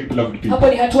want to begin, beloved people. Hapo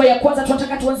ni hatua ya kwanza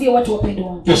tunataka tuanzie, watu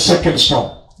wapendwa. The second storm.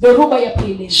 Dhoruba ya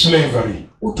pili. Slavery.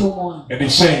 Utumwa. And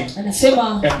he's saying,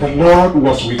 anasema, and the Lord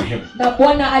was with him. Na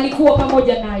Bwana alikuwa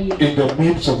pamoja naye. In the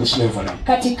midst of the slavery.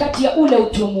 Katikati ya ule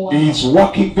utumwa. He is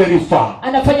walking very far.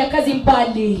 Anafanya kazi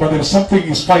mbali. But there is something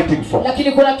he's fighting for.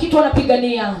 Lakini kuna kitu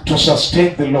anapigania. To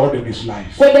sustain the Lord in his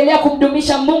life. Kuendelea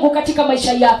kumdumisha Mungu katika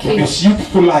maisha yake. In his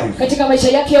youthful life. Katika maisha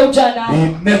yake ya ujana. He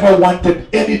never wanted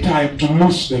any time to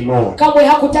lose the Lord. Kamwe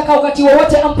hakutaka wakati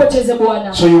wowote ampoteze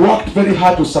Bwana. So he worked very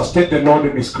hard to sustain the Lord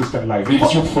in his Christian life, in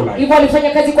his youthful life. Hivyo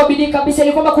alifanya kazi kwa bidii kabisa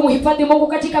ili kwamba kumhifadhi Mungu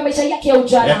katika maisha yake ya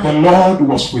ujana. And the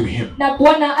Lord was with him. Na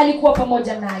Bwana alikuwa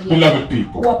pamoja naye. Beloved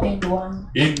people. Wapendwa.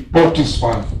 In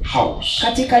Potiphar's house.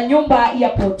 Katika nyumba ya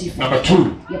Potiphar. Number 2.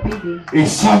 Ya pili. He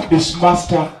served his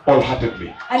master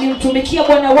wholeheartedly. Alimtumikia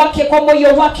Bwana wake kwa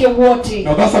moyo wake wote.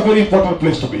 Now that's a very important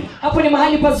place to be. Hapo ni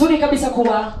mahali pazuri kabisa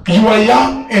kuwa. You are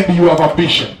young and you have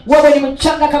ambition. Wewe ni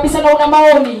mchanga kabisa na una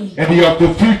maoni. And you have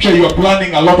the future, you are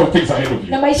planning a lot of things ahead of you.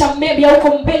 Na maisha mengi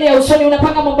huko mbele ya usoni,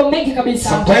 unapanga mambo mengi kabisa.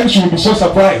 Sometimes you will be so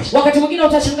surprised. Wakati mwingine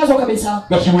utashangazwa kabisa.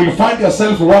 That you will find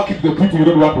yourself working the people you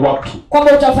don't want to work to.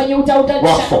 Kwamba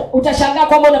utashangaa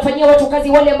kwamba unafanyia watu kazi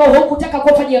wale ambao hukutaka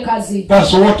kufanyia kazi.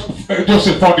 That's what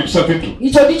Joseph found himself into.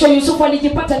 Hicho ndicho Yusufu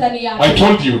alijipata ndani yake. I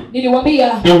told you. Niliwaambia.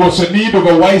 There was a need of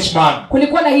a wise man.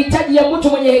 Kulikuwa na hitaji ya mtu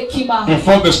mwenye hekima.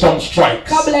 Before the storm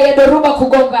strikes. Kabla ya dhoruba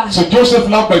kugonga. So Joseph,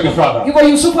 loved by the father. Hivyo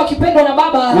Yusufu akipendwa na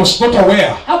baba. Was not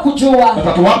aware. Hakujua. That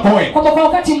at one point. Kwamba kwa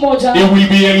wakati mmoja. He will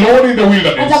be alone in the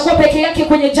wilderness. Atakuwa peke yake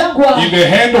kwenye jangwa. In the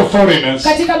hand of foreigners.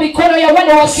 Katika mikono ya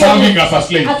wale wageni. Serving as a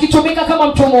slave. Akitumika kama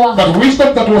mtumwa. But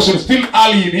wisdom that was still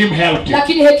early in him helped him.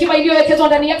 Lakini hekima iliyowekezwa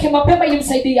ndani yake mapema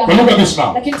ilimsaidia. But look at this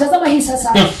now. Lakini tazama hii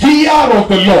sasa. The fear of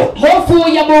the Lord. Hofu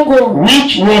ya Mungu.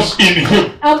 Which was in him.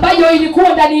 Ambayo ilikuwa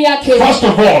ndani yake. First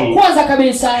of all. Kwanza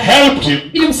kabisa. Helped him.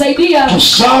 Ilimsaidia. To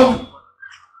serve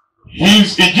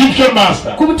his Egyptian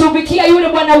master. Kumtumikia yule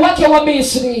bwana wake wa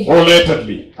Misri.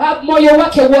 Wholeheartedly. Moyo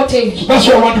wake wote. So that's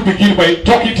why I want to begin by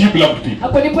talking to you, beloved people.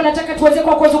 Hapo ndipo nataka tuweze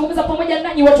kwa kuzungumza pamoja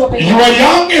nanyi watu wapendwa. You are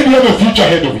young and you have a future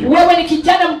ahead of you. Wewe ni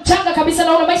kijana mchanga kabisa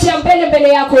na una maisha ya mbele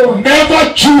yako.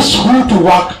 Never choose who to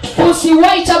work for.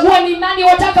 Usiwahi chagua ni nani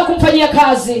wataka kumfanyia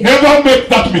kazi. Never make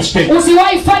that mistake.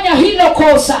 Usiwahi fanya hilo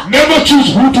kosa. Never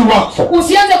choose who to work for.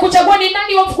 Usianze kuchagua ni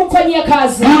nani wa kumfanyia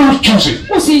kazi. You choose it.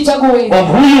 Usichague. On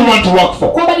who you want to work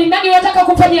for. Kwamba ni nani wataka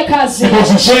kumfanyia kazi.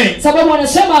 Because he's saying. Sababu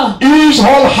anasema. He is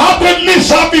wholeheartedly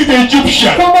serving the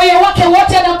Egyptian. Kwa moyo wake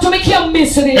wote anamtumikia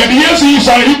Misri. And yes, he is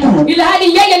a Hebrew. Ila hadi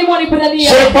yeye ni Mwebrania.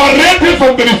 Separated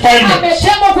from the refinement.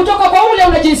 Ametengwa kutoka kwa ule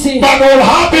unajisi. But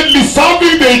wholeheartedly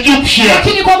serving the Egyptian.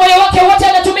 Lakini kwa moyo wake wote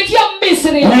anatumikia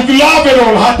Misri. With love and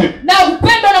wholehearted. Na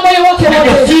upendo na moyo wake wote.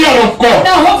 With the fear of God.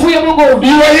 Na hofu ya Mungu.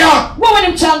 You are young. Wewe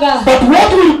ni mchanga. But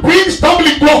what will bring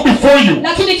stumbling block before you?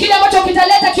 Lakini kile ambacho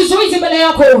kitaleta kizuizi mbele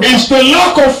yako. Is the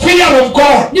lack of fear of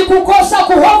God. Ni kukosa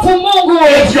kuhofu Mungu.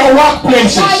 At your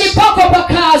workplaces. Mahali pako pa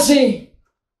kazi.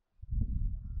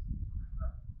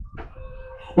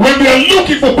 When they are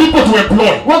looking for people to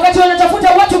employ. Wakati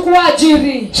wanatafuta watu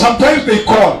kuajiri. Sometimes they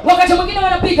call. Wakati mwingine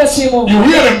wanapiga simu. You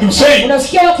hear them say.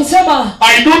 Unasikia wakisema.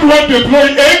 I don't want to employ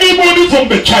anybody from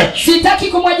the church. Sitaki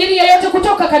kumwajiri yeyote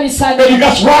kutoka kanisani. And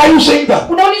that's why you saying that.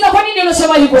 Unauliza kwa nini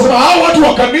unasema hivyo? So hao watu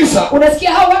wa kanisa.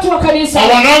 Unasikia hao watu wa kanisa.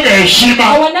 Hawananga heshima.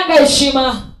 Hawananga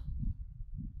heshima.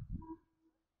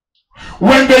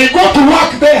 When they go to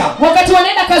work there, wakati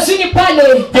wanaenda kazini pale,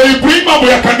 they bring mambo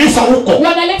ya kanisa huko.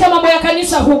 Wanaleta mambo ya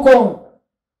kanisa huko.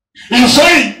 He's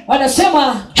saying,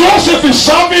 wanasema Joseph is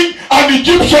serving an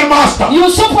Egyptian master,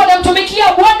 Yusufu anamtumikia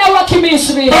bwana wa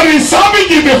Kimisri, but he's serving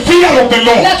in the fear of the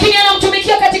Lord. lakini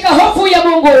anamtumikia katika hofu ya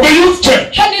Mungu. The youth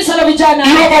church, Kanisa la vijana,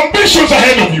 you have ambitions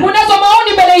ahead of you unazo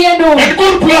maoni mbele yenu and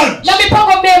good plans, na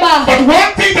mipango mema, but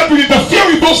one thing that will interfere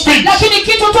with those things lakini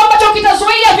kitu tu ambacho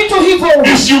kitazuia vitu hivyo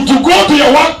is you to go to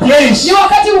your workplace ni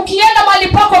wakati ukienda mahali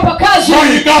pako pa kazi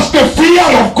minus the fear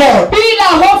of God,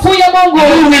 bila hofu ya Mungu,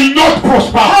 you will not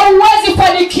prosper. hauwezi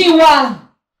fanikiwa.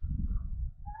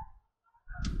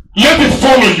 Let it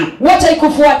follow you. Wacha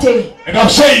ikufuate. And I'm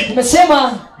saying,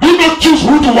 Nimesema do not choose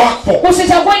who to work for.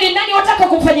 usichague ni nani wataka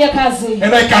kumfanyia kazi,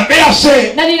 And I can dare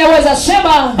say, na ninaweza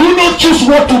sema do not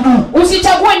choose what to do.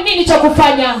 usichague nini cha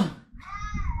kufanya.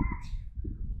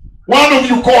 One of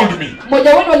you called me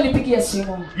Mmoja wenu alinipigia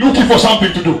simu looking for something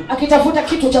to do. akitafuta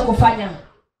kitu cha kufanya,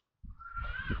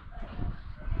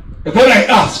 And then I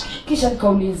asked, kisha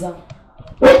nikauliza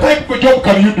what type of job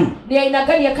can you do? ni aina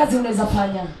gani ya kazi unaweza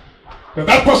fanya. And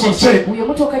that person said, Huyo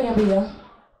mtu akaniambia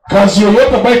kazi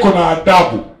yoyote ambayo iko na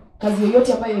adabu. kazi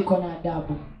yoyote ambayo iko na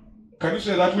adabu. Can you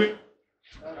say that way?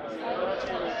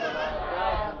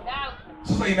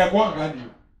 Sasa inakuwa gani hiyo?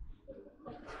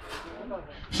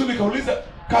 So nikauliza,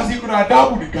 kazi iko na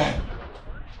adabu ni gani?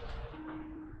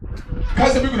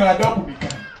 Kazi ambayo iko na adabu ni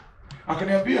gani?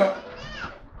 Akaniambia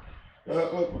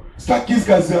staki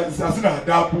kazi hazina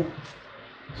adabu.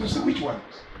 So I said, which one?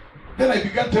 Then I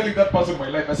began telling that person my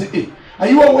life. I said, hey, are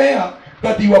you aware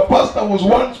that your pastor was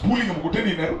once pulling a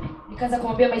mkokoteni in Nairobi? Nikaanza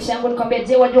kumwambia maisha yangu, nikamwambia,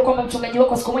 je, wajua kwamba mchungaji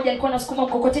wako siku moja alikuwa anasukuma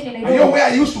mkokoteni Are you Nairobi? aware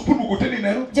I used to pull mkokoteni in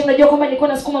Nairobi? Je, unajua kwamba nilikuwa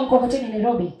nasukuma mkokoteni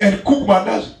Nairobi And cook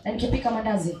mandazi? na nikipika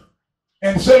mandazi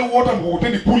And sell water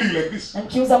mkokoteni pulling like this? na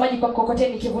nikiuza maji kwa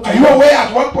mkokoteni nikivuta. Are you aware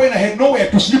at one point I had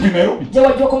nowhere to sleep in Nairobi? Je,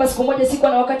 wajua kwamba siku moja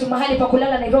sikuwa na wakati mahali pa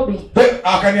kulala Nairobi? Then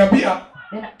akaniambia,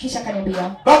 Na kisha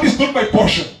akaniambia, that is not my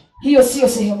portion. hiyo sio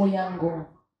sehemu yangu.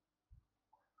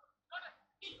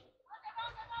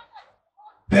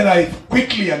 Then I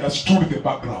quickly understood the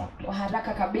background. Kwa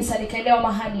haraka kabisa nikaelewa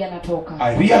mahali yanatoka.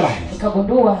 I realized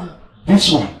Nikagundua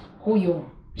this one huyo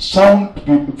sound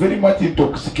very much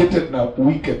intoxicated na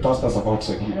weak pastors of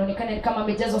outside here. anaonekana ni kama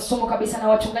amejazwa sumu kabisa na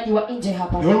wachungaji wa nje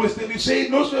hapa. They always tell you, say,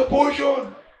 not my portion.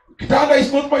 Kitanda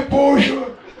is not my portion.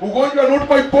 Ugonjwa not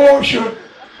my portion.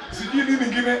 Sijui nini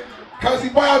nyingine. Kazi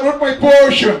mbaya not my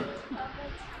portion.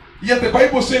 Yet the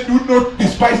Bible said, do not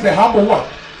despise the humble one.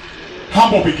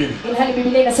 Humble beginning. Ilhali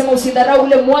Biblia inasema usidharau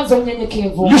ule mwanzo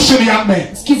mnyenyekevu. Listen, young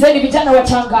men. Sikizeni vijana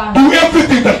wachanga. Do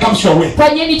everything that comes your way.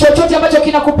 Fanyeni chochote ambacho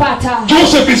kinakupata.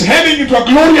 Joseph is heading into a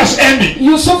glorious ending.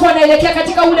 Yusufu anaelekea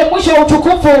katika ule mwisho wa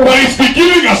utukufu. But he's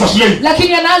beginning as a slave.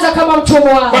 Lakini anaanza kama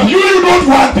mtumwa. But you don't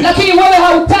want it. Lakini wewe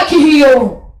hautaki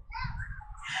hiyo.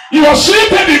 You are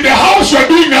seated in the house, you are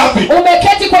doing nothing.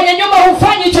 Umeketi kwenye nyumba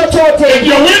hufanyi chochote. And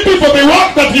you are waiting for the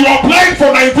work that you applied for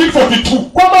 1942.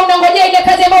 Kwamba unangojea ile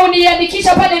kazi ambayo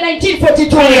uliandikisha pale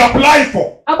 1942. You apply for.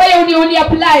 Ambayo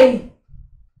uli-apply.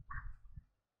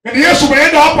 And Yesu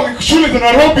umeenda hapa shule za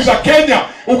Nairobi za Kenya,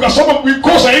 ukasoma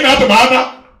mikosa haina hata maana.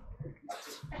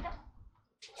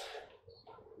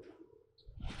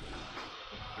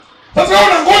 Sasa wewe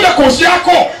unangoja kosi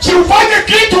yako, si ufanye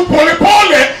kitu pole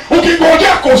pole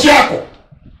ukingojea kosi yako.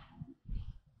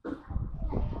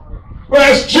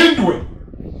 Wewe shindwe.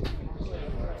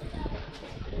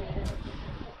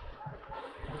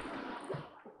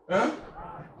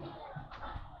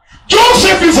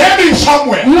 Joseph is heading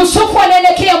somewhere. Yusufu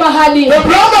anaelekea mahali. The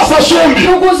brothers are sold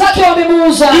him. Ndugu zake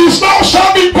wamemuuza. He is now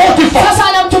serving Potiphar Sasa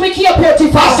anamtumikia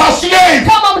Potiphar as a slave.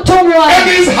 kama mtumwa. And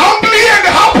he is humbly and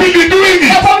happily doing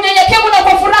Na it. kwa unyenyekevu na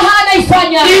kwa furaha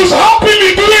anaifanya. He is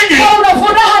happily doing it Kwa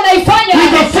furaha anaifanya.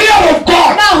 with the fear of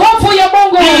God. Na hofu ya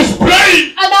Mungu. He is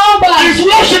praying. Anaomba. He is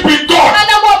worshiping God.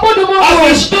 Anamwabudu Mungu. As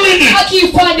he is doing it.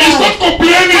 Akiifanya. He is not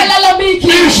complaining.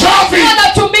 Halalamiki. He is serving.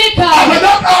 Anatumika. At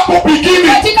that humble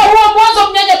beginning. Katika huo mwanzo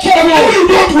mnyenyekevu. And you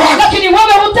don't want. Lakini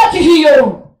wewe hutaki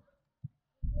hiyo.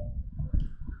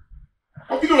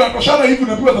 Vile unatoshana hivi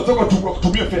unaambiwa nataka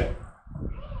kutumia fare.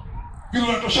 Vile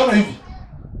unatoshana hivi.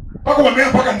 Mpaka umemea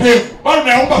mpaka ndevu. Bado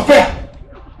unaomba fare.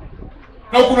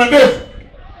 Na ukuna ndevu.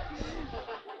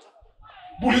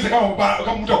 Muulize kama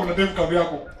mtu akuna ndevu kando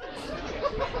yako.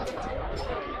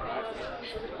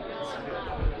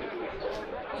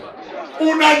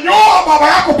 Unanyoa, baba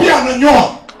yako pia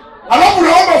ananyoa. Alafu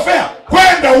unaomba fare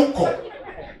kwenda huko.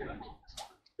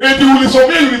 Eti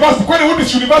ulisomea university, kwani what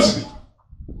is university?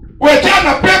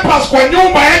 Wekana papers kwa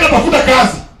nyumba, enda tafuta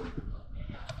kazi.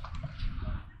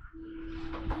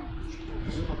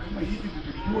 Kama hivi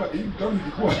nilijua hii mtaani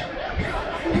ilikuwa.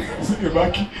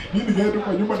 Singebaki mimi ningeenda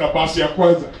kwa nyumba na basi ya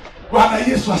kwanza. Bwana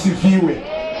Yesu asifiwe.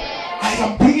 I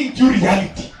am bringing you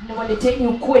reality. waleteni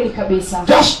ukweli kabisa.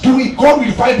 Just do it. God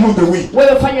will find you on the way.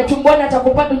 Wewe fanya tu, Bwana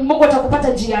atakupata, Mungu atakupata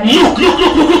njiani. Look.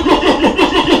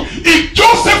 In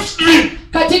Joseph's dream,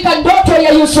 katika ndoto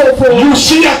ya Yusufu, you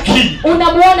see a king.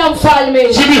 Unamuona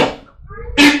mfalme. Sivyo?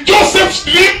 In Joseph's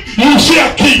dream, you see a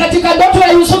king. Katika ndoto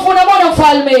ya Yusufu unamuona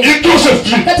mfalme. In Joseph's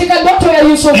dream, katika ndoto ya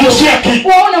Yusufu, you see a king.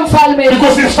 unaona mfalme.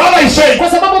 Because his father is saying, kwa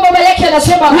sababu baba yake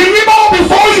anasema, we will bow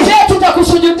before you. Je,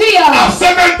 tutakusujudia? At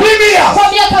 17 years.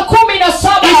 Kwa miaka 17.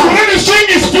 He's already seeing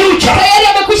his future. Tayari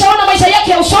amekwisha ona maisha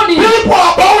yake ya usoni. People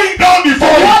are bowing down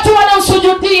before him. Watu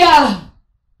wanamsujudia.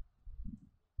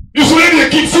 He's already a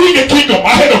king, seeing a kingdom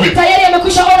ahead of him. Tayari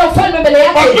amekwisha ona ufalme mbele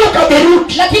yake. But look at the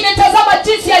root. Lakini tazama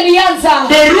jinsi alianza.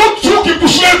 The root took him to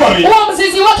slavery. Huo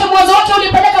mzizi wake, mwanzo wake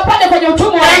ulipeleka pale kwenye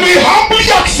utumwa. And he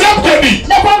humbly accepted it.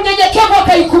 Na kwa unyenyekevu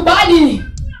akaikubali.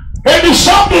 And he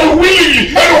served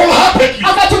willingly and wholeheartedly.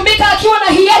 Akatumika akiwa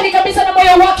na hiari kabisa na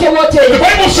moyo wake wote. The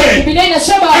Bible says, Biblia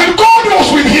inasema, and God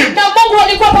was with him. na Mungu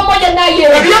alikuwa pamoja naye.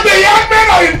 And when the young men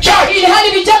are in church, ili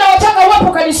hali vijana wataka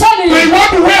wapo kanisani, they want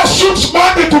to wear suits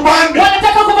Monday to Monday.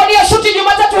 wanataka kuvalia suti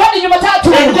Jumatatu hadi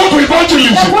Jumatatu. And go to na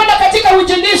evangelism. kwenda katika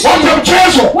uinjilisti.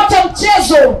 Wacha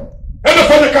mchezo. Enda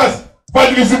fanya kazi.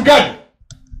 Evangelism gani?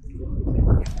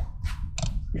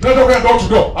 Tunatoka door to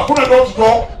door. Hakuna door to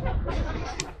door.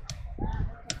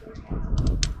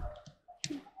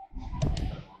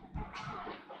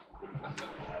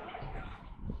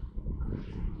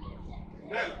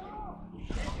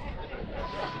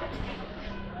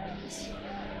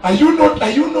 Are you not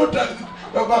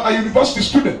a university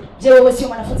student? Je, wewe sio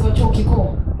mwanafunzi wa chuo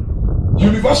kikuu?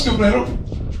 University of Nairobi.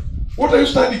 What are you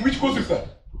studying? Which course is that?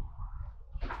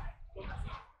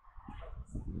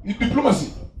 In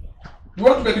diplomacy. You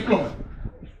want to be a diplomat?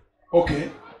 Okay.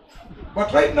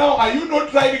 But right now, are you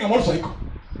not riding a motorcycle?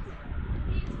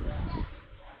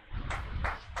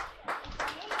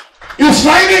 He's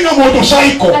riding a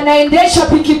motorcycle. Anaendesha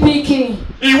pikipiki.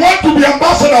 He wants to be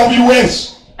ambassador of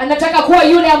US. Anataka kuwa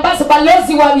yule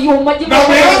balozi wa majimbo. Na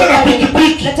ameanza na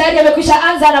pikipiki. Na tayari amekwisha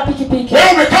anza na pikipiki.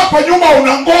 Wewe umekaa kwa nyuma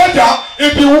unangoja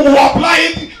if you apply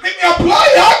it.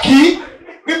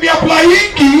 Nimi apply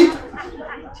hiki.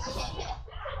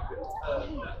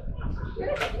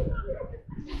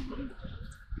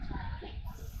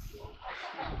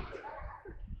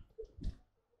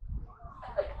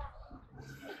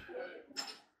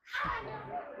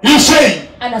 He's saying,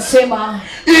 anasema,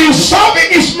 he is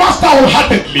serving his master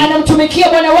wholeheartedly. Anamtumikia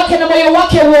bwana wake na moyo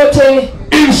wake wote.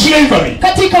 In slavery.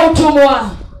 Katika utumwa.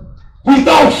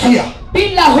 Without fear.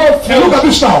 Bila hofu. And look at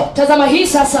this now. Tazama hii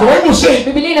sasa. The Bible says,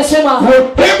 Biblia inasema,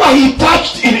 whatever he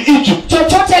touched in Egypt,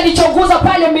 chochote alichoguza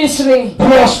pale Misri,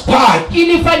 prospered.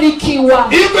 Ilifanikiwa.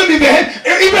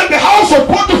 Even the house of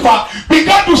Potiphar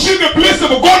began to see the blessing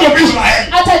of God of Israel.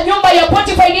 Hata nyumba ya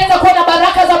Potiphar ilianza kuona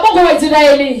baraka za Mungu wa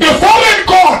Israeli. The foreign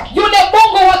God. Yule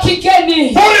Mungu wa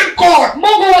kigeni. Foreign God.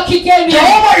 Mungu wa kigeni.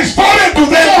 Jehovah is foreign to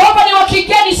them. Jehova ni wa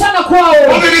kigeni sana kwao.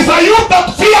 But there is a youth that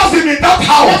fears him in that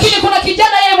house. Lakini kuna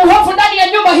kijana yeye mhofu ndani ya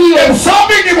nyumba hiyo. And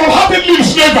serving him wholeheartedly in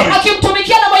slavery.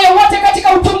 Akimtumikia na moyo wote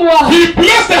katika utumwa. He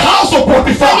blessed the house of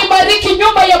Potiphar. Alibariki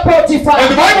nyumba ya Potiphar. And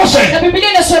the Bible says, na Biblia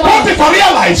inasema, Potiphar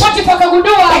realized Potiphar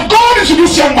kagundua that God is with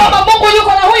this young man. Baba Mungu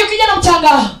yuko na huyu kijana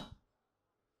mchanga.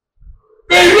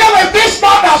 They realized this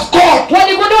man has God.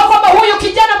 Waligundua kwamba huyu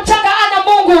kijana mchanga ana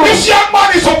Mungu. This young man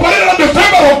is operating on the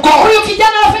favor of God. Huyu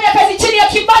kijana anafanya kazi chini ya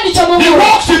kibali cha Mungu. He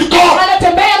walks with God.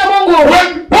 Anatembea na Mungu. When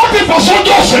Potiphar saw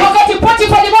Joseph, wakati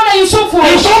Potiphar alimwona Yusufu,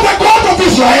 he saw the God of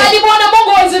Israel. Alimwona Mungu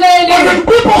wa Israeli. But when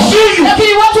people see you,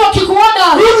 lakini watu wakikuona,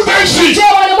 who do they see? Je,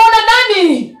 wanamwona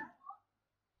nani?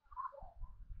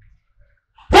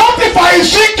 Potiphar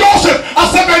is seeing Joseph, a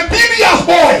 17 years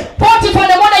boy. Potiphar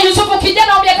anamwona Yusufu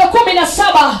kijana wa miaka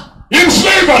 17 in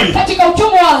slavery, katika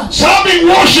utumwa, serving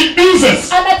washing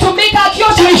dishes. Anatumika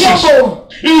akiosha vyombo.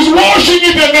 He's washing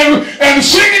it and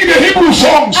singing the Hebrew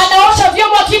songs. Anaosha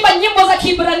vyombo akiimba nyimbo za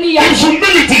Kiebrania. In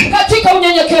humility. Katika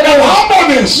unyenyekevu. And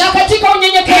humbleness. Na katika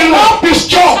unyenyekevu. He loved his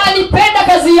job. Alipenda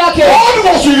kazi yake. God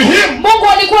was with him. Mungu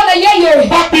alikuwa na yeye.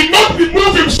 But did not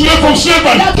remove him from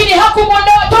slavery. Lakini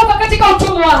hakumwondoa toka katika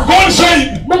utumwa. God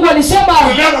said, Mungu alisema,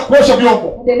 endelea na kuosha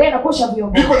vyombo. Endelea na kuosha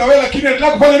vyombo. Niko na wewe lakini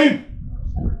endelea kufanya nini?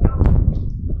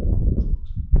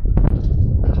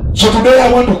 So today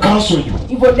I want to counsel you.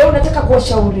 Hivyo leo nataka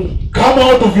kuwashauri. Come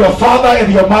out of your father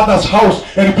and your mother's house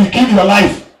and begin your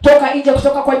life. Toka nje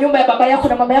kutoka kwa nyumba ya baba yako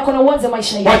na mama yako na uanze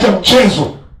maisha yako. Wacha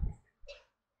mchezo.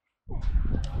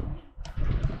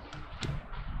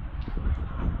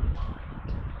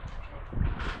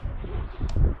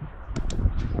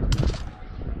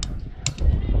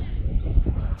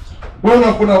 Wewe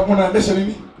unaendesha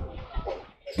nini?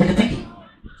 Pikipiki.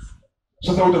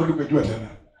 Sasa utarudi kujua tena.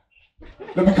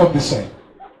 Let me come this side.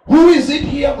 Who is it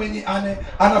here mwenye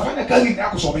anafanya kazi ya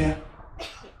kusomea?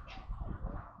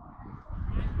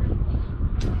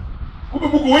 Kumbe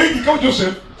Mungu wengi kama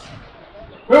Joseph.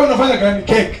 Wewe unafanya gani?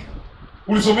 Cake.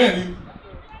 Ulisomea nini?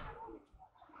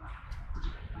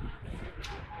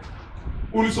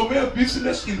 Ulisomea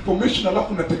business information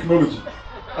alafu na technology.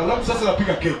 Alafu sasa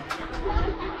napiga cake.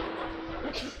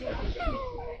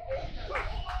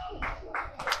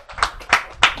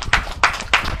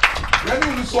 Yaani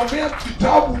ulisomea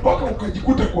vitabu mpaka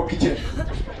ukajikuta kwa kitchen.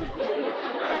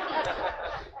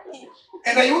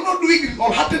 And are you not doing it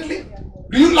wholeheartedly?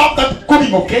 Do you love that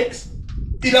cooking of cakes?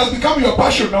 It has become your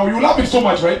passion now. You love it so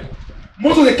much, right?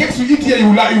 Most of the cakes we eat here,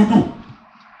 you do.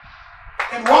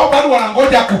 And wao bado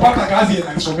wanangoja kupata kazi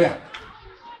yanasomea.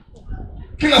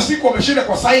 Kila siku wameshinda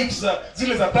kwa sites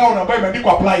zile za town ambayo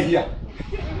imeandikwa apply here.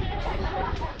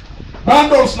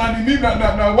 Bundles na nini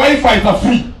na wifi za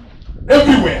free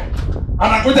everywhere.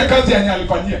 Anangoja kazi yenye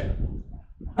alifanyia.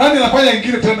 Nani anafanya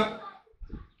ingine tena?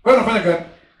 Wewe unafanya gani?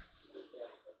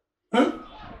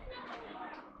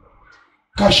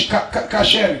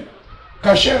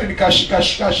 Cashier ni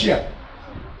cashier.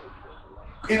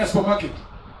 In a supermarket.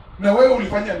 Na wewe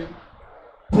ulifanya nini?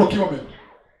 Procurement.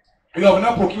 You have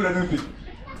not procured anything.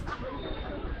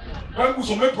 When you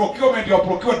submit procurement, you have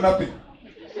procured nothing.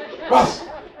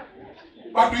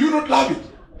 But do you not love it?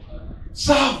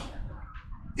 Serve.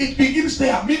 It begins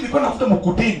there. Me, nilikuwa nafuta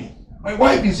mkuteni. My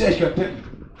wife is here, she can tell you.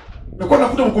 Nilikuwa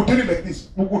nafuta mkuteni like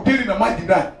this. Mkuteni na maji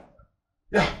ndani.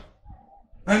 Yeah.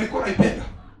 Na nilikuwa naipenda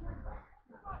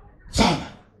sana.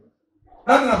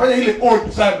 Nani anafanya ile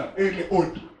old sana? Ile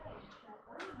old.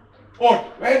 Old.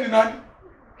 Wewe ni nani?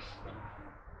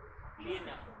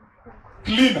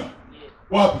 Cleaner.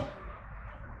 Wapi?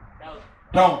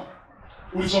 Down.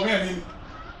 Ulisomea nini?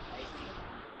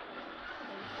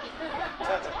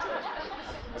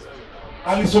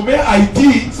 Alisomea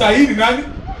IT, sahihi nani?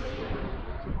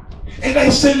 And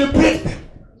I celebrate them.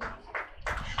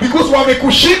 Because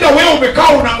wamekushinda wewe umekaa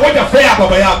unangoja fare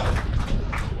baba yako.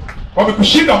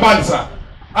 Wamekushinda mbali sana.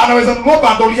 Anaweza nunua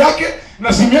bundle yake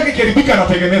na simu yake ikiharibika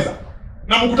anatengeneza.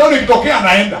 Na mkutano ikitokea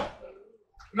anaenda.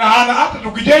 Na hata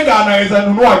tukijenga anaweza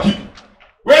nunua kitu.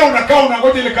 Wewe unakaa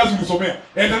unangoja ile kazi ulisomea.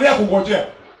 Endelea kungojea.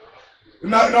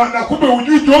 Na kumbe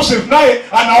hujui Joseph naye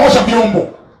anaosha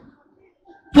vyombo.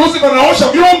 Joseph anaosha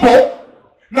vyombo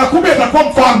na kumbe atakuwa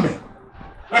mfalme.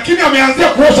 Lakini ameanzia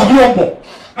kuosha vyombo.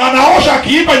 Na anaosha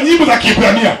akiimba nyimbo za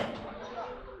Kiebrania.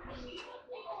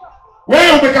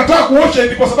 Wewe umekataa kuosha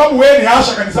eti kwa sababu wewe ni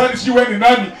asha kanisani, si wewe ni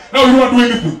nani? Now you don't do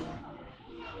anything.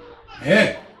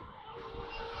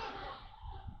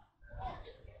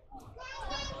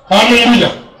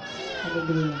 Hallelujah.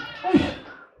 Hallelujah.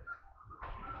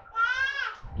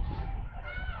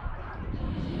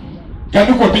 Can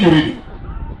you continue reading?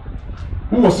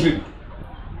 Who was reading?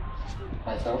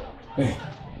 Myself. Hey.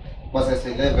 Verse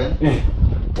 11. Hey.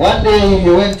 One day he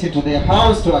went into the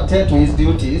house to attend to his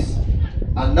duties,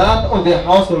 and none of the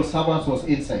household servants was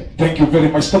inside. Thank you very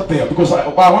much. Stop there because I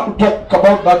want to talk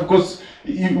about that because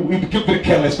we became very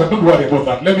careless, but don't worry about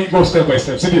that. Let me go step by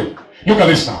step. See you. Look at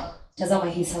this now. Tazama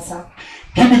hii sasa.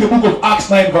 Give me the book of Acts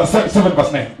 7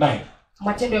 verse 9.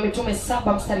 Matendo ya Mitume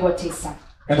 7 mstari wa 9.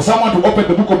 And someone to open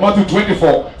the book of Matthew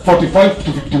 24, 45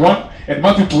 to 51 and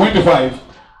Matthew 25,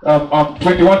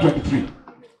 21, 23.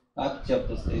 Acts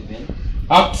chapter 7.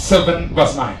 Acts 7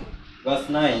 verse 9. Verse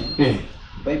 9. Yeah.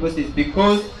 Bible says,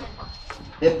 because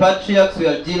the patriarchs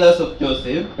were jealous of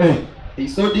Joseph, they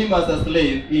sold him as a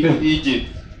slave into Egypt.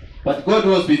 But God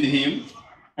was with him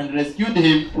and rescued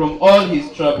him from all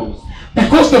his troubles.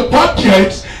 Because the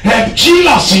patriarchs had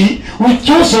jealousy with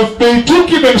Joseph, they took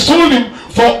him and sold him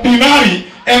for denarii,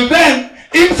 and then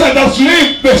inside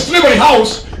the slavery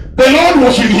house, the Lord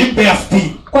was with him there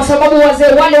still. Kwa sababu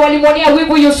wazee wale walimwonea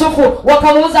wivu Yusufu,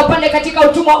 wakamuuza pale katika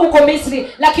utumwa huko Misri,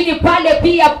 lakini pale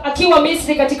pia akiwa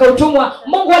Misri katika utumwa,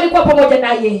 Mungu alikuwa pamoja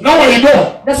naye. Now I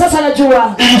know. Na sasa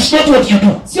najua. It is not what you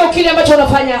do. Sio kile ambacho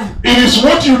unafanya. It is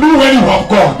what you do when you have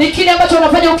God. Ni kile ambacho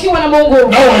unafanya ukiwa na Mungu.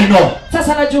 Now I know.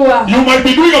 Sasa najua. You might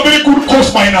be doing a very good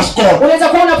course minus God. Unaweza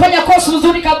kuwa unafanya course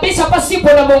nzuri kabisa pasipo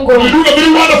na Mungu. You do a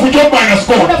very wonderful job minus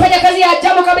God. Unafanya kazi ya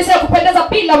ajabu kabisa ya kupendeza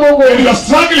bila Mungu. And you are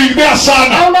struggling there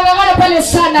sana. Na unang'ang'ana pale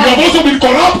sana. You have also been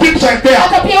corrupted inside there.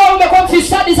 Hata pia wewe umekuwa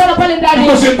mfisadi sana pale ndani.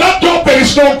 Because in that job there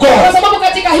is no God. Kwa sababu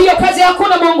katika hiyo kazi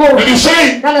hakuna Mungu. And he's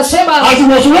saying, na anasema, as he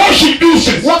was washing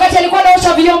dishes, wakati alikuwa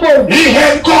anaosha vyombo, he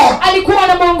had God. Alikuwa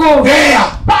na Mungu. There.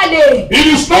 Pale. It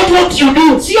is not what you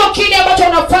do. Sio kile ambacho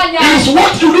unafanya. It is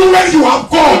what you do when you have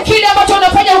God. Kile ambacho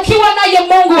unafanya ukiwa naye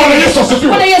Mungu.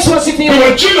 Bwana Yesu asifiwe. They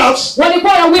were jealous.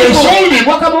 Walikuwa na wivu.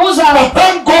 Wakamuuza. But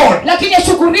thank God. Lakini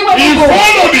ashukuriwe Mungu. He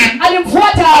followed him. Alimfuata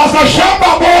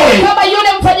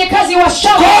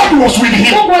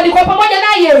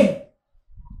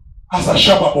as a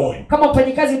shamba boy. Kama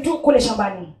mfanyikazi tu kule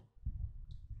shambani.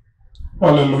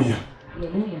 Hallelujah.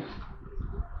 Hallelujah.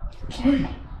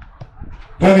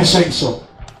 Then he saying so.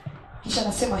 Kisha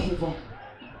nasema hivyo.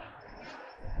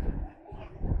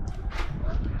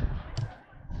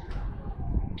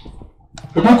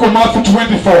 The book of Matthew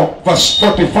 24 verse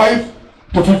 45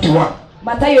 to 51.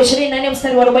 Mathayo 24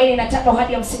 mstari wa 45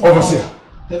 hadi 50. Overseer.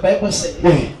 The Bible says,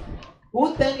 Yeah.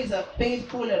 who then is a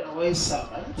faithful and wise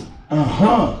servant,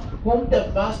 whom the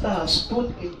master has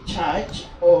put in charge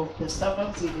of the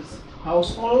servants in his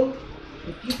household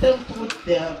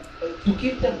to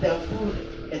give them their food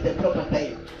at the proper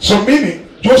time. So meaning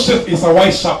Joseph is a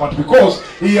wise servant because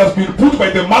he has been put by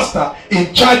the master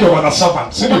in charge of other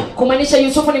servants. Kumaanisha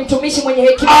Yusufu ni mtumishi mwenye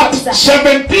hekima At kabisa.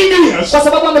 17 years, Kwa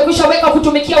sababu amekwisha weka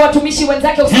kutumikia watumishi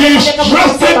wenzake. he is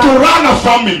trusted to run a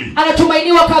family.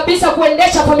 Anatumainiwa kabisa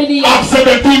kuendesha familia. At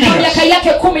 17 Kwa miaka years, yake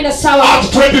 17. at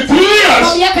 23 Kwa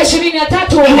years, miaka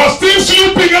 23. you are still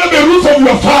sleeping under the roof of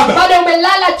your father. Bado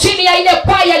umelala chini ya ile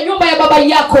paa ya nyumba ya baba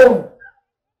yako.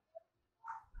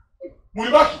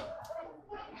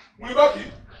 Mulibaki?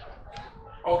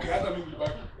 Okay, hata mimi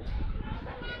mulibaki.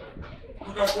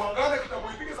 Tutakuangana kitabu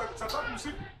hiki saa 3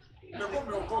 usiku. Ndio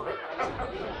umeokoka.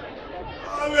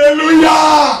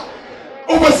 Hallelujah.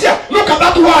 Overseer, look at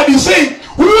that word. He's saying,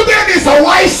 who then is a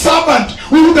wise servant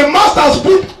who the master has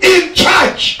put in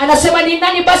charge? Anasema ni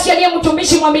nani basi aliye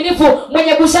mtumishi mwaminifu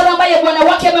mwenye busara ambaye bwana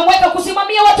wake amemweka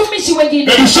kusimamia watumishi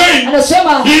wengine? He's saying,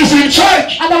 anasema he is in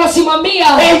charge anawasimamia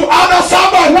of other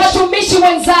servants. watumishi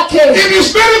wenzake. It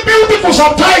is very beautiful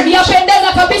sometimes.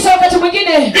 Yapendeza kabisa wakati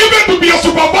mwingine. Even to be a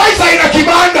supervisor in a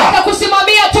kibanda. Na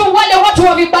kusimamia tu wale watu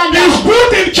wa vibanda. He is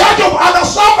put in charge of other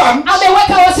servants.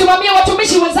 Ameweka wasimamia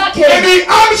watumishi wenzake. And he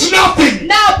earns nothing.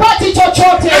 Na hapati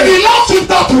chochote. And he loves it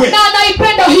that way. Na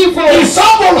anaipenda hivyo. He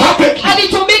serves wholeheartedly.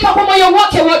 Alitumika kwa moyo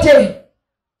wake wote.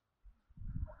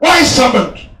 Wise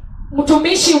servant.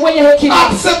 Mtumishi mwenye hekima.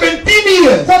 At 17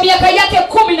 years, kwa miaka yake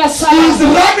 17. he is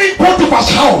running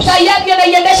Potiphar's house. Tayari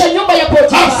anaiendesha nyumba ya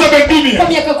Potifa. At 17 kwa years.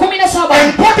 miaka 17.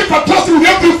 And Potiphar trusts with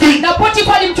everything. Na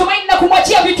Potifa alimtumaini na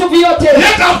kumwachia vitu vyote.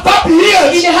 Yet after 30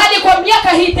 years, Ile hali kwa miaka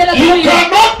hii 30. you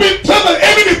cannot be trusted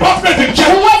any department in church.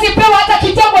 Huwezi pewa hata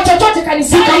kitengo chochote You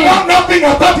kanisani. can run nothing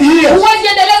at 30 years. Huwezi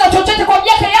endeleza chochote kwa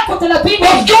miaka yako 30.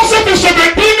 But Joseph is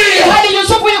 17 years. Hali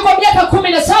Yusufu yuko miaka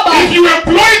 17. If you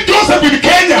employed Joseph in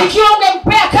Kenya, Ikiwa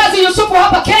ungempea kazi Yusufu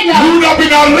hapa Kenya, you would have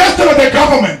been arrested by the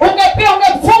government.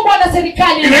 ungefungwa na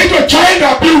serikali. Inaitwa child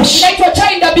abuse. Inaitwa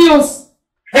child abuse.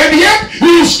 And yet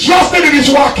he is trusted in his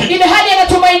working. Ile hali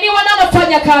anatumainiwa na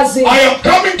anafanya kazi. I am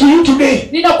coming to you today.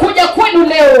 Ninakuja kwenu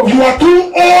leo. You are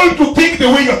too old to think the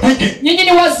way you're thinking. Nyinyi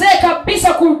ni wazee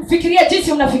kabisa kufikiria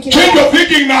jinsi mnafikiria. Change your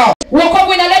thinking now.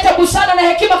 Wokovu inaleta busara na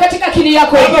hekima katika akili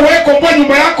yako. Hata wewe komboa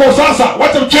nyumba yako sasa,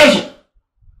 wacha mchezo.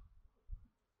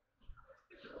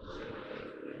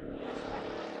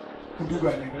 Ndugu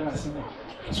anaendelea kusema,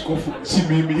 askofu si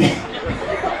mimi.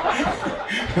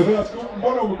 Askofu,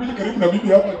 mbona umekuja karibu na mimi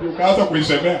hapa ndio kaanza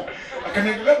kuisemea?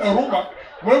 Akaniendelea na rumba,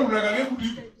 wewe unaangalia mtu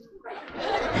hivi.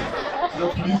 No,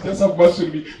 please just have mercy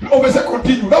on me. Overseer,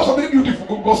 continue. That was a very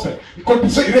beautiful gospel.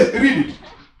 Continue, read it.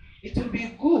 It will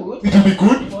be good. It will be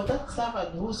good for that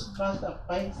servant whose master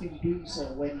finds him doing so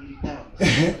when he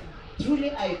returns.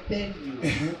 Truly I tell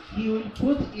you, he will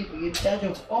put him in charge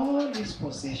of all his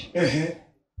possessions.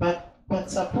 But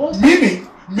suppose meaning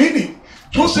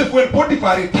Joseph, when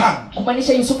Potiphar returned,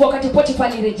 kumaanisha Yusufu wakati Potifa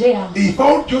alirejea, he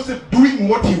found Joseph doing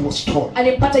what he was told.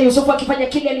 Alimpata Yusufu akifanya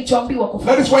kile alichoambiwa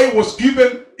kufanya. That is why he was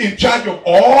given in charge of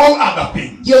all other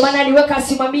things. Ndio maana aliweka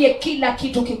asimamie kila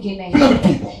kitu kingine. Beloved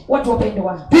people, watu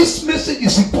wapendwa, this message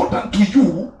is important to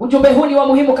you. Ujumbe huu ni wa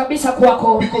muhimu kabisa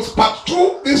kwako. Because part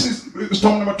 2, this is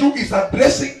storm number 2, is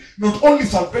addressing not only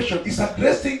salvation, it's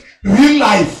addressing real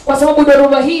life. Kwa sababu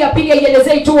dhoruba hii ya pili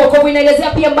haielezei tu wokovu,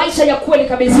 inaelezea pia maisha ya kweli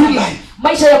kabisa. Real life.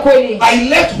 Maisha ya kweli. I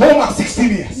left home at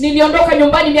 16 years. Niliondoka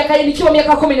nyumbani nikiwa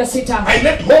miaka 16. I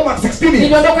left home at 16 years.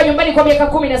 Niliondoka nyumbani kwa miaka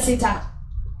 16.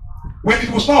 When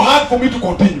it was now hard for me to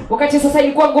continue. Wakati sasa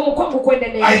ilikuwa ngumu kwangu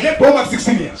kuendelea. I left home at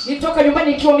 16 years. Nilitoka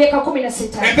nyumbani nikiwa miaka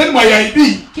 16. And then my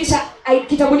ID. Kisha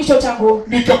kitambulisho changu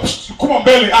Nikasukuma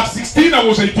mbele at 16 I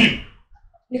was 18.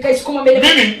 Nikaisukuma mbele.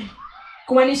 Meaning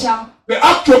kumaanisha the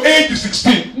actual age is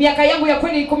 16. Miaka yangu ya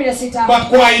kweli ni 16.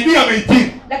 But kwa ID I'm 18.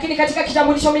 Lakini katika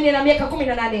kitambulisho mimi nina miaka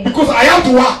 18. Because I have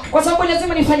to work. Kwa sababu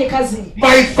lazima nifanye kazi.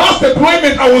 My first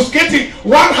employment I was getting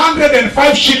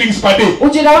 105 shillings per day.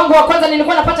 Ujira wangu wa kwanza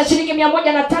nilikuwa napata shilingi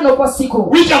 105 kwa siku.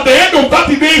 Which at the end of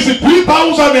 30 days is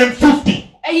 3,050.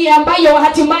 hii ambayo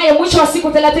hatimaye mwisho wa siku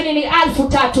 30 ni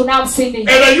 350.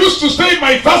 And I used to stay in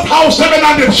my first house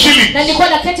 700 shillings. Na nilikuwa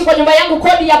naketi kwa nyumba yangu,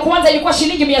 kodi ya kwanza ilikuwa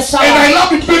shilingi 700. And I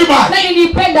loved it very much. Na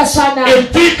nilipenda sana. In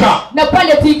Thika. Na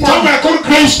pale Thika. Somewhere called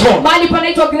Greystone. Mahali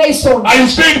panaitwa Greystone. I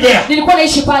stayed there. Nilikuwa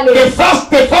naishi pale. The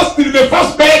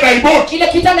first bed I bought. Ile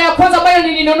kitanda ya kwanza ambayo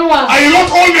nilinunua. I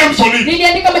wrote all names on it.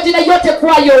 Niliandika majina yote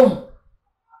kwayo.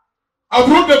 I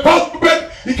wrote the first bed.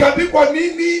 Ikaandikwa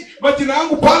nini? Majina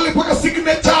yangu pale, paka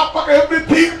signature, paka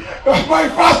everything. My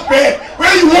first bed.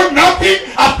 Where you want nothing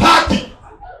at 30.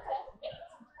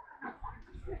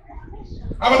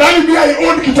 Afadhali me I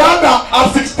own kitanda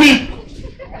at 16.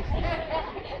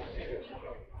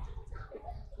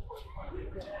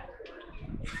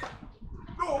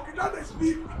 No, kitanda is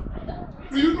big.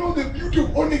 Do you know the beauty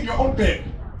of owning your own bed?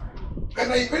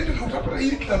 And I eventually utapata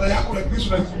hili kitanda yako like this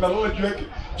unalala juu yake.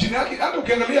 Chini yake hata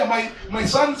ukiangalia my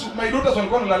sons, my daughters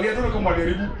walikuwa wanalalia tu kama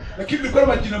waliharibu. Lakini nilikuwa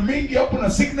na majina mengi hapo na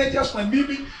signatures na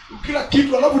nini, kila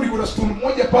kitu. Alafu niko na stool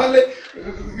moja pale,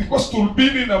 ilikuwa stool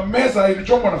mbili na meza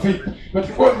ilichomwa na fake. But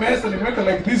ilikuwa meza nimeweka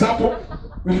like this hapo.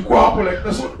 Nilikuwa hapo like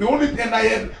that. So the only thing I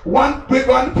had one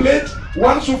plate,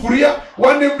 one sufuria,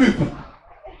 one everything.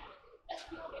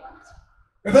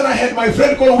 And then I had my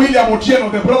friend called William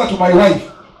Otieno, the brother to my wife.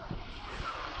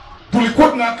 Tulikuwa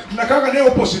tunakanga naye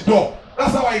opposite door.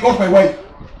 That's how I got my wife.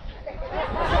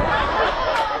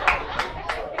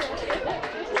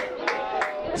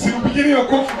 Beginning of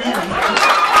cook for me.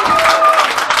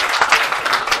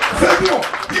 Sasa hiyo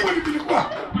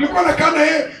nilikuwa nakana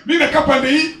yeye, mimi nakaa pande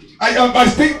hii, I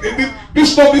stay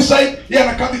this door this side, yeye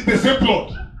anakaa the same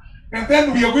plot. And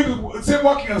then we are going to same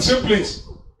working at the same place.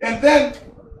 And then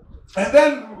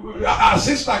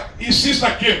his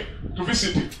sister came to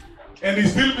visit him. And he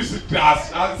still visiting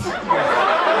us.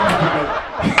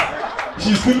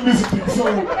 She's still visiting, so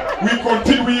we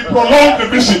prolonged the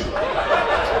visit.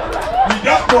 We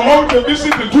just prolonged the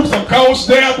visit and took some cows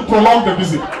there to prolong the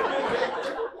visit.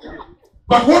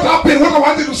 But what happened, what I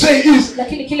wanted to say is,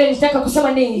 lakini kile nilitaka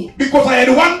kusema ni because I had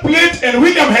one plate and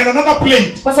William had another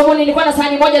plate. Kwa sababu nilikuwa na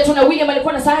sahani moja tu na William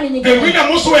alikuwa na sahani nyingine. And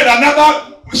William also had another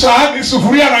sahani,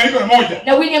 sufuria na ile moja.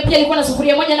 Na William pia alikuwa na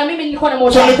sufuria moja na mimi nilikuwa na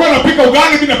moja. So alikuwa anapika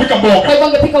ugali, mimi napika mboga. Kwa hivyo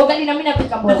angepika ugali na mimi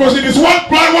napika mboga. Because it is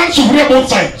one sufuria both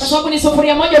sides. Kwa sababu ni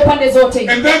sufuria moja upande zote.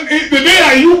 And then the day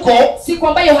hayuko, siku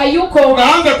ambayo hayuko,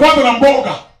 naanza kwanza na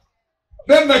mboga.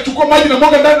 Then nachukua maji na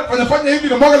mboga ndani, fanya hivi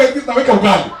na mboga like this, naweka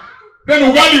ugali. Then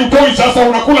ugali utoi sasa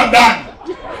unakula ndani.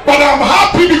 But I'm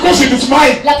happy because it is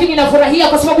mine. Lakini nafurahia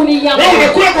kwa sababu ni yangu. Wewe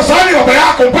unakula kwa sahani baba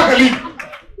yako mpaka lini?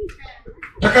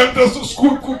 Takata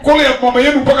kule ya mama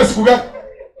yenu mpaka siku gani?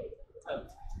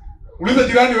 Uliza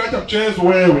jirani waacha mchezo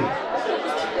wewe.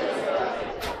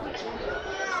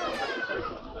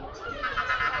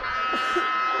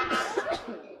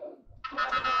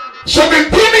 So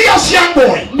young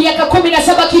boy. Miaka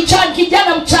 17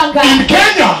 kijana mchanga. In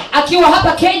Kenya. Akiwa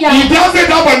hapa Kenya. He doesn't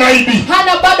have an ID.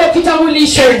 Hana bado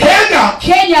kitambulisho. In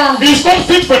Kenya. He is not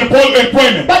fit for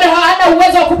employment. Bado hana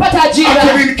uwezo wa kupata ajira.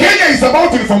 Actually in Kenya is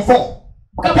about in form 4.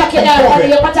 Hapa Kenya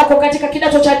aliyopata kwa katika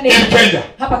kidato cha 4. In Kenya.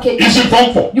 Hapa Kenya. Is in form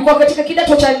 4. Yuko katika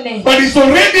kidato cha 4. But he's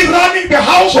already running the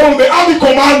household of the army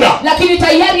commander. Lakini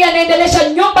tayari anaendelesha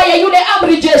nyumba ya yule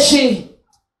amri jeshi.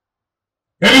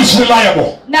 And he's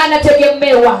reliable. Na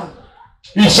anategemewa.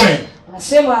 He's saying.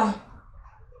 Anasema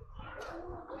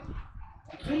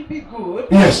it will be good.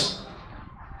 Yes.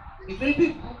 It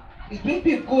will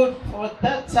be good for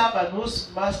that servant whose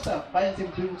master finds him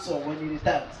doing so when he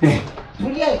returns. Yeah.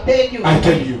 Truly I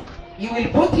tell you. He will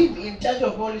put him in charge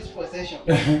of all his possessions.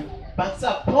 But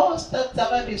suppose that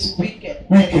servant is wicked.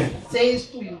 Says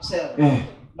to himself,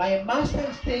 my master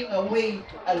is staying away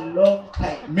a long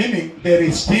time. Meaning there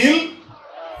is still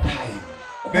time.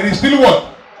 There is still what?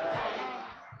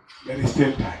 There is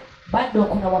still time. Bado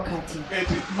kuna wakati.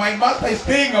 My master is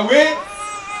staying away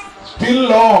still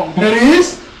long. There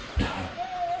is time.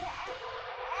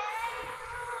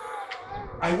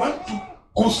 I want to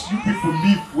cause you people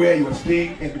live where you are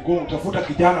staying and go utafuta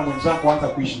kijana mwenzako anza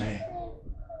kuishi na yeye.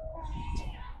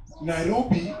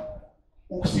 Nairobi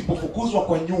usipofukuzwa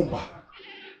kwa nyumba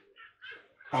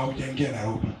haujaingia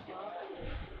Nairobi.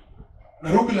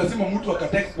 Nairobi lazima mtu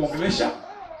akatake kuongelesha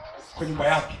kwa nyumba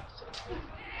yake.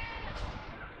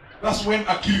 That's when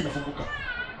akili inafunguka.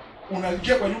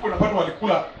 Unaingia kwa nyumba unapata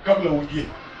walikula kabla uingie.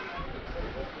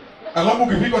 Alafu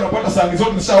ukifika unapata sahani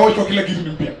zote zishaoshwa, kila kitu ni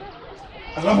mpya.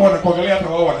 Alafu wanakuangalia hata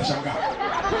wao wanashangaa.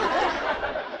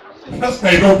 That's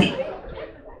Nairobi.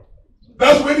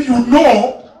 That's when you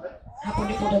know. Hapo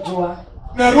ndipo unajua.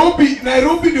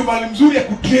 Nairobi ndio mahali mzuri ya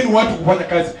kutrain watu kufanya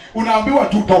kazi. Unaambiwa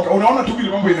tu toka. Unaona tu vile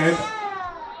mambo inaenda.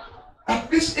 At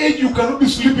this age, you cannot be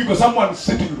sleeping with someone's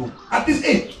sitting room. At this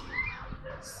age.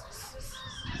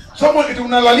 Someone, it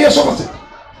unalalia sofa set.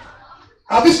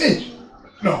 At this age.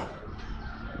 No.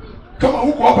 Kama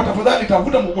huko hapa tafadhali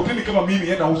tafuta mkokoteni kama mimi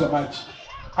yeye nauza maji.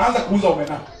 Anza kuuza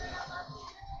omena.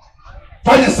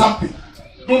 Fanya something.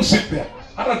 Don't sit there.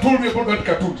 Hata told me about that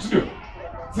cartoon, sio?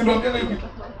 Ndio ambianga hiyo kitu.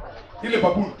 Ile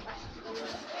babuni.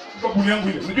 Babuni yangu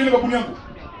ile. Unajua ile babuni yangu?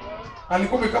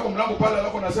 Alikuwa amekaa kwa mlango pale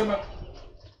alafu anasema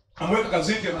ameweka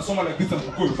gazeti anasoma like this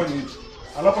anapokuwa yufanya hivi.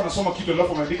 Alafu anasoma kitu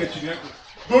alafu anaandika chini yake.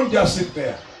 Don't just sit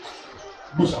there.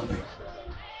 Do something.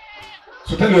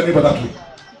 So tell your neighbor that way.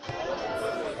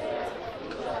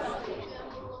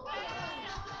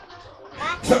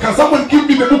 So can someone give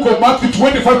me the book of Matthew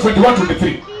 25, 21,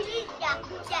 23?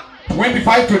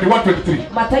 25, 21, 23.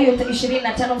 Mathayo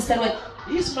 25 mstari wa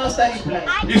His master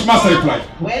replied. His master replied.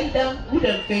 Well done, good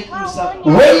and faithful servant.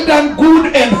 Well done,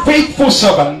 good and faithful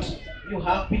servant. You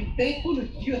have been faithful with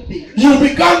few things. You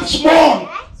began small.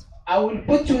 I will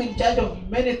put you in charge of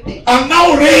many things. And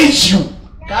now raise you.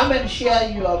 Come and share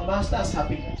your master's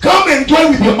happiness. Come and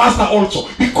join with your master also.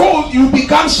 Because you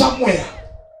began somewhere.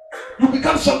 You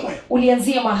began somewhere.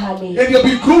 Ulianzia mahali. And you'll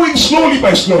be growing slowly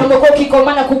by slowly. Umekuwa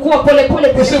ukikomana kukua pole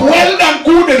pole. He said, well done,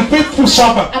 good and faithful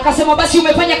servant. Akasema basi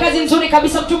umefanya kazi nzuri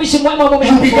kabisa mtumishi mwema mume.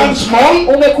 You began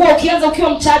small. Umekuwa ukianza ukiwa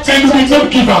mchache. And you did not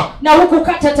give up. Na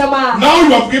hukukata tamaa. Now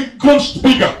you have grown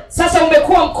bigger. Sasa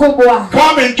umekuwa mkubwa.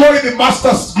 Come enjoy the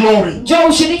master's glory. Njoo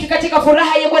ushiriki katika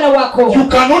furaha ya Bwana wako. You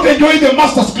cannot enjoy the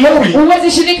master's glory.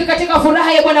 Huwezi shiriki katika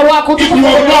furaha ya Bwana wako. If you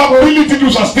have no ability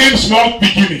to sustain small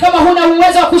beginning. Kama huna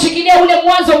uwezo wa kushikilia ule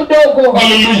mwanzo mdogo.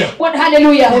 Hallelujah.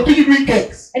 Hallelujah. Continue doing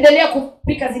cakes. Endelea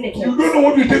kupika zile keki. You don't know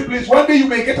what will take place. One day you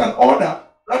may get an order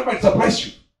that might surprise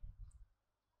you.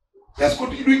 Just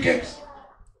continue doing cakes.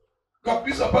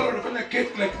 Kabisa pale unafanya cake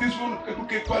like this one, ukatu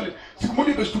cake pale. Siku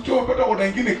moja utashtukia unapata order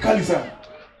nyingine kali sana.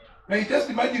 Now you just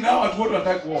imagine how at what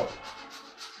attack war.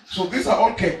 So these are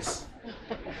all cakes.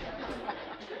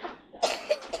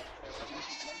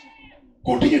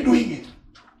 Continue doing it.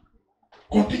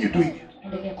 Continue doing it.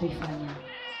 Endelea kuifanya.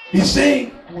 He's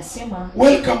saying, anasema,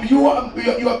 welcome, you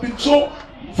have been so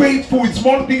faithful with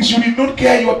small things. You did not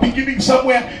care. You are beginning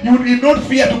somewhere. You did not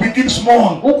fear to begin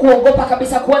small. Hukuogopa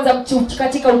kabisa kuanza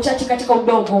katika uchache katika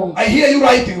udogo. I hear you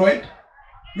writing, right?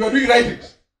 You are doing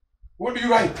writings. What do you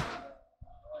write?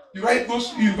 You write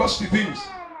those university things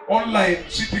online,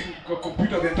 sitting on a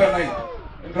computer the entire night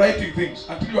and writing things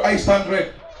until your eyes turn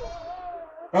red.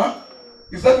 Huh?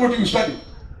 Is that what you study?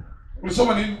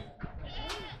 Ulisoma nini?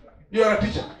 You are a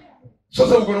teacher.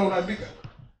 Sasa uko na unaandika.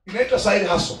 Inaitwa side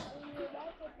hustle.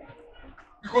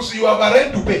 Because you have a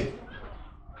rent to pay.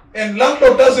 And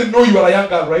landlord doesn't know you are a young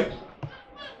girl, right?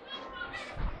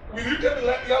 Will you tell the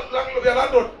landlord, your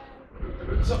landlord,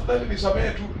 sometimes he's a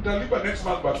man to deliver next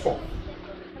month but 4.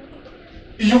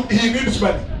 He needs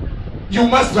money. You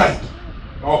must write.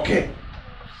 Okay.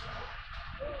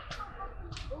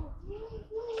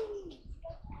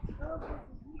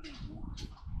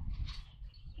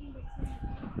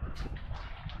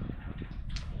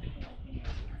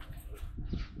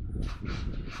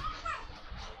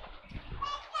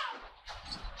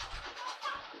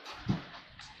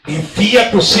 He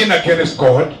feared to sin against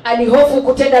God. Alihofu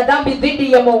kutenda dhambi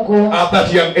dhidi ya Mungu. At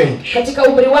that young age. Katika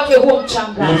umri wake huo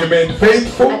mchanga. He remained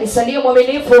faithful. Alisalia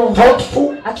mwaminifu.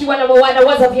 Thoughtful. Akiwa na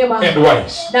mawazo vyema. And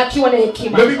wise. Na akiwa na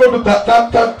hekima. Let me go to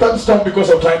that stone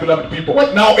because of time, beloved people.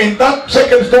 What? Now in that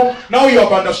second stone, now you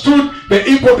have understood the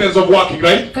importance of working,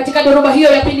 right? Katika dhoruba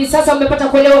hiyo ya pili sasa umepata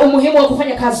kuelewa umuhimu wa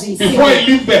kufanya kazi. Before I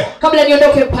leave there. Kabla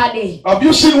niondoke pale. Have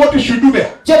you seen what you should do there?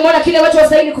 Je, umeona kile watu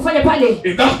wastahili kufanya pale?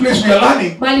 In that place we are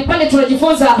learning. Mahali pale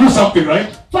tunajifunza. Do something, right?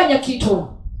 Fanya kitu.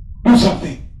 Do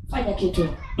something. Fanya kitu.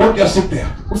 Don't just sit there.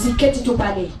 Usiketi tu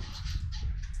pale.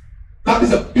 That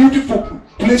is a beautiful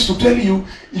place to tell you,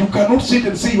 you cannot sit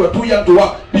and say you are too young to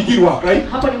work. Begin work, right?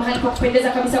 Hapo ni mahali pa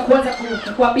kupendeza kabisa kuanza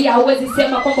kukuambia hauwezi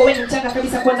sema kwamba wewe ni mchanga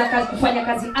kabisa kuanza kazi kufanya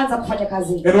kazi, anza kufanya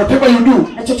kazi. And whatever you do,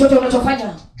 na chochote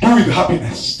unachofanya, do with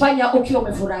happiness. Fanya ukiwa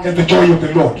umefurahi. And the joy of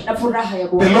the Lord. Na furaha ya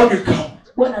Bwana. The Lord will come.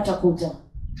 Bwana atakuja.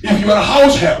 If you are a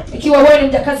house help, ikiwa wewe ni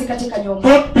mjakazi katika nyumba,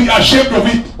 don't be ashamed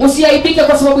of it. Usiaibike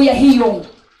kwa sababu ya hiyo.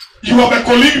 You have a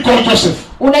colleague called Joseph.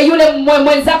 Una yule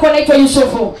mwenzako anaitwa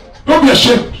Yusufu. Don't be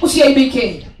ashamed.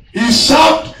 Usiaibike. He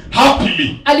served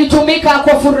happily. Alitumika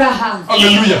kwa furaha.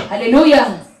 Hallelujah. Hallelujah.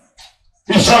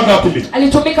 He served happily.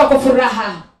 Alitumika kwa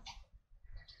furaha.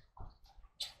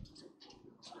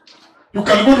 You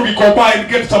can go to Githurai and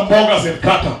get some burgers and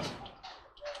kata.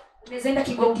 Unaweza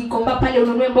Gikomba pale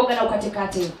ununue mboga na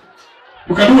ukatekate.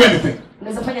 You can do anything.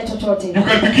 Unaweza fanya chochote. You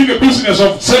can begin a business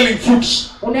of selling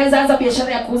fruits. Unaweza anza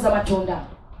biashara ya kuuza matunda.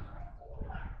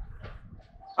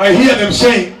 I hear them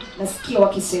saying, nasikia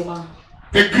wakisema,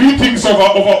 the greetings of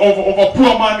a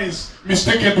poor man is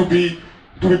mistaken to be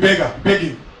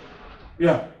begging.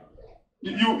 Yeah.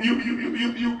 You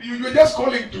are just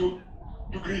calling to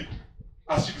greet.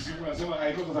 As you see,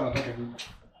 I know that I'm talking.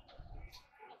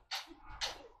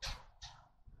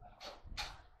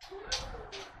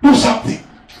 Do something.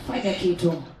 Fanya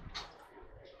kitu.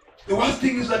 The worst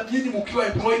thing is that nyinyi mkiwa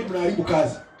employed mnaharibu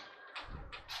kazi.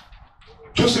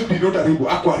 Joseph did not haribu,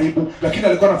 hakuharibu, lakini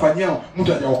alikuwa anafanyia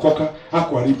mtu hajaokoka,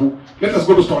 hakuharibu. Let us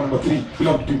go to story number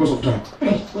 3 because of time.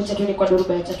 Wacha tuende kwa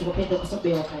dhoruba ya 3 kwa sababu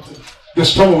ya wakati. The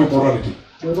storm of immorality.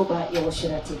 Dhoruba ya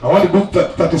uasherati. I want to look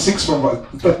at 39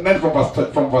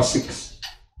 from verse 6.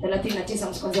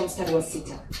 39 kuanzia mstari wa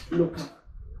 6. Luka.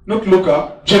 Not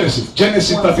Luka, Genesis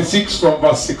 36 from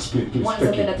verse 6, please. Mwanzo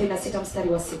 36 mstari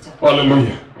wa 6.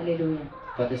 Hallelujah. Hallelujah.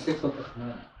 36 or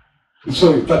 39?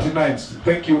 Sorry, 39.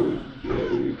 Thank you.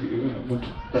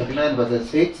 39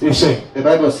 verse 6. You say. The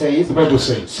Bible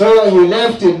says. So he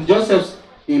left in Joseph's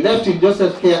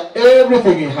care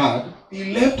everything he had.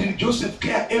 He left in Joseph's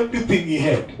care everything he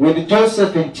had. With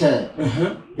Joseph in charge.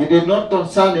 He did not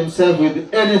concern himself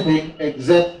with anything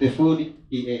except the food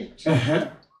he ate.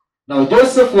 Now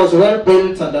Joseph was well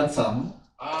built and handsome.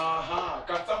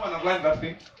 Can someone underline that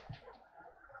thing?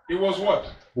 He was what?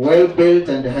 Well built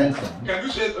and handsome. Can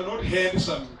you say not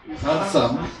handsome?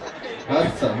 Handsome.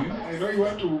 I know you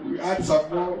want to add some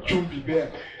more chumbi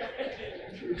there.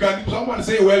 Can someone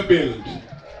say well built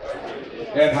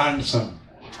and handsome?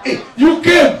 Hey, you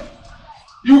came.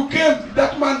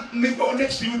 That man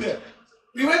next to you there.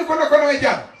 You went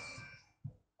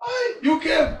you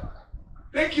came.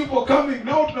 Thank you for coming.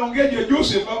 Now tunaongea ya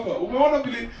Joseph hapa. Umeona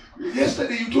vile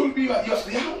yesterday you told me you're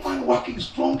the young man working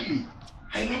strongly.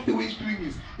 I love the way he's doing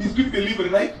this. He's doing delivery,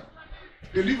 right?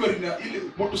 Delivery na ile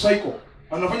motorcycle.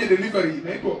 Anafanya delivery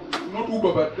inaitwa not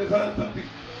Uber but there's something.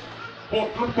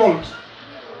 Not Bolt.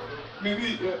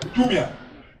 Maybe Jumia.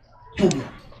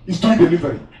 He's doing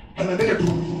delivery. And then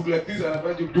like this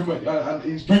and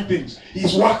he's doing things.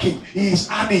 He's working. He's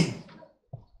earning.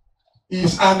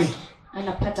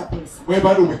 Anapata pesa. Wewe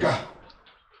bado umekaa.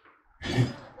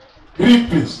 Read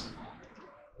please.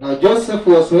 Now Joseph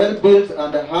was well built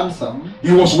and handsome.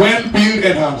 He was well built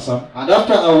and handsome. And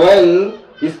after a while,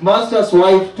 his master's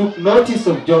wife took notice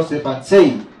of Joseph and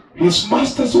said, his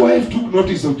master's wife took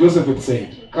notice of Joseph and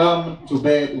said, come to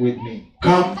bed with me.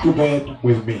 Come to bed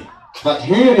with me. But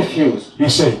he refused. He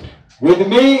said, with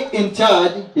me in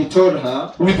charge, he told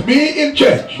her, with me in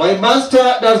charge. My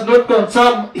master does not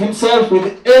concern himself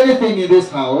with anything in this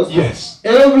house. Yes.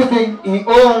 Everything he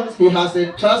owns, he has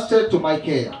entrusted to my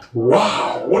care.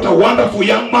 Wow, what a wonderful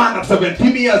young man at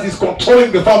 17 years is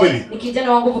controlling the family.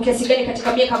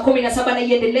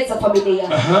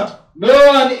 No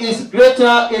one is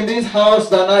greater in this house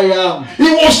than I am. He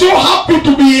was so happy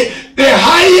to be the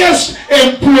highest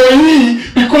employee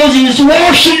because he is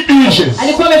washing dishes.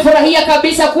 Alikuwa amefurahia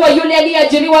kabisa kuwa yule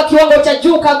aliyeajiriwa kiwango cha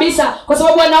juu kabisa kwa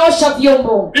sababu anaosha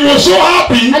vyombo. He was so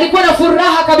happy. Alikuwa na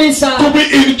furaha kabisa to be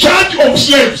in charge of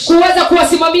slaves. Kuweza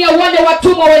kuwasimamia wale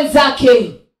watumwa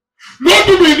wenzake. Not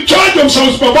to be in charge of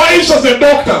some supervisors and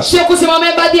doctors. Sio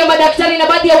kusimamia baadhi ya madaktari na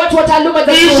baadhi ya watu wa taaluma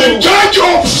za juu. He is in charge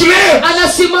of slaves.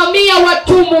 Anasimamia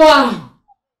watumwa.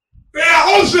 They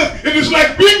are also, it is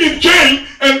like being in jail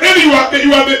and then you are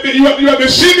the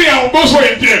senior of those who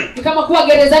are in jail. Kama kuwa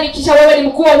gerezani kisha wewe ni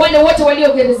mkuu wa wale wote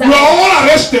walio gerezani. You are all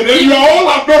arrested and you are all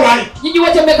have no right. Nyinyi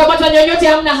wote mmekamatwa, nyinyi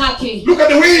hamna haki. Look at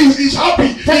the way he is happy.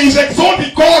 He is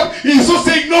exalting God. He is so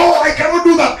saying, no, I cannot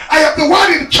do that. I am the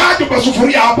one in charge of the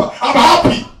sufuria hapa. I'm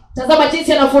happy. Tazama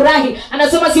jinsi anafurahi.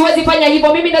 Anasema siwezi fanya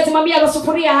hivyo. Mimi nasimamia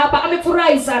sufuria hapa.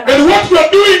 Amefurahi sana. And what you are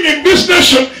doing in this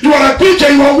nation, you are a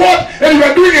teacher, you are what? And you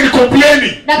are doing it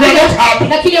complaining. You are not happy.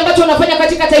 Na kile ambacho unafanya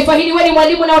katika taifa hili, wewe ni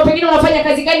mwalimu na pengine unafanya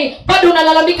kazi gani? Bado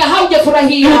unalalamika,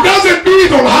 haujafurahia. You doesn't do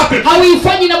it on happy.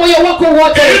 Hauifanyi na moyo wako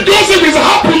wote. And Joseph is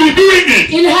happily doing it.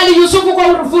 Ilhali Yusufu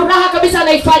kwa furaha kabisa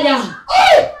anaifanya.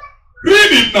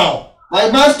 Read it now. My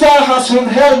master has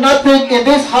withheld nothing in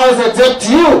this house except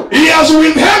you. He has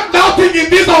withheld nothing in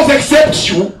this house except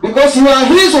you. Because you are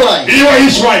his wife. You are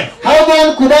his wife. How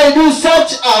then could I do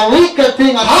such a wicked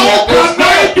thing? How can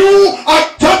I do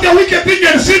such a wicked thing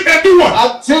and sin and do what?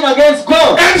 And sin against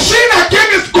God. And sin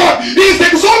against God. He is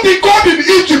exalting God in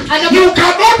Egypt. You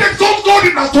cannot exalt God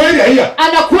in Australia here.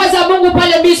 Anakuweza Mungu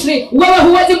pale Misri. Wewe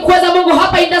huwezi kuweza Mungu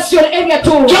hapa industrial area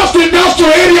tu. Just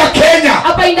industrial area Kenya.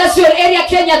 Hapa industrial area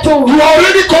Kenya tu. You are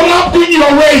already corrupting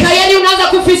your ways. Tayari unaanza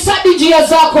kufisadi njia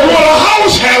zako. You are a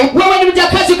house help. Wewe ni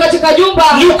mjakazi katika nyumba.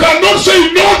 You cannot say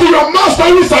no to your master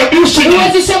who is seducing you.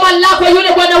 Huwezi sema la kwa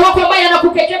yule bwana wako ambaye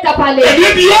anakukeketa pale. And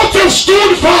yet Joseph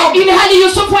stood firm. Ili hali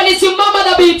Yusufu alisimama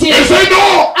dhabiti. He said,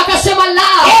 no. Akasema la.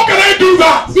 How can I do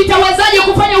that? Nitawezaje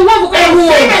kufanya uovu kama And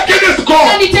huo? sin against God.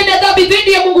 Na nitende dhambi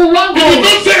dhidi ya Mungu wangu. He did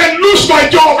not say and lose my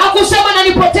job. Hakusema na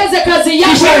nipoteze kazi He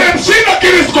yangu. said and sin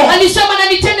against God. Alisema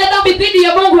na nitende dhambi dhidi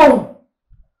ya Mungu.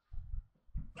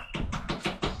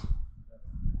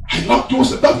 I love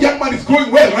Joseph. That young man is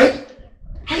growing well, right?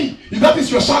 Hey, if that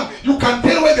is your son, you can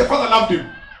tell why the father loved him.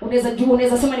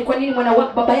 Unaweza sema ni kwa nini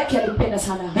baba yake alimpenda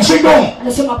sana. He said no.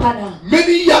 Anasema pana.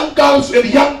 Many young girls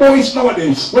and young boys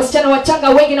nowadays, wasichana wachanga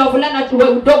wengi na wavulana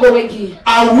wadogo wengi,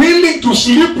 are willing to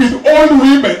sleep with old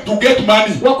women to get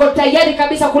money. Wako tayari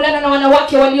kabisa kulala na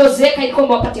wanawake waliozeeka ili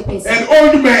kwamba wapate pesa. And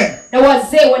old men. Na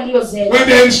wazee waliozeeka. When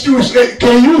they institute,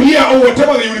 can you hear or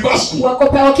whatever the university? Wako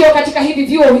wakiwa katika hivi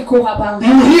vyuo vikuu hapa.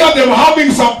 You hear them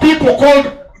having some people called,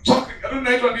 I don't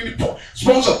know any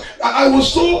sponsors. I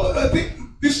was so, I think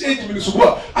this age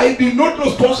minisugua, I did not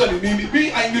know sponsor ni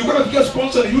nini. I nilikuwa nafikia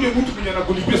sponsor ni yule mtu mwenye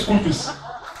anakulipia school fees.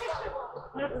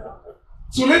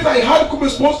 So later I heard kumbe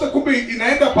sponsor kumbe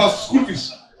inaenda past school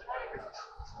fees.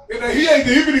 And I hear in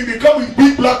the evening they come with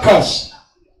big black cars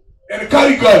and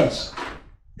carry guns.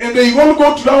 And they all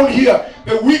go to down here,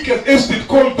 the weakest estate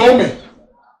called Dome.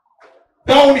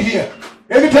 Down here.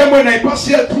 Anytime when I pass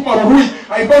here through Marui,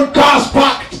 I found cars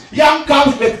parked. Young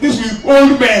cars like this with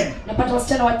old men. Napata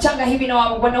wasichana wachanga hivi na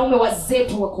wanaume wazee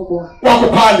tu wakubwa.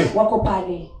 Wako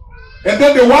pale. And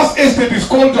then the worst estate is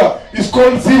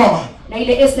called Zimmerman. Na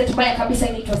ile estate mbaya kabisa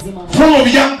inaitwa Zimmerman. Full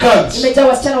of young girls. Imejaa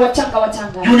wasichana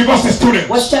wachanga. University students.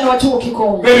 Wasichana wa chuo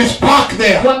kikuu. There is park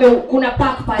there. Kuna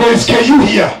park pale. There is KU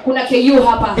here. Kuna KU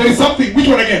hapa. There is something. Which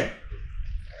one again?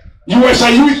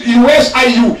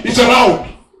 USIU. It's around.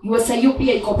 USIU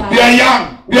pia iko pale. They are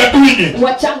young. They are doing it.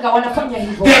 Wachanga wanafanya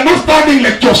hivyo. They are not standing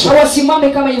like Joseph.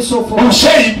 Hawasimami kama Yusufu. Who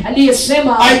said,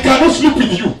 aliyesema, I cannot sleep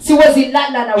with you. Siwezi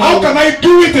lala na wewe. How can I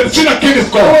do it and sin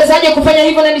against God? Uwezaje kufanya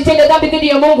hivyo na nitende dhambi dhidi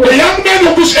ya Mungu? The young men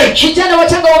of this age. Vijana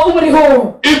wachanga wa umri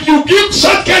huu. If you give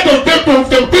such kind of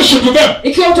temptation to them,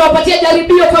 ikiwa utawapatia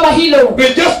jaribio kama hilo,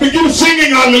 they just begin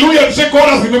singing hallelujah and say God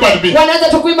has remembered me. Wanaanza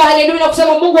tu kuimba hallelujah na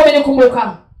kusema Mungu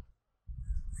amenikumbuka.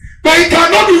 They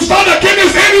cannot stand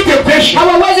against any temptation.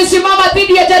 Hawawezi simama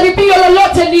dhidi ya jaribio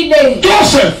lolote lile.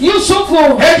 Yusufu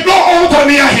had no altar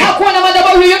near him. Hakuwa na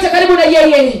madhabahu yoyote karibu na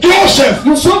yeye.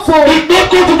 Yusufu did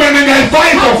not go to Menengai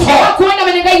 5 or 4. Hakuenda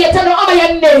Menengai ya 5 ama ya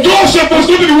 4. Joseph was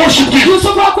not in the worship team.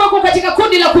 Yusufu hakuwa katika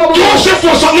kundi la kuabudu. Joseph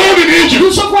was alone in Egypt.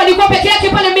 Yusufu alikuwa peke yake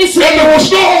pale Misri. And there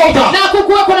was no altar. Na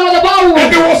hakukuwa kuna madhabahu.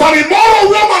 And there was an immoral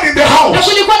woman in the house. Na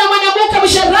kulikuwa na mwanamke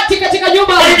msharati katika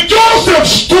nyumba. And Joseph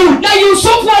stood. Na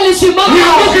Yusufu alisimama. We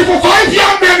are looking for 5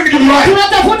 young men in Githurai.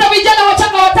 Tunatafuta vijana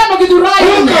wachanga 5 Githurai.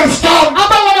 Who can stand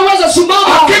ambao wanaweza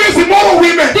simama against immoral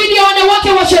women dhidi ya wanawake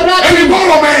washerati and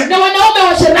immoral men. Na wanaume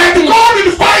washerati. And God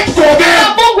will fight for them. Na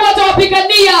Mungu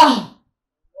atawapigania.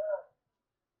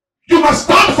 You must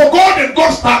stand for God and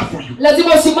God stand for you.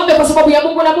 Lazima usimame kwa sababu ya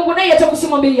Mungu na Mungu naye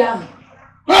atakusimamia.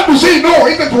 Learn to say no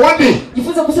even for one day.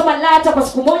 Jifunze kusema la hata kwa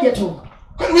siku moja tu.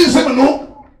 Kwani wewe sema no?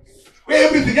 Wewe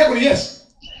everything yako ni yes.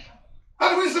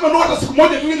 Hata wewe sema no hata siku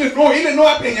moja tu ile no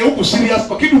hata yenye uko serious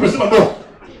kwa kitu umesema no.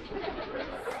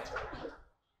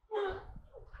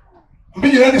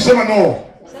 Mbiji nani sema no?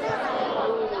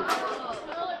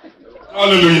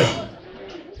 Hallelujah.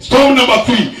 Storm number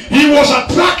 3. He was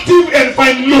attractive and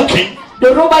fine looking.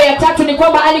 Dhoruba ya 3 ni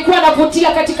kwamba alikuwa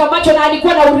anavutia katika macho na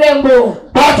alikuwa na urembo.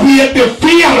 But he had the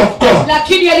fear of God.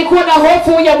 Lakini alikuwa na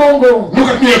hofu ya Mungu. Look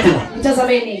at me everyone.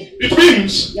 Mtazameni. It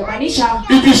means yamaanisha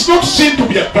it is not sin to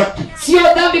be attractive. Sio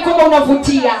dhambi kwamba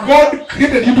unavutia. God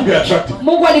created you to be attractive.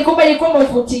 Mungu alikuumba ili kwamba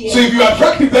uvutie. So if you are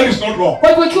attractive, that is not wrong. Kwa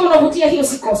hivyo ikiwa unavutia hiyo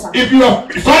si kosa. If you are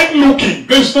fine looking,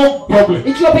 there is no problem.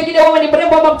 Ikiwa pengine wewe ni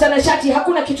mrembo ama mtanashati,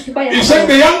 hakuna kitu kibaya. He said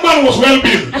the young man was well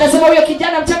built. Anasema huyo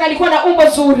kijana mchanga alikuwa na umbo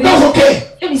zuri. That's okay.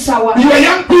 Ni sawa. You are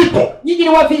young people. Nyinyi ni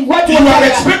watu you are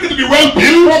expected to be well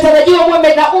built. Unatarajiwa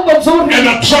muwe na umbo zuri and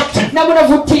attractive. Na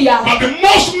mnavutia. But the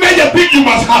most major thing you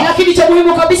must have. Lakini cha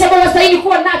muhimu kabisa ambao unastahili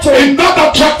kuwa nacho in that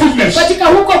attractiveness. Katika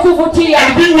huko kuvutia.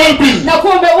 And being well built. Na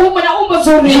kuwa ume na umbo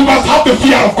zuri. You must have the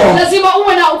fear of God. Lazima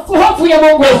uwe na hofu ya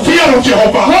Mungu. The fear of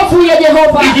Jehovah. Hofu ya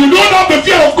Jehova. If you don't have the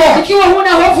fear of God. Ikiwa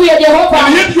huna hofu ya Jehova.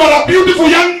 And yet you are a beautiful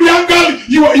young girl.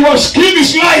 Your skin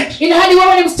is light. Ilhali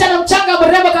wewe ni msichana mchanga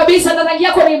mrembo kabisa na rangi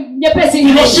yako ni nyepesi.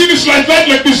 Your skin is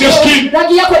like this. Your skin.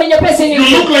 Rangi yako ni nyepesi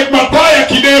hivi. You look like Mataya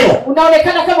Kidero.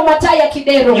 Unaonekana kama Mataya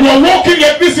Kidero. You are walking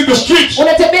like this in the streets.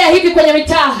 Unatembea hivi kwenye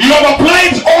mitaa. You have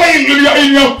applied oil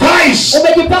in your thighs.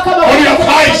 Umejipaka mafuta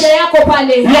yako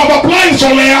pale. You have applied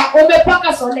solea.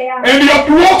 Umepaka solea. And you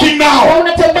are walking now. Na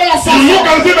unatembea sasa. You look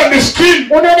as if at the screen.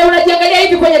 Unajiangalia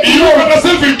hivi kwenye kioo. You look at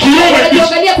yourself in kioo like this.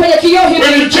 Unajiangalia kwenye kioo kioo hiki.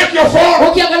 When you check your phone,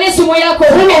 Ukiangalia simu yako,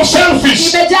 full of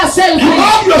selfies. imejaa selfies. You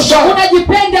love yourself.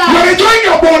 Unajipenda. You are enjoying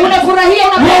your body. Unafurahia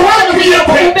umeumbwa You vyema.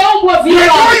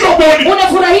 enjoy your body.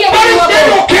 Unafurahia That is wako.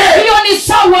 very okay. Hiyo ni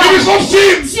sawa. It is not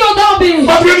sin. Sio dhambi.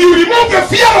 But when you remove the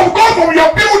fear of God from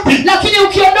your beauty, Lakini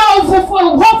ukiondoa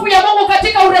hofu ya Mungu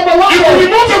katika urembo if wako, you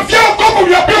remove the fear of God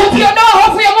from your beauty, ukiondoa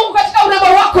hofu ya Mungu katika urembo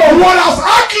wako, you are as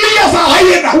ugly as a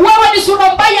hyena. wewe ni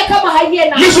sura mbaya kama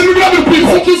hyena. Listen to me, other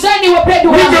people. Sikizeni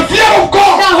wapendwa. With the fear of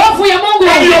God Na hofu ya Mungu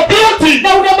and your beauty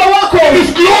na urembo wako is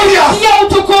glorious. ya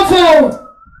utukufu.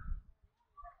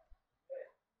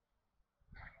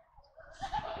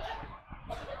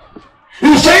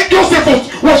 He's saying Joseph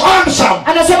was handsome.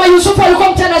 Anasema Yusufu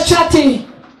alikuwa mtanashati.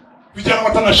 Vijana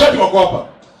watanashati wako hapa.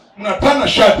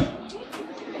 Mnatanashati.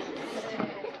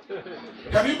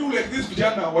 Can you do like this,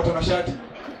 vijana watanashati?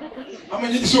 Ama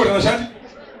nyinyi sio watanashati?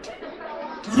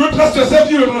 You don't trust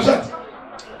yourself, you watanashati.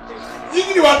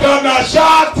 Nyinyi ni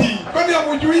watanashati. Kwani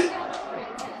hamjui?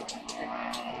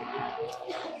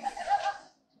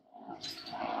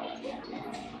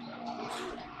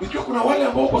 Unajua kuna wale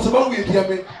ambao kwa sababu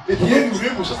eti yeye ni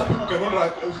mrembo, sasa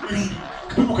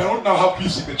people cannot now have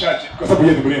peace in the church kwa sababu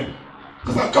yeye ni mrembo.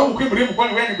 Sasa kama ukiwa mrembo,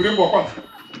 kwani wewe ni mrembo wa kwanza?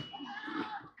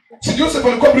 Si Joseph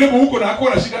alikuwa mrembo huko na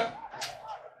hakuwa na shida.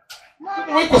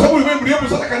 Wewe kwa sababu wewe mrembo,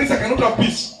 sasa kanisa cannot have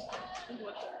peace.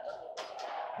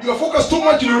 You are focused too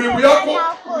much in urembo yako.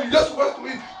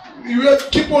 You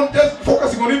keep on just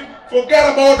focusing on it. Forget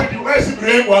about it. You guys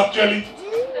mrembo actually.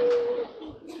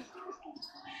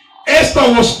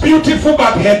 Esther was beautiful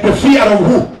but had the fear of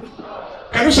who?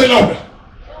 Can you say louder?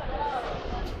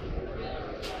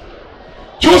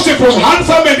 Joseph was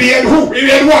handsome and he had who? He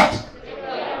had what?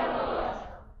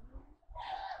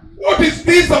 What is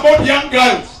this about young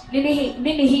girls?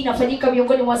 Nini hii inafanyika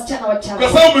miongoni mwa wasichana wachanga?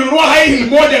 Kwa sababu umenunua high heel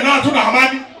moja na hatuna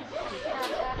amani.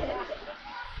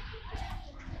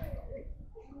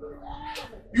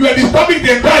 You are disturbing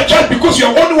the entire church because you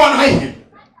are only one high heel.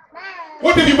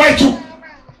 What did you buy to?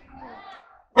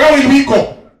 Where will we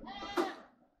go?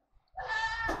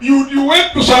 You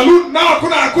went to saloon, now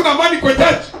hakuna money kwa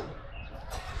church.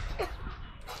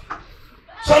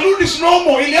 Saloon is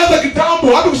normal, ilianza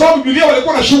kitambo, hata kusoma Biblia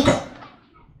walikuwa na shuka.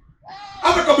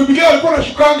 Hata kwa Biblia walikuwa na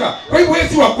shukanga. Kwa hivyo wewe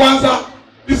si wa kwanza,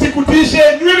 nisikutishe,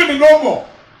 nywele ni normal.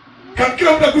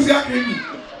 Kila mtu akusi yake hivi.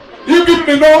 Hiyo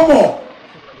kitu ni normal.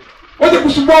 Wacha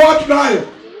kusumbua watu nayo.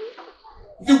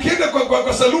 Ukienda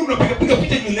kwa saloon unapiga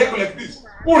picha nywele yako like this.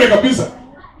 Bure kabisa.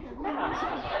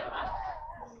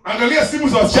 Angalia simu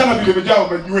za wasichana vile vimejaa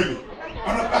manywele.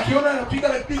 Akiona anapiga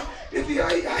like this, eti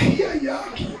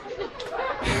haki.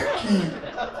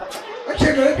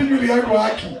 Akiangalia nywele yako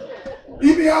haki.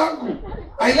 Hivi yangu.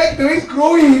 I like the way it's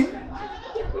growing.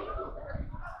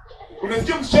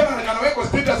 Unasikia msichana anaweka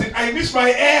status, I miss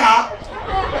my hair.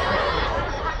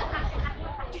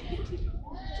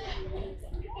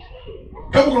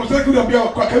 Kama kuna msichana kuniambia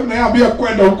kwa karibu na yeye ambia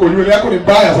kwenda huko, nywele yako ni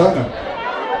mbaya sana.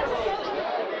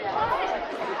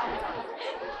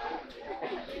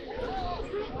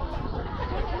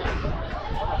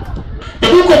 The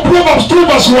book of Proverbs 2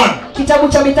 verse 1. Kitabu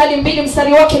cha Mithali 2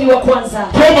 mstari wake ni wa kwanza.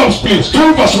 Proverbs please,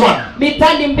 2 verse 1.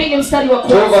 Mithali 2 mstari wa 2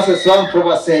 kwanza. verses 1,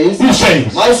 Proverbs says, He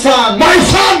says, My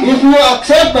son, if you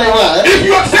accept my word, if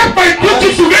you accept my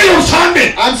teaching today on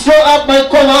Sunday, and store up my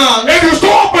command, and you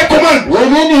store up my command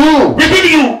within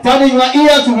you, turning your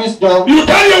ear to wisdom, you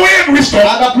turn your way in wisdom,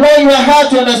 and apply your heart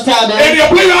to understanding, and you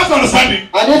apply your heart to understanding,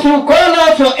 and if you call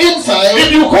out for insight,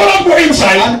 if you call out for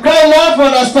insight, and cry out for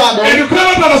understanding, and you cry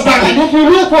out for understanding, and if you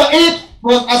look for it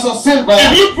as a silver,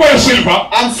 if you look for a silver,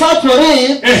 and search for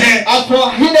it as for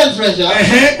hidden treasure,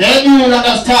 then you will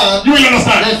understand the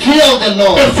fear of the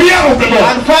Lord,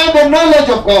 and find the knowledge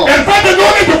of God.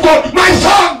 My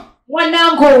son,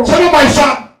 Mwanangu. Say my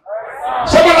son.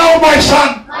 Say now my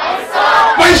son.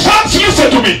 My sons, listen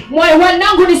to me.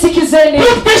 Mwanangu nisikizeni.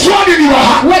 Put this one in your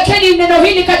heart. Wekeni neno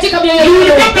hili katika mioyo You will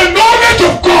yenu. get the knowledge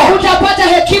of God. Utapata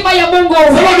hekima ya Mungu.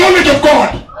 Say knowledge of God.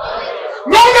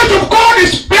 Knowledge of God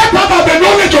is better than the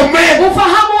knowledge of man.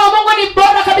 Ufahamu wa Mungu ni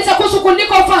bora kabisa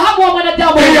kuliko ufahamu wa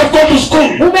mwanadamu. They have gone to school.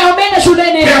 Umeenda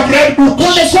shuleni. They have read books.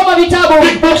 Wamesoma vitabu.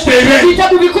 Big books they read.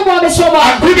 Vitabu vikubwa wamesoma.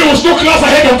 And there was no class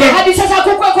ahead of them. Hadi sasa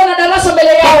hakukuwa na darasa mbele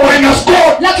yao. But minus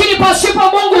God, Lakini pasipo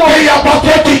Mungu, they are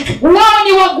pathetic. wao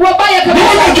ni wabaya kabisa.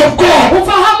 Knowledge of God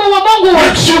Ufahamu wa Mungu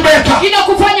makes you better.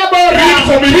 inakufanya bora.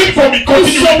 Read for me.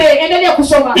 Continue. Endelea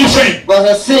kusoma. He's saying,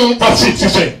 Verse 6, he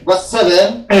said, verse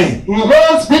 7, hey. He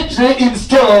holds victory in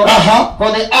store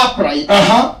for the upright.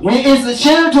 He is the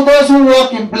shield to those who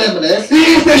walk in blameless. He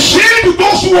is the shield to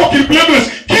those who walk in blameless.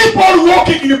 Keep on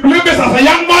walking in blameless as a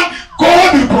young man.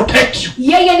 God will protect you.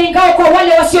 Yeye ni ngao kwa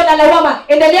wale wasio na na lawama.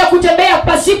 Endelea kutembea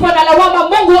pasipo na lawama.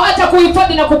 Mungu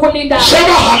atakuhifadhi na kukulinda.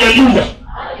 Sema hallelujah.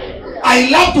 I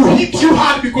love to hit you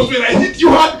hard because when I hit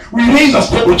you hard, we raise a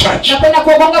stable church. Napenda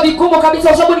kuwagonga vigumu kabisa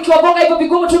kwa sababu nikiwagonga hivyo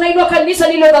vigumu tunainua kanisa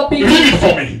lililo dhabiti. Read it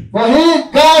for me. For he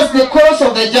guards the course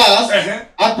of the just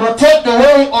and protect the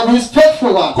way of his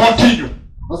faithful one. Continue.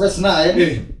 Verse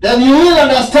 9. Then you will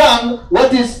understand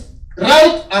what is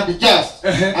right and just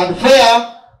and fair,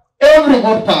 every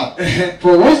good path.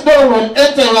 For wisdom will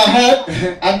enter your head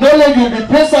and knowledge will be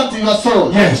pleasant to your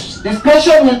soul. Yes.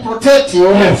 Discretion will protect you.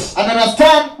 Yes. And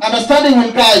understanding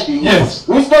will guide you. Yes.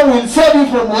 Wisdom will save you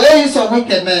from ways of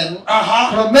wicked men,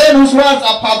 from men whose words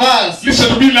are perverse. Listen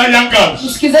to me, young girls.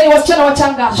 Msikizeni wasichana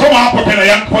wachanga. Soma hapo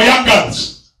tena for young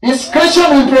girls. Discretion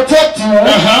will protect you,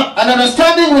 and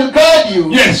understanding will guide you.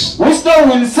 Yes. Wisdom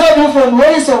will save you from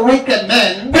ways of wicked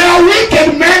men. There are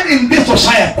wicked men in this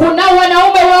society. Kuna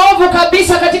wanaume waovu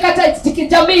kabisa katika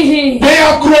jamii hii. They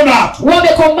are grown up.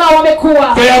 Wamekomaa,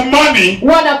 wamekuwa. They have money.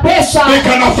 Wana pesa. They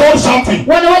can afford something.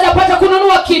 Wanaweza pata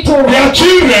kununua kitu. Their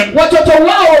children. Watoto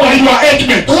wao. Are your age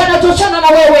mates. Wanatoshana na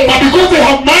wewe. But because they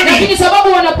have money. Lakini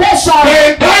sababu wana pesa. They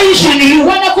entice you.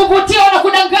 Wanakuvutia,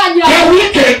 wanakudanganya. They are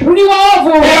wicked. Ni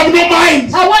waovu. They have no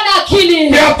mind. Hawana akili.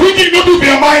 They are thinking not with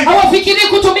their mind. Hawafikiri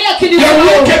kutumia akili zao. They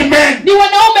are wicked men. Ni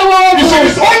wanaume waovu. You see,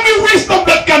 it's only wisdom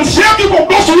that can save you from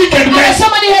those wicked men.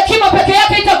 Anasema ni hekima peke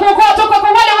yake itakuokoa toka kwa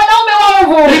wale wanaume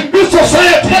waovu. In this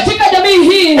society. Katika jamii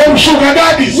hii. Of sugar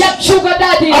daddies. Ya sugar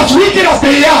daddies. As wicked as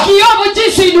they are. Kiovu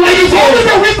jinsi ni it is only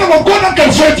the wisdom of God that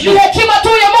can save you. Ni hekima tu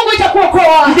ya Mungu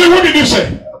itakuokoa. What did you say?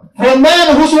 For men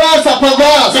whose words are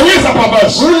perverse. The ways are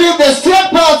perverse. Who live the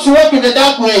straight path to walk in the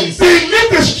dark ways. They live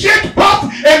the straight path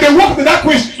and they walk the dark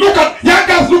ways. Look at young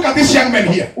girls, look at these young men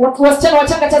here. Wasichana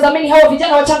wachanga, tazameni hao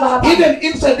vijana wachanga hapa. Even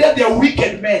inside there they are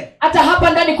wicked men. Hata hapa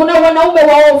ndani kuna wanaume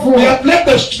waovu. They have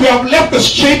left the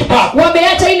straight path.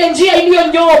 Wameacha ile njia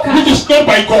iliyonyooka. Which is not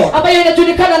by God. Ambayo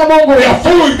inajulikana na Mungu. They are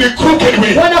following the crooked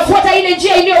way. Wanafuata ile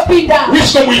njia iliyopinda.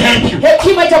 Wisdom will help you.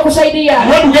 Hekima itakusaidia.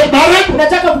 You want to get married?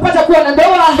 Unataka kupata kuwa na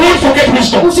ndoa? Don't forget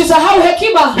wisdom. Usisahau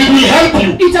hekima. It will help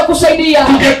you. Itakusaidia.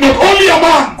 To get not only a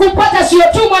man. Kupata sio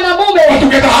tu mwanamume. But to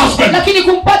get a husband. Lakini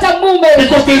kumpata mume.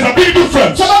 Because there is a big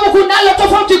difference. Sababu kunalo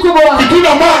tofauti kubwa. Between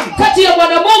a man. Kati ya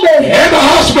mwanamume. And a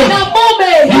husband. Na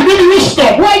mume. You need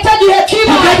wisdom. Wahitaji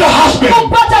hekima. To get a husband.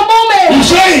 Kumpata mume. You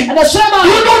say. Anasema.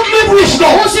 You don't need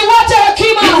wisdom. Usiwache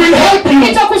hekima. It will help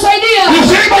you. Itakusaidia. You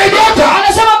say, my daughter.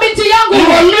 Anasema binti yangu. You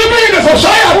are living in a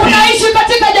society. Unaishi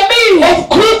katika jamii. Of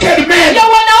crooked men. Ya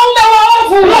wanaume waovu.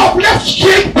 Who have left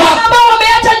straight path. Ambao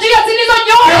wameacha njia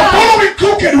zilizonyooka. They are following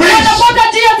crooked ways. Wanafuata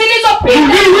njia You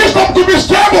zilizopinda. need wisdom to be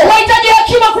stable. Wahitaji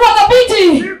hekima kuwa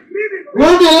dhabiti.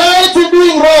 Who delight in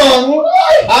doing wrong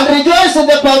and rejoice in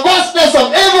the perverseness of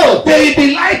evil. They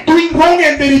delight doing wrong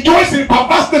and they rejoice in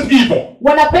perverseness evil.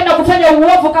 Wanapenda kufanya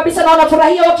uovu kabisa na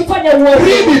wanafurahia wakifanya uovu.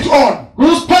 Read it on.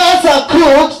 Whose paths are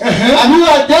crooked and who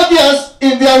are devious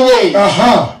in their ways.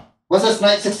 Verses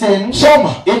 9-16.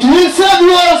 Soma. It will save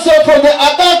you also from the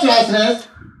adulteress,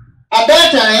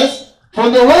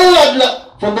 from the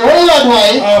wayward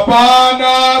wife.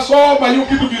 Hapana, soma hiyo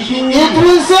kitu vizuri. It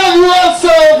will save you also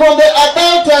from the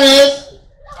adulteress,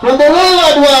 from the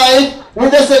wayward wife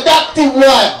with the seductive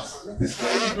words. This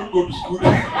guy did not go to school.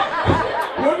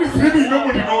 What is reading?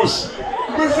 Nobody knows.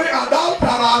 You say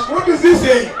adulterers. What does this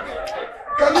say?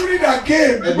 Can you read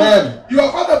again? Amen.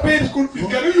 Your father paid school fees.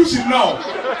 Can you use it now?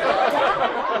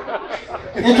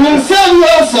 It will save you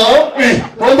also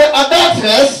from the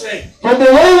adulteress, from the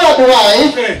wayward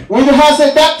wife with her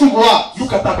seductive words.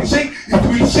 Look at that. He's saying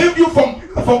it will save you from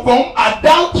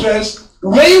adulteress,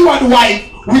 wayward wife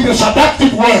with the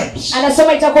seductive words.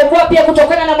 Anasema itakomboa pia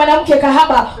kutokana na mwanamke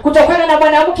kahaba, kutokana na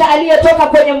mwanamke aliyetoka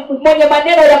kwenye mwenye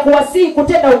maneno ya kuwasihi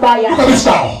kutenda ubaya. Look at this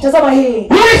now. Tazama hii.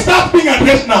 Who is that being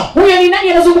addressed now? Huyo ni nani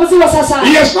anazungumziwa sasa?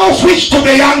 He has now switched to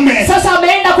the young men. Sasa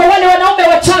ameenda kwa wale wanaume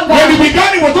wachanga. When he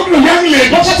began, he was talking to young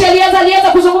ladies. Wakati alianza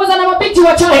kuzungumza na mabinti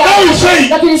wachanga. But now he's saying,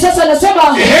 lakini sasa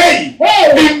anasema, hey,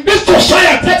 in this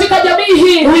society, katika jamii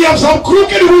hii, we have some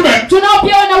crooked women. Tunao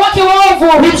pia wanawake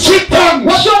waovu. With sweet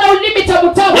tongues. Wakiwa na ulimi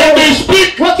tamu tamu. When they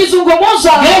speak,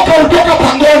 wakizungumza, nyoka hutoka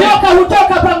pangoni. Nyoka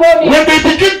hutoka pangoni. When they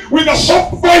begin with a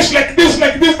soft voice like this,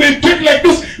 they talk like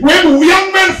this. When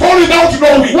young men fall without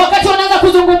knowing. Wakati wanaanza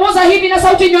kuzungumza hivi na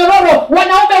sauti nyororo,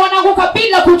 wanaume wanaanguka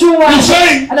bila kujua. He's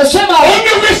saying, anasema,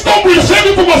 only wisdom will save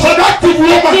you from a seductive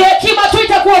woman. Ni hekima tu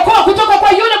itakuokoa kutoka kwa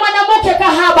yule mwanamke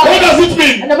kahaba. What does it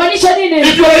mean? Anamaanisha nini?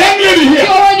 If you are a young lady here,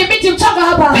 wewe ni binti mchanga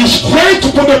hapa, be straight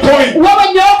to the point. Wewe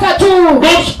nyoka tu.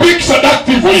 Don't speak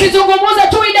seductively. Usizungumze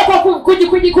tu ile kwa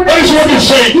kujikuna. That is what he's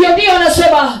saying. Ndio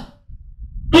anasema.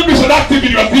 Don't be seductive. seductive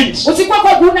in your things. Usikuwa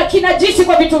kwa kuna kinajisi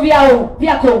kwa vitu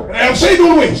vyako. And I have said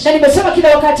always. Na nimesema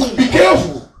kila wakati. Be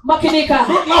careful. Makinika.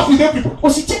 Don't laugh with everybody.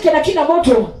 Usicheke na kila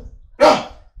mtu. Yeah.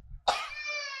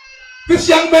 This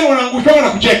young man wanaangushwa na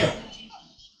kucheka.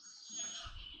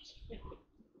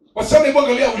 Wasema hebu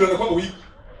angalia huyo anakuwa weak.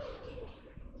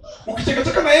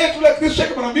 Ukicheka na yeye tu like this,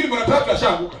 cheka mara 2 mara 3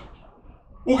 ashaanguka.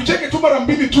 Ukicheka tu mara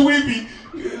 2 tu hivi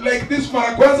like this,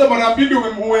 mara kwanza mara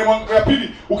 2 ya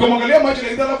pili ukamwangalia macho na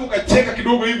hizo, alafu ukacheka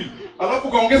kidogo hivi, alafu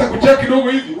ukaongeza kucheka kidogo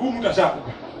hivi, huyu mtu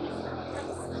ashaanguka.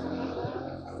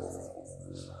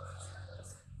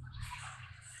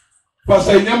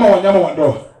 Pasa nyama wa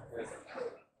ndoa.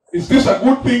 Is this a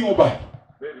good thing or bad?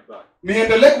 Very bad.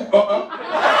 Niendelee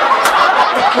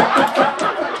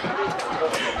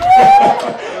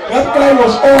That guy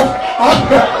was off.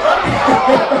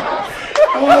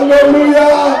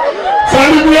 Hallelujah.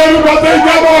 Salimieni kwa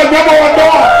nyama wa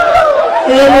ndoa.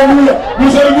 Hallelujah.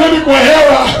 Msalimieni kwa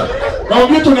hewa.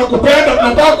 Naomba tunakupenda,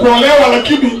 tunataka kuolewa,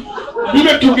 lakini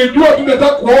vile tungejua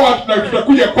tunataka kuoa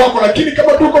tutakuja kwako, lakini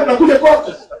kama tuko tunakuja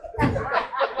kwako.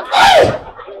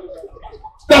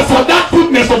 The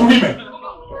seductiveness of women.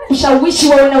 Ushawishi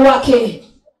wa wanawake.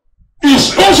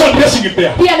 Is also addressing it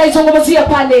there. Pia anaizungumzia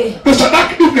pale. The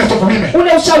seductiveness of women.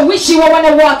 Ule ushawishi wa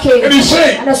wanawake. And he's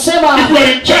saying, anasema, if you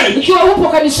are in church, ikiwa upo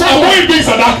kanisani, avoid being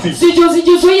seductive.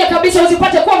 Sijizuie kabisa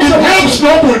usipate kuwa mshawishi. It helps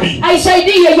nobody.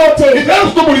 Haisaidii yeyote. It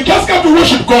helps nobody. Just come to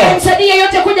worship God. Haisaidii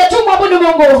yeyote kuja tu kuabudu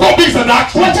Mungu. Stop being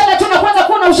seductive. Wachana tu na kwanza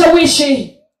kuwa na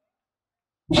ushawishi.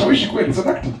 Ushawishi kweli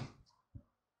seductive.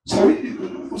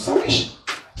 Ushawishi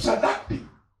seductive.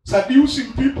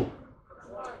 Seducing people.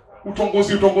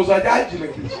 Utongozaji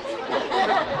like this.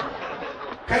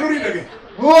 Can you read again?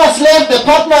 Who has left the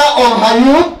partner of her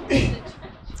youth?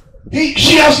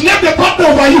 She has left the partner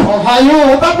of her youth. Of her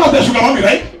youth. That was the sugar mommy,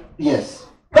 right? Yes.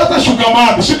 That's the sugar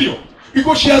mommy, see you?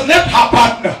 Because she has left her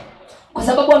partner. Kwa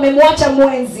sababu amemwacha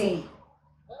mwenzi.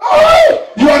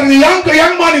 You are the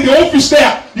young man in the office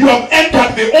there. You have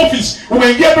entered the office.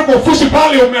 Umeingia kwa ofisi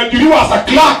pale, umeajiriwa as a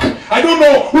clerk. I don't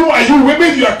know who are you.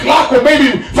 Maybe you are clerk or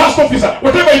maybe first officer.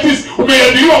 Whatever it is,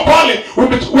 umeajiriwa pale.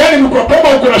 Wewe ni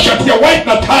mkoroba, uko na shati ya white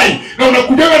na tie. Na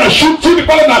unakuja na shoot chini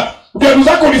pale na viatu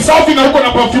zako ni safi na uko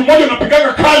na perfume moja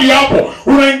unapigaga kali hapo.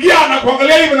 Unaingia na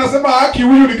kuangalia hivi na nasema haki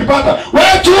huyu nikipata.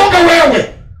 Wewe chunga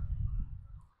wewe.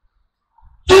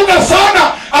 Chunga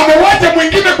sana, amewacha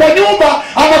mwingine kwa nyumba,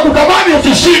 anakutamani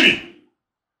ofisini.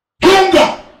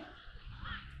 Chunga.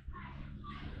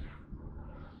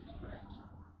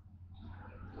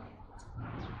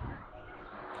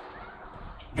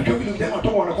 Ndio vile jamaa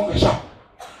toka wanakonga shamba.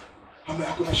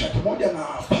 Hakuna shati moja na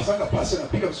pasanga pasi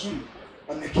anapiga vizuri.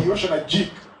 Anakiosha na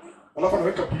jik. Alafu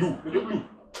anaweka blue. Unajua blue?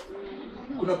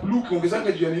 Kuna blue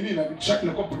kiongezanga juu ya nini na shati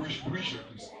inakuwa bluish.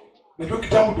 Najua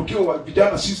kitambo tukiwa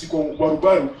vijana sisi kwa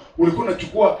barubaru ulikuwa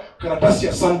unachukua karatasi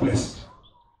ya sunblast.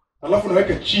 Alafu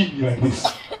unaweka chini like this.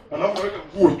 Alafu unaweka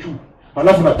nguo juu.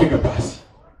 Alafu unapiga pasi.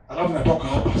 Alafu natoka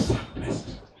hapa sunblast.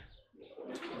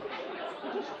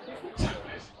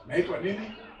 Naitwa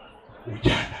nini?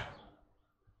 Ujana.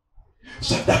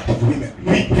 Seductive women.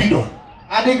 Read on.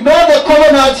 And ignored the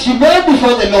covenant she made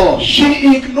before the Lord.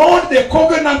 She ignored the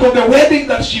covenant of the wedding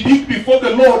that she did before the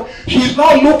Lord. She is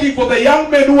now looking for the young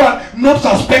men who are not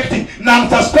suspecting,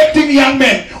 non-suspecting young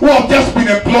men who have just been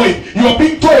employed. You are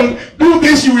being told, do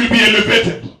this, you will be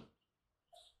elevated.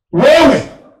 Wewe,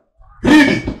 read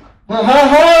it. Her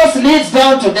house leads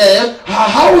down to death. Her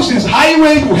house is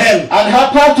highway to hell. And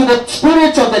her path to the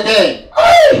spirits of the dead.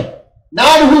 Hey!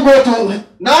 None who go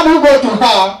to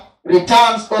her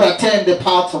returns or attain the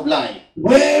path of life.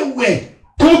 Wewe,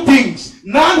 two things.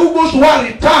 None who goes to her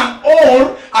return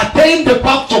or attain the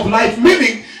path of life.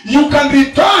 Meaning, you can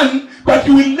return, but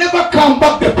you will never come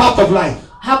back the path of life.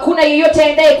 Hakuna yeyote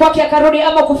aendaye kwake akarudi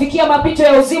ama kufikia mapito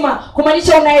ya uzima.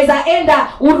 Kumaanisha unaweza enda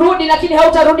urudi lakini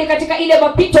hautarudi katika ile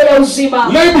mapito ya uzima.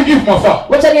 Let me give mafa.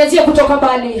 Wacha nianzie kutoka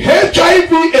mbali.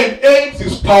 HIV and AIDS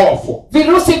is powerful.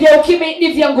 Virusi vya ukimwi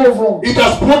ni vya nguvu. It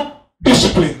has brought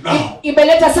discipline now.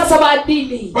 Imeleta sasa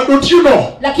maadili. But don't you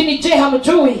know? Lakini je,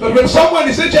 hamjui? That when someone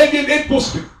is HIV and AIDS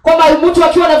positive. Kwamba mtu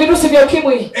akiwa na virusi vya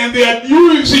ukimwi. And they are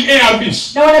using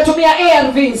ARVs. Na wanatumia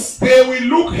ARVs. They will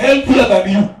look healthier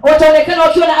than you. Wataonekana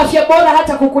wakiwa na afya bora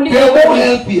hata kukuliko. They are more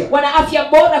healthier. Wana afya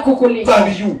bora kukuliko.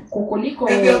 Than you. Kukuliko.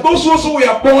 And there are those also who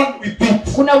are born with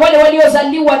it. Kuna wale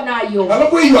waliozaliwa nayo.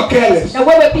 And when you are careless. Na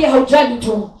wewe pia haujali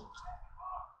tu.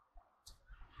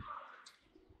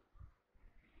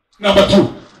 Number 2.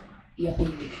 Ya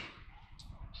pili.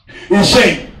 He's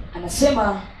saying.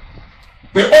 Anasema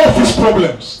the office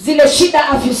problems. Zile shida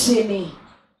afisini.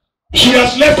 She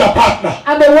has left her partner.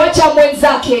 Amewacha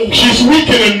mwenzake. She's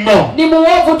wicked and known. Ni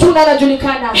muovu tu na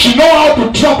anajulikana. She know how to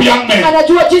trap young men.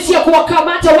 Anajua jinsi ya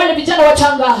kuwakamata wale vijana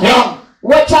wachanga.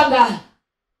 Wachanga.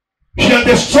 She has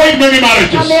destroyed many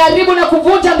marriages. Ameharibu na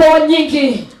kuvunja ndoa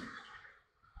nyingi.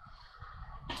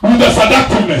 With the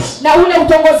seductiveness. Na ule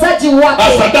utongozaji wake.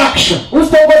 A seduction.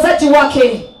 Utongozaji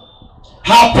wake.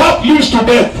 Her path leads to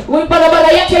death.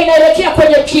 Barabara yake inaelekea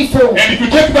kwenye kifo. And if you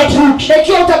take that route, na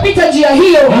ikiwa utapita njia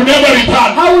hiyo, you never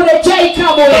return. Haurejei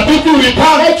kamwe. But if you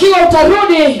return, na ikiwa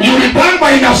utarudi, you return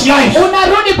minus life.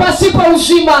 Unarudi pasipo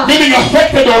uzima. Meaning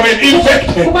affected or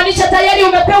infected. Kumaanisha tayari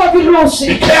umepewa virusi.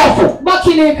 Be careful.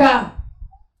 Makinika.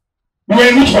 We're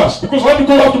in which verse? Because when you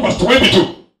go up to verse 22.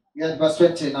 Yeah, verse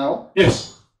 20 now. Yes.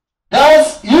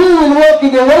 Thus you will walk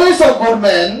in the ways of good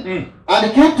men,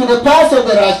 and keep to the paths of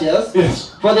the righteous.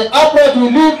 Yes. For the upright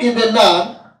will live in the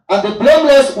land, and the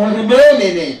blameless will remain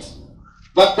in it.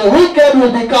 But the wicked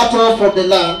will be cut off from the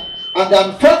land, and the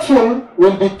unfaithful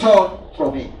will be torn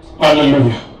from it.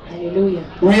 Hallelujah. Hallelujah.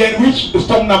 We are in which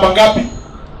storm number ngapi?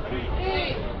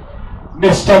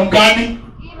 The storm gani?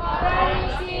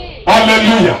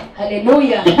 Hallelujah.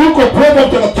 Hallelujah. The book of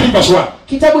Proverbs chapter 3 verse 1.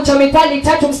 Kitabu cha Mithali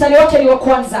 3 mstari wake ni wa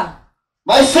kwanza.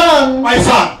 My son,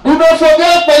 do not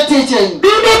forget my teaching.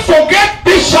 Do not forget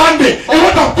this Sunday. And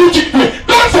what I'm preaching today.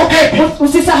 Don't forget it.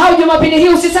 Usisahau Jumapili hii,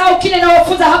 usisahau kile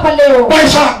nawafunza hapa leo. My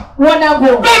son, wanangu,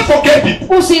 don't forget it.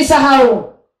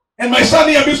 Usisahau. And my son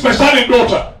here means my son and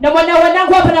daughter. Na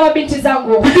wanangu hapa na mabinti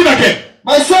zangu. Begin again.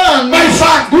 My son,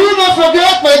 do not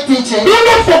forget my teaching. Do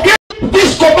not forget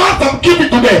this command I'm giving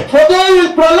today. For they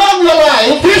will prolong your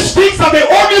life. These things are the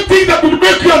only thing that will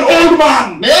make you an old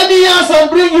man. Many years and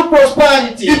bring you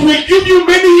prosperity. It will give you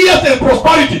many years and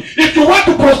prosperity. If you want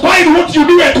to prosper in what you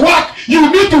do at work, you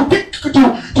need to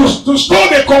store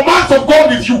the commands of God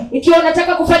with you. Ikiwa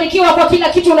unataka kufanikiwa kwa kila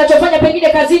kitu unachofanya pengine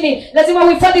kazini, lazima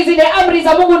uhifadhi zile amri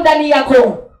za Mungu ndani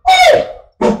yako.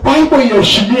 The Bible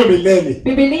iheshimiwe milele.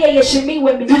 Biblia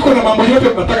iheshimiwe milele. Iko na mambo yote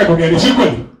tunataka duniani, si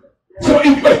kweli? So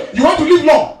if you want to live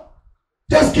long,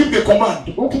 just give the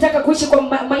command. Ukitaka kuishi kwa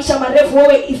maisha marefu,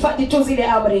 wewe hifadhi tu zile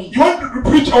amri. You want to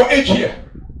preach our age here?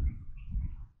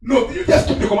 No, you just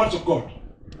keep the commands of God.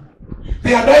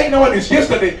 They are dying nowadays.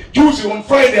 Yesterday, Tuesday, on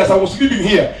Friday, as I was leaving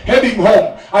here, heading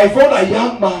home, I found a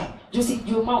young man. Juzi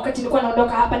Juma wakati nilikuwa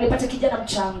naondoka hapa nilipata kijana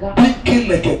mchanga. Being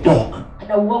killed like a dog.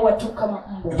 Anauawa tu kama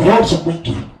mbwa. The roads of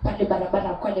winter. Pande barabara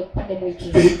pande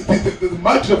mwiki. The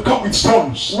might have come with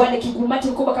stones. Wale kigumati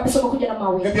mkubwa kabisa wamekuja na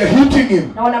mawe. And they are hitting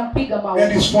him. Na wanampiga mawe.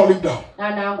 And he's falling down. Na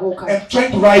anaanguka. And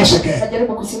trying to rise again.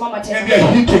 Anajaribu kusimama tena. And they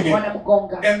are hitting him.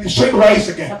 Wanamgonga. And he's trying to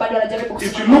rise again. Na bado anajaribu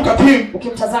kusimama. If you look at him,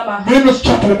 ukimtazama, meno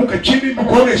chatamuka chini,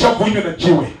 mkono ishavunjwa na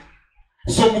jiwe.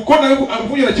 So mkono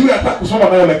anavunjwa na jiwe, hataki kusimama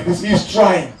nayo like this. He's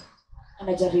trying.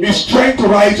 He's trying to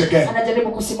rise again. And then they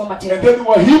were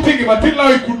hitting him until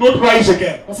now he could not rise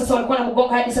again.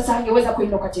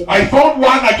 I found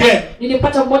one again.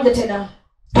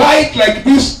 Tied like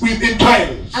this with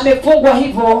tiles.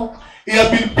 He has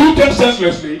been beaten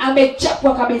senselessly. And then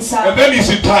he's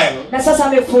in tile. And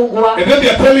then they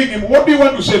are telling him, what do you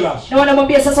want to say last? He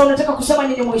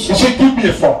said, give me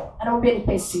a phone. And then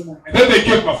they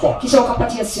gave him a phone.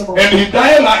 And he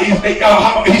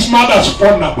dialed his mother's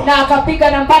phone number. And he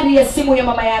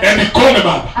called him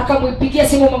up. He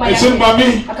said,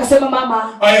 Mommy,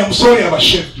 I am sorry, I'm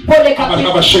ashamed.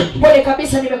 I'm ashamed.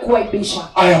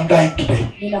 I am dying today.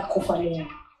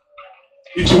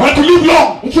 If you want to live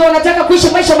long,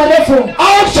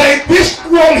 outside this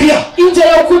wall here,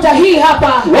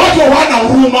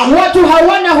 watu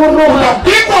hawana huruma.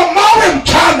 Utapigwa mawe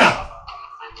mchana.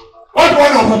 Watu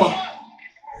hawana huruma.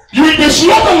 You will be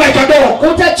slaughtered like a dog.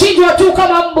 Utachinjwa tu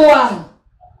kama mbwa.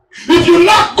 If you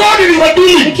lack God in your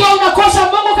dealings, ikiwa unakosa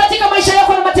Mungu katika maisha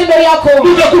yako na matendo yako,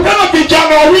 utakutana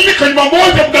vijana wawili kwenye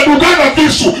mamoja mtadugana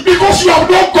visu because you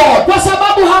have no God. Kwa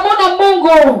sababu hamuna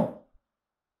Mungu.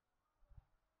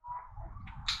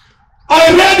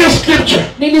 I read the scripture.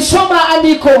 Nilisoma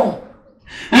andiko.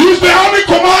 He is the army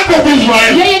commander of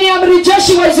Israel. Yeye ni amri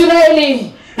jeshi wa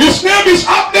Israeli. His name is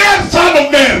Abner, son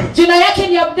of Ner. Jina yake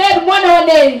ni Abner, mwana wa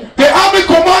Ner. The army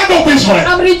commander of Israel.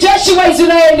 Amri jeshi wa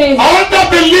Israeli. Under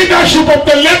the leadership of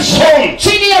the late Saul.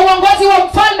 Chini ya uongozi wa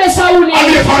mfalme Sauli.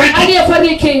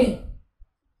 Aliyefariki.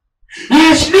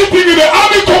 He is meeting with the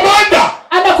army commander.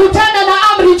 Anakutana na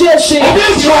amri jeshi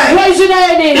of Israel. Wa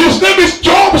Israeli. His name is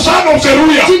Job, son of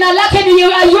Zeruiah. Jina lake ni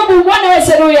Ayubu, mwana wa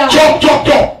Zeruiah.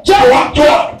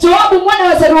 Joabu, mwana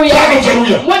wa Zeruiah. Son of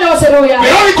Zeruiah. Mwana wa Zeruiah.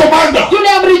 The army commander. Yule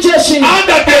amri jeshi.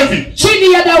 Under David.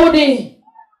 Chini ya Daudi.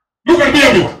 Look at me,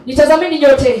 everyone. Nitazameni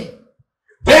nyote.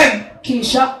 Then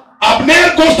kisha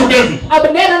Abner goes to David.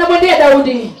 Abner anamwendea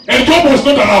Daudi. And Joab was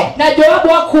not around. Na Joabu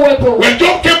hakuwepo. When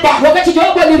Joab came back, wakati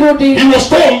Joabu alirudi, he was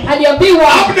told aliambiwa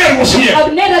Abner was here.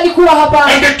 Abner alikuwa hapa.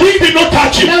 And the king did not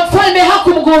touch him. Na mfalme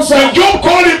hakumgusa. And Joab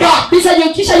called him back.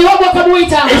 Kisha Joabu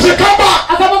akamuita. He said, come back.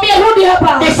 Akamwambia rudi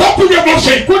hapa. There's something we have not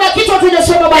said. Kuna kitu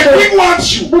hatujasema bado. The king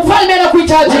wants you. Mfalme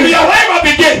anakuhitaji. When he arrived at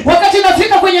the gate, wakati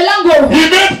unafika kwenye lango, he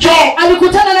met Joab.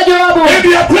 alikutana na Joabu. And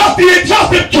he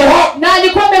entrusted Joab. Na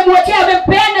alikuwa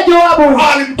amempenda Joabu.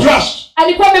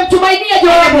 Alikuwa amemtumainia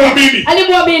Joabu.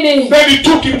 Alimwamini.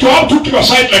 Then Joab took him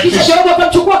aside like this. Kisha Joabu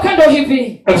akamchukua kando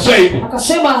hivi. And said,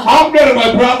 akasema, Abner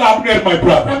my brother, Abner my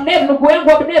brother. Abner ndugu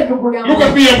yangu, Abner ndugu yangu. Look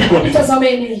at me everybody.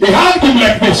 Tazameni. He hugged him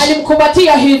like this.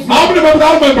 Alimkumbatia hivi. Abner my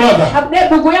brother, my brother. Abner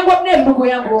ndugu yangu, Abner ndugu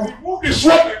yangu. He moved his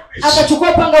sword like this. Akachukua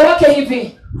upanga wake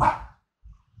hivi.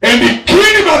 And he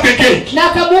killed him at the gate. Na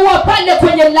akamuua pale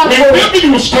kwenye lango. When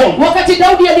David was told, wakati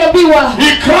Daudi aliambiwa,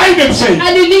 he cried and said,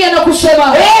 alilia na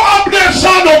kusema, oh Abner,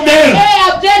 son of Ner,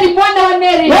 Abner mwana wa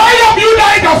Neri, why have you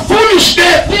died a foolish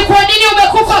death? Ni kwa nini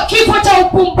umekufa kifo cha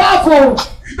upumbavu?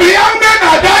 The young men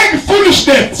are dying foolish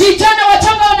deaths. Vijana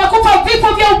wachanga wanakufa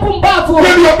vifo vya upumbavu.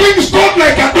 When you are being stoned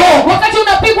like a dog, wakati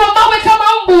unapigwa mawe kama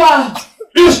mbwa.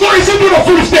 It's not a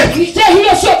foolish death.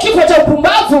 Hiyo sio kifo cha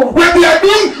upumbavu. When they are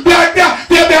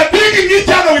digging each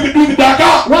other with the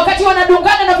dagger. Wakati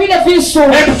wanadungana na vile visu.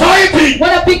 And fighting.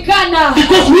 Wanapigana.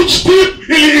 Because which team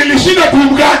ilishinda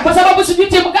timu gani? Kwa sababu sijui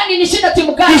timu gani ilishinda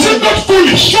timu gani. This is not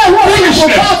foolish.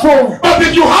 Foolishness. But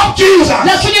if you have Jesus,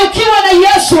 lakini ukiwa na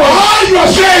Yesu, you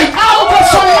are saved. Au kwa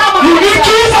salama. You need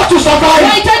Jesus to survive.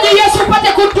 Unahitaji Yesu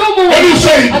upate kudumu. And he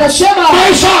said, anasema,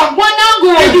 my son,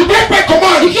 mwanangu, if you take my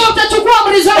command, ikiwa utachukua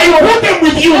amri zangu and put them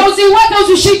with you, na uziweke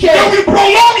uzishike, they will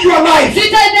prolong your life.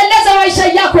 Zitaendeleza maisha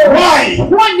yako. Why?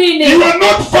 Kwa nini? You are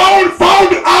not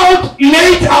found out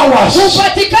late hours.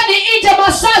 Upatikani nje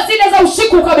masaa zile za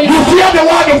usiku kabisa. You fear the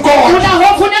word of God. Una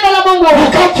hofu neno la Mungu.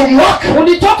 You come from work.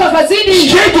 Ulitoka kazini.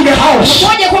 Straight to the house.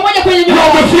 Moja kwa moja kwenye nyumba.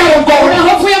 You have the fear of God.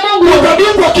 Una hofu ya Mungu.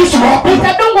 Utadungwa kisu wapi?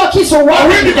 Utadungwa kisu wapi?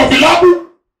 Hauendi kwa vilabu,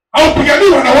 au pigani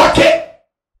wanawake,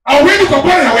 hauendi kwa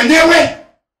bwana na wenyewe.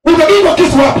 Utadungwa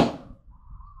kisu wapi?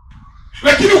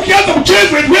 Lakini ukianza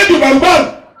mchezo wewe ndio barubaru,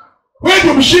 wewe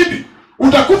ndio mshindi,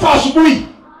 utakufa asubuhi.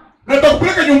 Na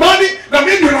nitakupeleka nyumbani na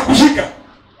mimi ndio nakuzika.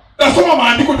 Nasoma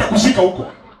maandiko nitakuzika huko.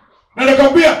 Na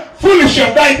nakwambia foolish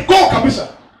have died, go kabisa.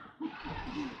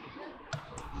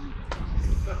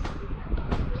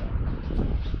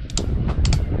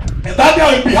 And that day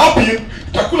I will be happy.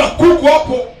 Tutakula kuku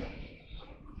hapo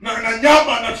na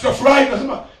nyama na tutafurahi.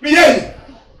 Nasema ni yeye.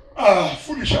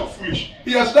 Foolish, how foolish.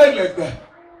 He has died like that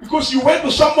because you went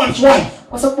to someone's wife.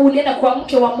 Kwa sababu ulienda kwa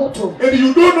mke wa mtu. And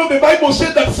you don't know the Bible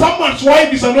said that someone's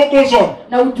wife is a no-go zone.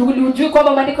 Na ujui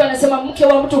kwamba maandiko yanasema mke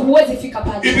wa mtu huwezi fika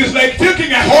pale. It is like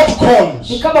taking a hot coal.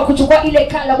 Ni kama kuchukua ile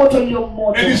kaa la moto iliyo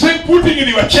moto. And he said putting in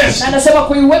your chest. Na anasema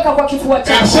kuiweka kwa kifua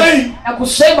chako. And saying, na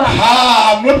kusema,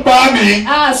 I'm not burning.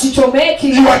 Sichomeki.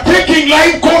 You are taking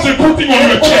line coals and putting on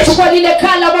your chest. Unachukua lile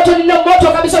kaa la moto iliyo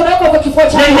moto kabisa unaweka kwa kifua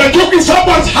chako. When we're taking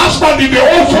someone's husband in the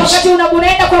office. Wakati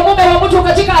unaenda kwa mume wa mtu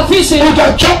katika afisi.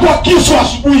 Utachapwa kisu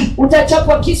asubuhi.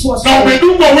 Utachapwa kisu asubuhi. Na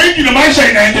umedungwa wengi na maisha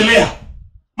inaendelea.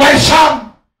 My son,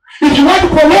 if you want to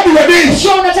prolong your days,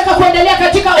 sio unataka kuendelea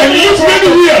katika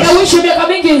na uishi miaka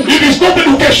mingi, it is not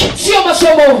education. Sio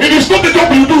masomo. It is not the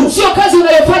job you do. Sio kazi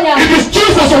unayofanya. It is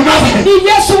Jesus of Nazareth. Ni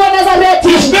Yesu wa Nazareti.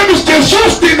 His name is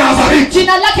Jesus de Nazareth.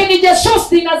 Jina lake ni Jesus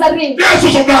de Nazareth.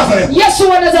 Jesus of Nazareth. Yesu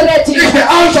wa Nazareti. Is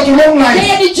the answer to long life.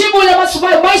 Yeye ni jibu la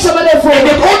maisha marefu. And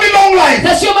not only long life.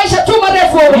 Na sio maisha tu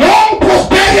marefu. Long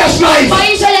prosperous life.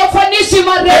 Maisha ya ufanisi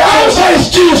marefu. The answer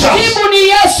is Jesus. Jibu ni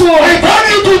Yesu. I turn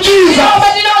you to Jesus.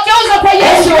 Ninawageuza kwa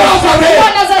Yesu wa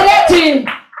Nazareti.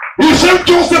 He sent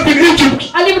Joseph in Egypt.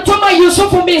 Alimtuma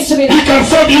Yusufu Misri. He can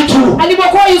save you too.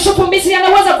 Alimwokoa Yusufu Misri,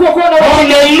 anaweza kuokoa na wewe.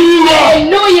 Hallelujah.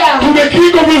 Hallelujah. To the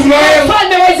King of Israel.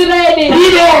 Mfalme wa Israeli.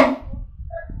 Read on.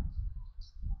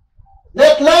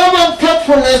 Let love and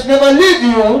faithfulness never leave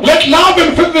you. Let love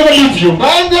and faith never leave you.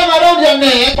 Bind them around your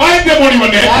neck. Bind them on your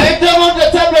neck. Write them on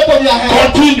the tablet of your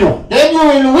head. Continue. Then you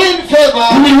will win favor.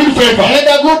 You will win favor. And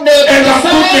a good name And in the a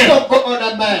good sight name. of God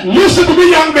and man. Listen to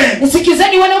me, young men.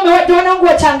 Nisikizeni wanangu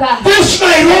wachanga. This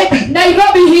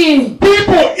Nairobi hii.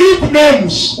 People eat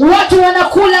names. Watu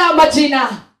wanakula majina.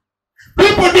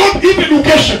 People don't eat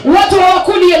education. Watu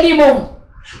hawakuli elimu.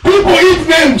 People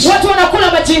eat names. Watu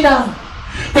wanakula majina.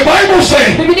 The Bible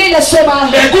says Biblia inasema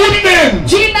a good name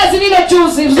jina zililo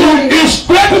juzi is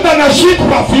better than a sweet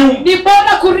perfume. Ni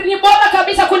bora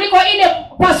kabisa kuliko ile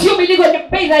perfume iliyo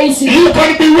bei rahisi. You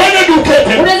can be well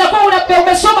educated. Unaweza kuwa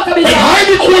umesoma kabisa. And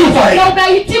highly qualified. Na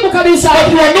unahitimu kabisa.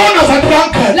 But you are known as a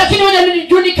drunkard. Lakini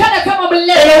unajulikana kama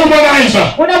mlevi. And a womanizer.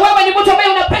 Wewe ni mtu ambaye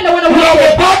unapenda You wanawake. have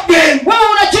a bad name. Wewe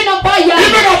una jina mbaya.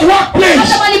 Even at workplace.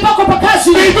 Hata mahali pako pa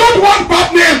kazi. They don't want bad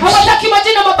names. Hawataki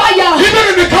majina mabaya. Even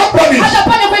in the companies. Hata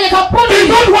pale kwenye kampuni. They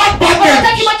don't want bad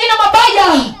Hawataki names. majina mabaya.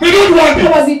 They don't want it.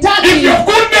 Hawazitaki. If you have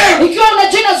good name, Ikiwa una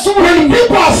jina zuri. when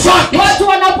people are sacked, Watu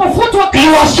wanapofutwa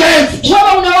you are saved.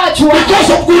 wewe unawachwa. Because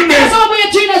of good Kwa name. sababu ya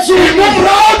jina zuri. Remove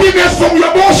rowdiness from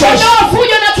your bosses. Ondoa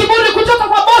fujo na kiburi kutoka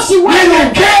kwa bosi wako.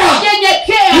 Nyenyekea.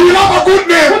 Nyenyekea. You will have a good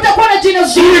name. Utakuwa na jina You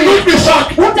zuri. will not be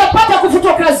sacked. Utapata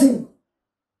kufutwa kazi.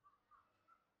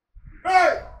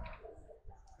 Hey.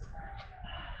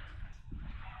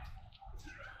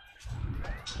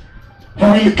 You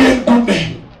will gain good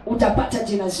name. Utapata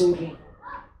jina zuri.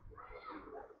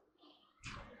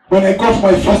 When I got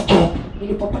my first job,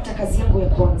 Nilipopata kazi yangu ya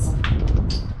kwanza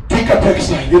Thika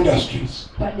Textile Industries.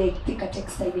 pale Thika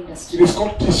Textile It Industry, is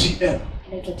called TCM.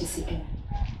 inaitwa TCM.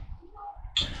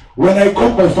 When I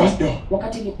got my first job,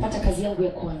 Wakati nilipata kazi yangu ya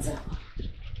kwanza,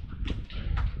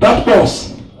 that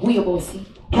boss huyo bosi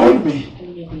told me,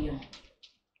 aliniambia,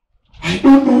 I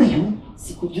don't know you,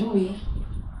 sikujui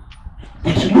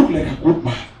but you look like a good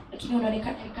man. lakini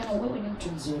unaonekana wewe ni mtu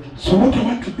mzuri. So what I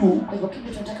want to do, Kwa hivyo kile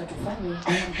tunataka tufanye,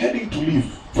 I am heading to leave,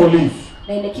 for leave.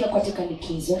 naelekea katika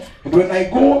likizo, And when I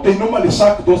go, they normally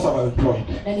sack those that are employed.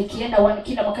 na nikienda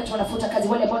kila wakati wanafuta kazi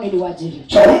wale ambao niliwaajiri.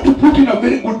 So I want to put in a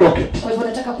very good docket Kwa hivyo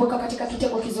nataka kuweka katika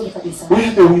kitengo kizuri kabisa,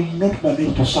 where they will not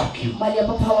manage to sack you. mahali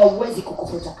ambapo hawawezi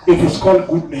kukufuta kazi. It is called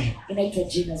good name. Inaitwa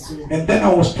jina zuri. And then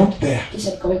I was put there.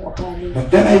 Kisha nikawekwa pale. And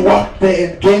then I worked there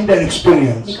and gained an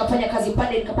experience. Nikafanya kazi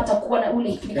pale, nikapata kuwa na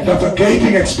ule And after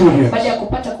gaining experience, baada ya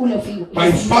kupata kule feel.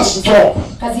 my first job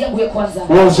Kazi yangu ya kwanza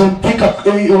was in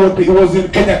it was in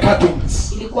Kenya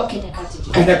Cuttings. ilikuwa Kenya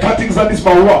Kati. Kenya Cuttings, that is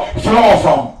Maua, flower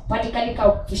farm. Pale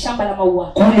katika shamba la maua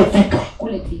Kule Thika.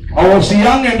 kule Thika. I was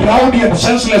young and rowdy and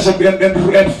senseless and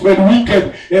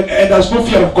wicked and has no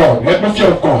fear of God. Had no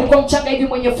fear of God. Nilikuwa mchanga hivi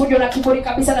mwenye fujo na kiburi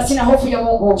kabisa na sina hofu ya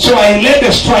Mungu. So I led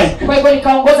a strike. Kwa hivyo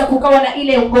nikaongoza kukawa na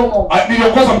ile mgomo.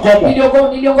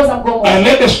 Niliongoza mgomo. I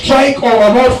led a strike of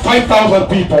about 5,000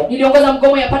 people. Niliongoza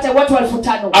mgomo yapata watu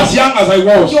 5,000. As young as I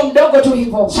was. Sio mdogo tu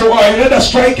hivyo. So I led a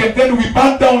strike and then we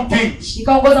burned down things.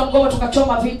 Nikaongoza mgomo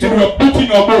tukachoma vitu. And we were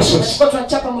beating our bosses. Tulikuwa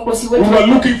tunachapa mabosi We wetu. were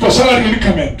looking for salary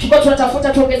increment. Tulikuwa tunatafuta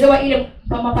tuongezewa ile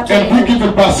mapato And we yetu. give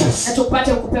the buses. Na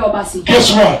tupate kupewa basi.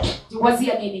 Guess what?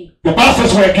 Wazia nini? The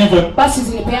buses were given. Basi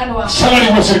zilipeanwa. Salary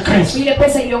was increased. Ile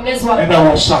pesa iliongezwa. And I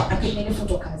was sacked. Lakini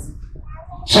nilifutwa kazi.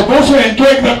 So those who are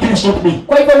enjoying that thing is not me.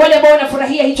 Kwa hivyo wale ambao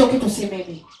wanafurahia hicho kitu si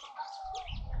mimi.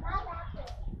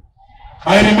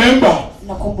 I remember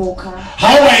Nakumbuka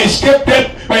how I escaped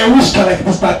death by a whisker like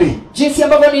this that day. jinsi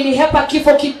ambavyo nilihepa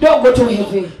kifo kidogo tu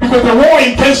hivi. Because the war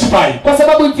intensified Kwa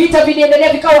sababu vita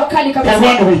viliendelea vikawa kali for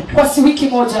kabisa. 1 week. Kwa wiki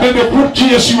moja. Then they put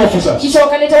GSU officers. Kisha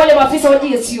wakaleta wale maafisa wa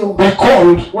GSU. They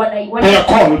called, they are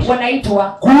called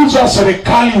wanaitwa Kuza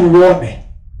Serikali Uone.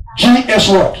 GS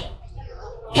what?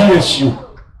 GSU.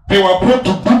 They were brought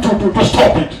to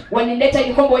stop it. walileta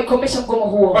ili kwamba waikomesha mgomo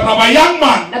huo. But I'm a young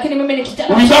man Lakini mimi ni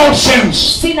kijana without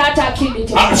sense. sina hata akili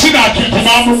timamu. Sina akili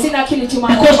timamu. Sina akili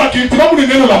timamu. Because akili timamu ni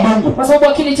neno la Mungu. Kwa sababu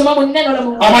akili timamu ni neno la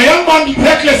Mungu. I'm a young man,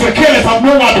 reckless and careless, and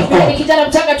no word of Ni God. kijana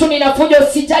mchanga tu, ninafujo,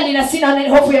 sijali na sina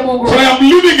hofu ya Mungu. So I am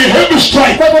leading a heavy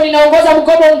strike. Kwa hivyo ninaongoza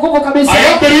mgomo nguvu kabisa.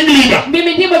 I am the ringleader.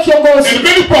 Mimi ndiye kiongozi. And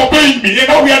many people are obeying me. And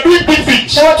now we are doing big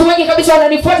things. Na watu wengi kabisa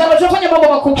wananifuata na tunafanya mambo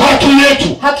makubwa. Haki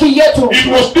yetu. Haki yetu. It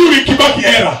was during Kibaki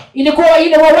era. Ilikuwa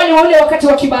ile wawali wa ule wakati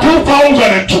wa Kibaki.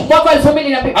 2002. Mwaka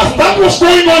 2002. As that was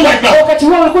going on like that, Wakati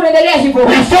huo ulikuwa unaendelea hivyo.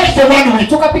 we fought for 1 week.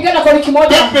 Tukapigana kwa wiki moja.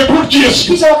 Then they put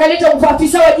GSU. Kisha wakaleta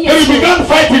afisa wa Then we GSU. began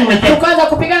fighting with them. Tukaanza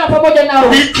kupigana pamoja nao.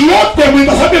 We closed them in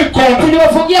a certain corner.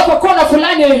 Tuliwafungia kwa kona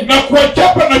fulani. Na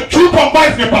kuwachapa na chupa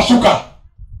ambayo zimepasuka.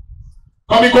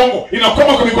 Kwa migongo.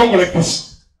 Inakoma kwa migongo like this.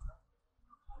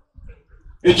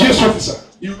 A GS officer,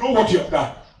 you know what you have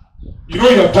done. You know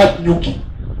you have touched Nyuki.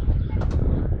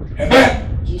 And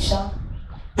then, Kisha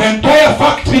the entire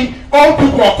factory, all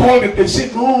people are called and they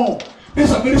say, no, this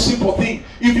is a very simple thing.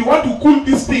 If you want to cool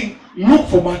this thing, look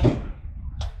for Martin.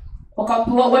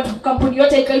 kampuni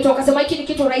yote ikaitwa wakasema hiki ni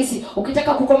kitu rahisi.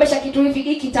 Ukitaka kukomesha kitu hivi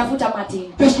hiki tafuta Martin.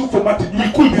 Just look for Martin. You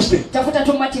will cool this thing. Tafuta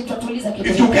tu Martin tutatuliza kitu.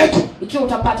 If you get him Ikiwa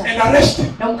utapata and arrest him,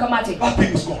 na umkamate, that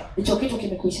thing is gone. hicho kitu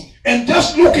kimekwisha. And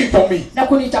just looking for me. Na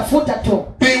kunitafuta tu.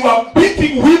 They were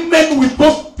beating women with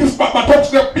these batons.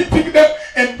 They were beating them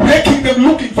and breaking them,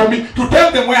 looking for me to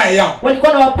tell them where I am.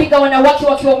 Walikuwa nawapiga wanawake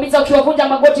wakiwaumiza, wakiwavunja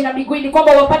magoti na miguu ili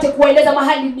kwamba wapate kuwaeleza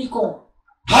mahali niko.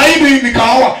 Hiding in the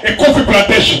kahawa, a coffee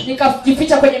plantation.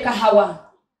 Nikajificha kwenye kahawa.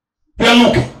 They're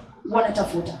looking.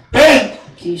 Wanatafuta. Then,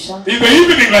 Kisha in the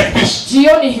evening like this,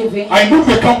 jioni hivi I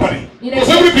moved the company. Because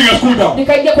everything has cooled down.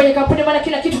 Nikaingia kwenye kampuni maana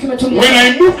kila kitu kimetulia. When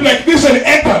I moved like this and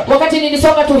entered, wakati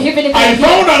nilisonga tu hivi I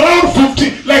found around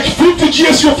 50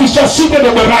 GSU officers seated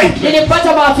on the right.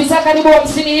 Nilipata maafisa karibu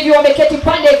 50 hivi wameketi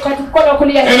pande kwa mkono wa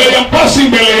kulia. And I am passing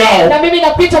mbele yao. Na mimi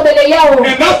napita mbele yao.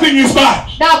 And nothing is bad.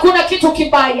 Na hakuna kitu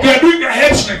kibaya. They are doing their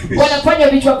heads like this. Wanafanya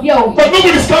vichwa vyao. But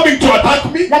nobody is coming to attack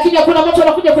me. Lakini hakuna mtu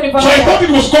anakuja kunivamia. So I thought it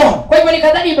was gone. Kwa hivyo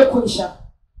nikadhani imekwisha.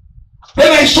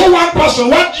 Then I saw one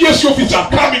GSU officer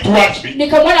coming towards me.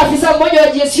 Nikamwona afisa mmoja wa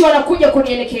GSU anakuja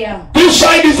kunielekea. This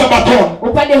side is a baton.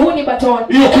 Upande huu ni baton.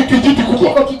 Hiyo kijiti kubwa.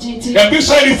 Kiko kijiti. And this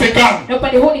side is a gun. Na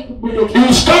upande huu ni bunduki. He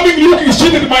was coming looking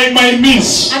seated my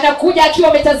knees. Anakuja akiwa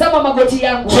ametazama magoti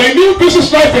yangu. So I knew this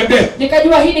is life and death.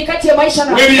 Nikajua hii ni kati ya maisha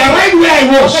na. When he arrived where I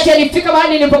was, wakati alifika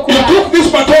mahali nilipokuwa, he took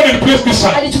this baton and placed this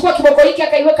side. alichukua kiboko hiki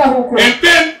akaiweka huku. And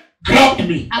then grabbed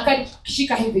me.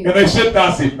 Akanishika hivi. And I said,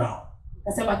 that's it now.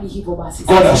 Nasema ni hivyo basi.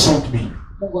 God has saved me.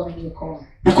 Mungu ameniokoa.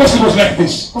 Because it was like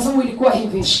this. Kwa sababu ilikuwa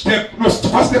hivi. First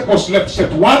step was left.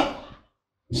 Step 1,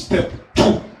 step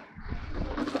 2.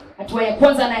 Hatua ya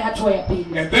kwanza na hatua ya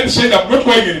pili. And then said, I'm not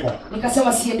going anymore.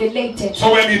 Nikasema siendelei tena.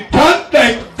 So when he turned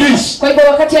like this, kwa hivyo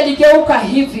wakati aligeuka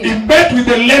hivi, he met with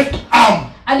the left arm.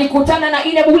 Alikutana na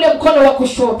ule mkono wa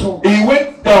kushoto. He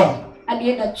went down.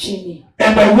 Alienda chini.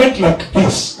 And I went like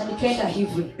this. Na nikaenda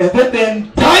hivi. And then the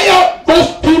entire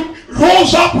both team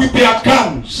rose up with their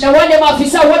guns. Na wale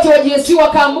maafisa wote wa GSU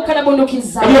wakaamuka na bunduki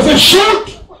zao. It was a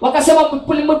shoot. Wakasema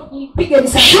mpige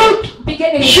risasi. Shoot.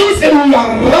 Mpigeni risasi. Shoot, and we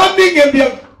are running and they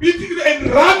are beating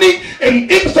and running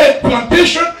and inside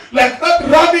plantation like that,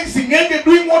 running, singing,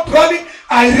 doing what running.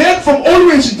 I ran from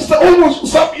almost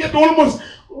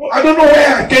I don't know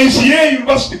where, KCA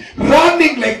University,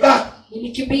 running like that.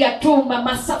 Nilikimbia tu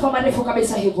masafa marefu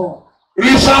kabisa hivyo.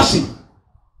 Risasi.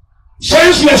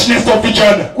 Senselessness of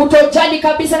vijana. Kutojali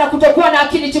kabisa na kutokuwa na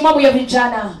akili timamu ya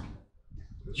vijana.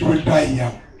 You will die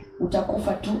young.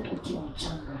 Utakufa tu ukiwa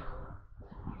mchanga.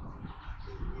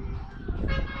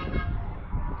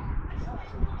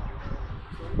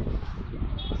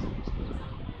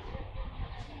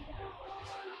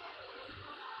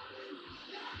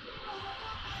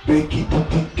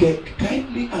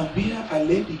 Kindly ambia a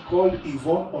lady called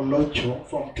Yvonne Olocho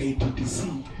from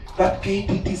KTTC that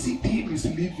KTTC team is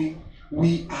leaving.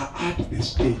 We are at the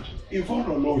stage. Yvonne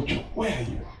Olocho, where are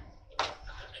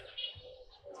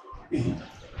you?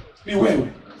 Ni wewe.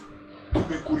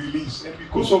 Tumekurelease, and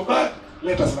because of that,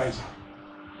 let us rise up.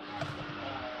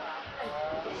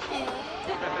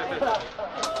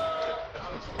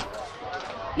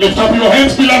 Lift up your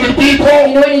hands, beloved people.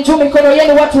 Inueni juu mikono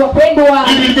yenu watu wapendwa.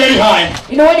 Lift it very high.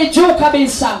 Inueni juu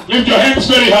kabisa. Lift your hands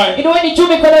very high. Inueni juu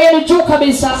mikono yenu juu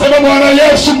kabisa. Sema Bwana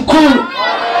Yesu mkuu.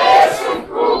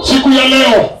 Siku ya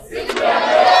leo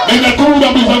ninatubu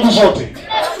dhambi zangu zote.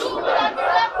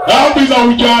 Dhambi za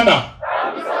ujana.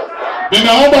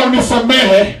 Ninaomba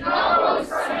unisamehe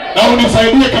na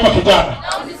unisaidie kama kijana.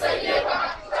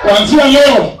 Kuanzia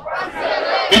leo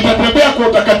nitatembea kwa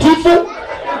utakatifu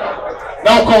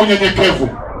na kwa unyenyekevu.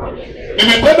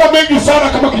 Nimetenda mengi sana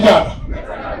kama kijana,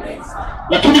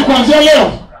 lakini kuanzia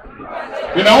leo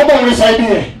ninaomba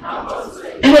unisaidie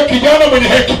niwe kijana mwenye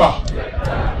hekima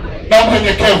na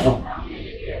mnyenyekevu.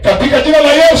 Katika jina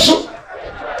la Yesu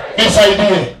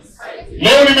nisaidie.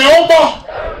 Leo nimeomba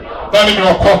na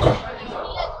nimeokoka.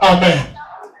 Amen.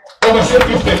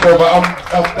 Please take over.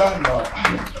 I'm done now.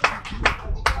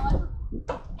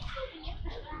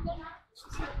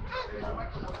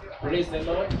 Praise the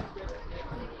Lord.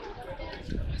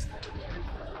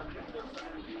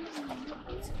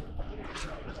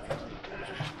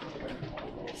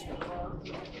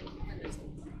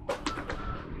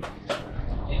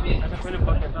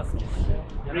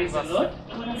 Praise the Lord.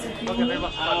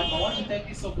 I want to take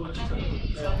this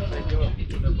opportunity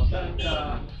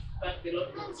thank the Lord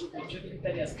for this opportunity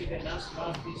that He has given us to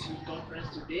have this youth conference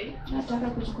today. Nataka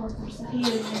kuchukua fursa hii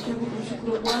ili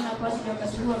kumshukuru Bwana kwa ajili ya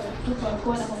wakati huu kutupa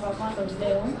kuwa na kongamano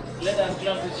leo. Let us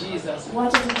clap to Jesus.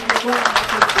 Wacha tumshukuru Bwana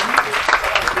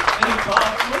Very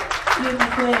powerful. Hii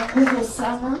imekuwa ya nguvu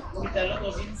sana. With a lot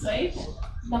of insight.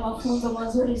 Na mafunzo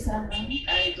mazuri sana. And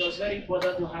it was very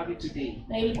important to have it today.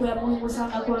 Na ilikuwa ya muhimu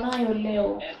sana kuwa nayo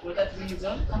leo. And for that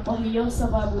reason, kwa hiyo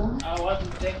sababu, I want to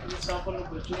take this sample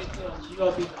opportunity on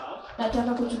your behalf.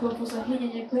 Nataka kuchukua fursa hii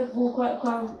nyenyekevu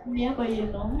kwa niaba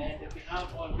yenu. And on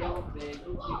behalf of the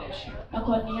group leadership. Na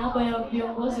kwa niaba ya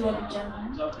viongozi wa vijana.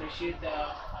 To appreciate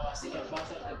our senior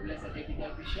pastor, the blessed deputy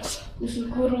bishop.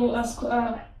 Kushukuru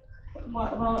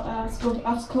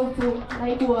askofu,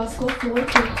 naibu wa askofu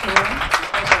wetu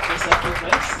kwa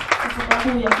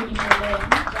sababu ya kujitolea.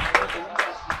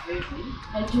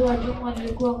 Najua juma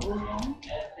lilikuwa ngumu.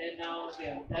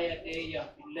 the entire day you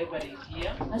have been laboring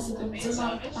here. Siku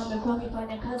nzima amekuwa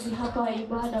akifanya kazi hapa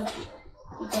ibada.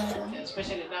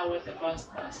 Especially now when the fast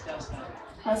starts.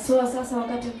 Haswa sasa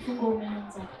wakati mfungo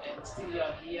umeanza. And still you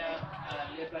are here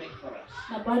laboring for us.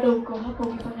 Na bado uko hapa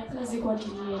ukifanya kazi kwa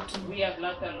ajili yetu. We have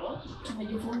learned a lot.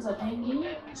 Tumejifunza mengi. And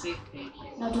we say thank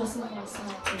you. Na tunasema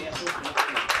asante. We are so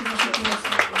grateful. Tunashukuru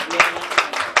sana. We are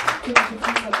learning.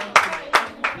 Tumejifunza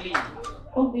mengi.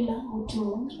 Ombi langu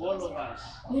tu To all of us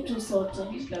kwetu sote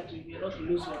is that we may not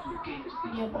lose what we gained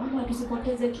today. ni kwamba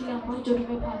tusipoteze kile ambacho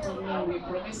tumepata Are leo. we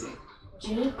promising?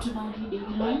 Je, tunaahidi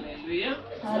hilo? Hallelujah.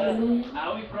 Hallelujah.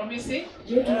 Are we promising?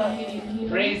 Je, tunaahidi hilo?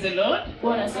 Praise the Lord.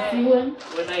 Bwana asifiwe.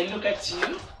 When I look at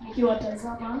you,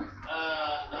 Nikiwatazama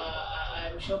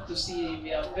I'm shocked to see we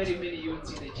have very many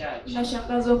youths in the church.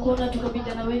 nashangazwa kuona tuko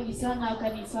vijana wengi sana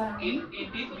kanisani.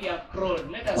 Indeed, we have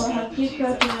grown. Let us Kwa clap to Jesus.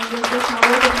 hakika tumeongezeka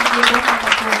wote tunajiona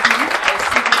makofi. I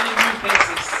see many new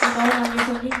faces. Tunaona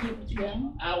nyuso nyingi mpya.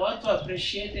 I want to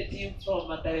appreciate the team from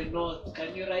Matare North.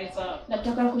 Can you rise up?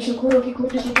 Nataka kushukuru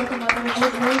kikundi kutoka Mathare North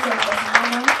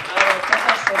kusimama. Our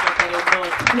brothers from Matare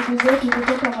North. Ndugu zetu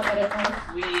kutoka Mathare North.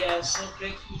 We are so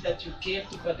grateful that you came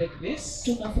to partake this.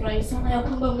 Tunafurahi sana ya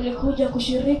kwamba mlikuja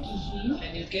kushiriki hii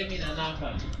And you came in a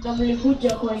number. na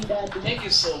mlikuja kwa idadi. Thank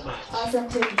you so much.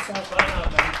 Asanteni sana. Bwana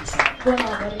wabariki sana. Bwana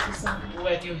wabariki sana.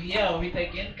 When you hear of it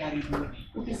again, karibuni.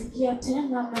 Ukisikia tena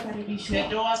mnakaribishwa. The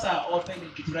doors are open in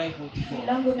Githurai 44.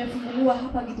 Milango imefunguliwa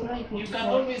hapa Githurai You can 44.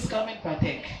 always come and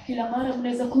partake Kila mara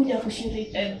mnaweza kuja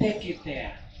kushiriki and take it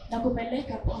there na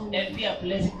kupeleka pale and be a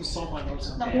blessing to someone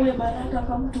also na there. muwe baraka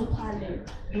kwa mtu pale.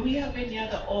 Do we have any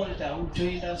other altar who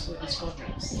joined us for this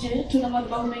conference? Je, tuna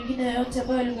madhabahu mengine yoyote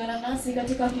ambayo yaliungana nasi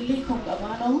katika hili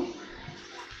kongamano?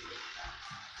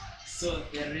 So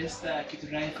the rest are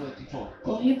Githurai 44.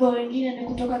 Kwa hivyo wengine ni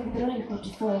kutoka Githurai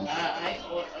 44.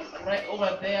 Right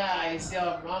over there, I see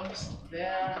our moms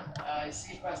there. I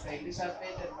see Pastor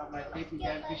Elizabeth and Mama Deputy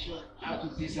Bishop up to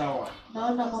this hour.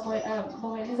 Naona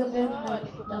Mama Elizabeth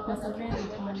na Pastor Mary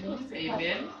pale.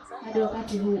 Amen. Hadi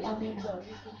wakati huu, amina.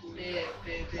 They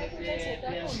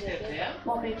are seated there,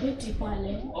 Wameketi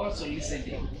pale, also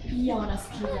listening. pia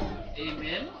wanasikiza.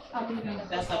 Amen. Amina.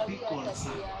 That's a big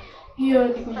concern. Hiyo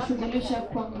ni kujishughulisha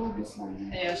kwa nguvu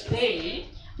sana. Their stay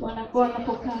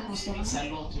Wanapokaa means hapa a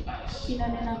lot to us.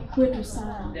 inanena kwetu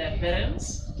sana. Their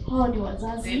parents, Hao ni they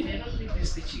wazazi, may not need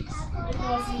these teachings,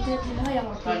 wasihitaji haya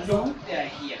but mafunzo, look, they are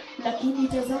here. lakini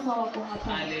tazama wako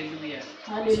hapa. Hallelujah.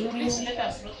 So Hallelujah. please let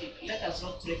us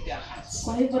not break their hearts.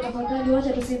 Kwa hivyo tafadhali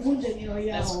wacha tusivunje mioyo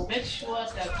Let's yao. make sure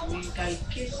that we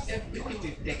inculcate everything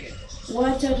we've taken.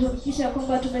 Wacha tuhakikisha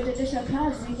kwamba tumetendesha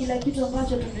kazi kila kitu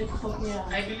ambacho tumekipokea.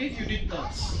 I believe you did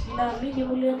not. Ninaamini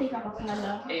mliandika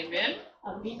makala. Amen.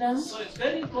 Amina. So it's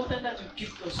very important that you keep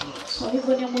those notes Kwa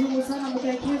hivyo ni muhimu sana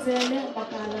mkaekeze yale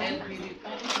makala and we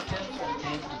refer to them from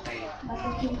time to time. na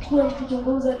mkikuwa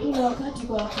mkichunguza kila wakati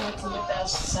kwa wakati. Let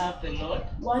us serve the Lord.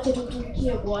 Wacha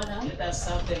tumtumikie Bwana. Let us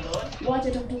serve the Lord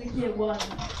Wacha tumtumikie Bwana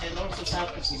and also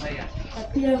serve the society. na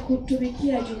pia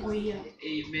kutumikia jumuiya.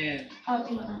 Amen.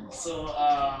 Amina. So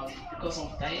because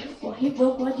of time, Kwa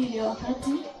hivyo kwa ajili ya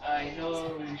wakati, I know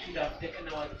we should have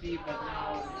taken our tea, but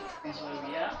now this is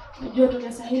where we are. najua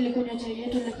tumestahili kunywa chai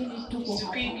yetu lakini tuko Siku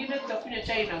hapa. ingine tutakunywa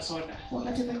chai na soda.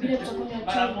 Wakati mwingine tutakunywa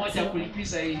Mara chai. moja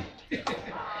kulipiza hii.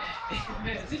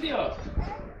 Sindio?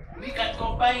 We can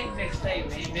combine next time.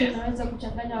 Amen. Tunaweza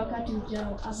kuchanganya wakati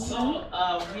ujao. So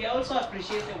Amina. we also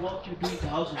appreciate the work you do in the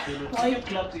house of the Lord. Can you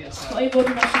clap to yourself? Kwa hivyo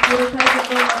tunashukuru kazi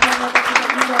ambayo unafanya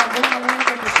katika nyumba ya Bwana wangu.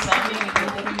 Serving in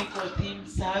the technical team,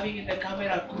 serving in the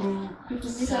camera crew,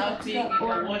 serving in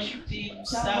the worship team,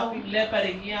 serving,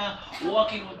 laboring here,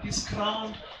 walking on this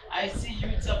ground. I see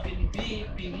youths have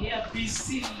been here,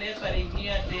 busy laboring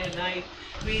here day and night.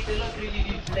 May the Lord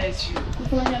really bless you.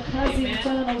 Kufanya kazi Amen.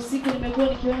 mchana na usiku, nimekuwa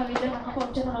nikiona vijana hapa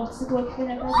mchana na usiku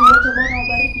wakifanya kazi, wote Bwana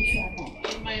wabariki sana.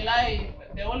 In my life,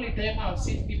 the only time I've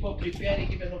seen people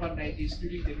preparing even overnight is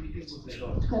during the meetings of the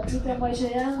Lord. Katika maisha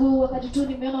yangu wakati tu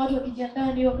nimeona watu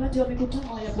wakijiandaa ni wakati wa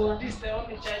mikutano ya Bwana. This is the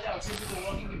only church I've seen people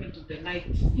working even to the night.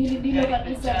 Hili ndilo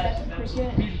Preparing the kanisa la church in terms of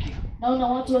kipekee. building. Naona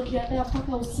watu wakiandaa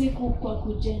mpaka usiku kwa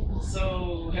kujenga. So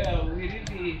we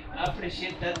really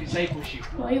appreciate that discipleship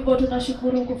Kwa hivyo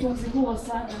tunashukuru kufunzi huo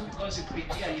sana. because you've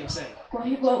been here yourself. Kwa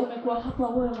hivyo umekuwa hapa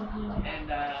wewe mwenyewe.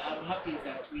 And I'm happy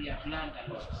that we have learned a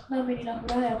lot. Nami nina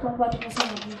furaha ya kwamba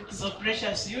tumesoma mengi. So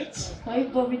precious youths, Kwa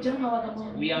hivyo vijana wa we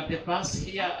zamani, have the past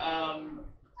here,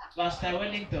 Pastor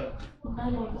Wellington.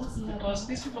 unalo basi hapa. Because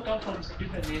these people come from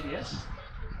different areas,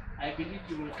 I believe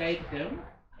you will guide them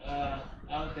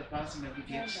how the past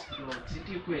navigates roads.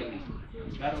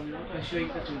 But we want to assure you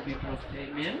that will be brought.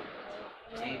 Amen.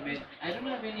 Amen. I don't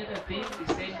have any other thing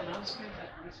to say announcement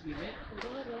that needs to be made.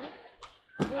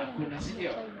 Hakuna, si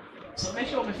ndio? So make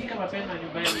sure umefika mapema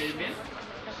nyumbani. Amen.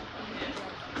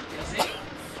 Yes.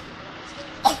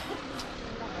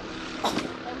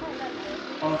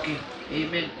 Okay.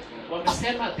 Amen.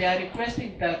 Wamesema they are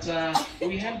requesting that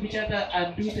we help each other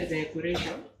and do the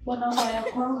decoration.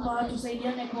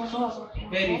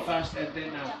 Very fast, and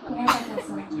then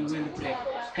we will pray.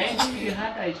 Kindly, you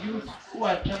had a youth who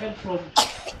are traveled from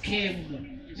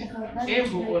Kemu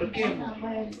or Kemu.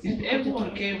 Is it Kemu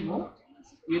or Kemu?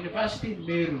 University in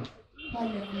Meru.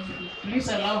 Please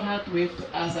allow her to wave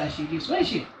to us as she leaves. Where is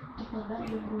she?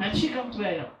 And she comes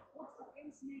where now?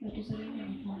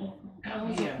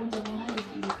 Come here.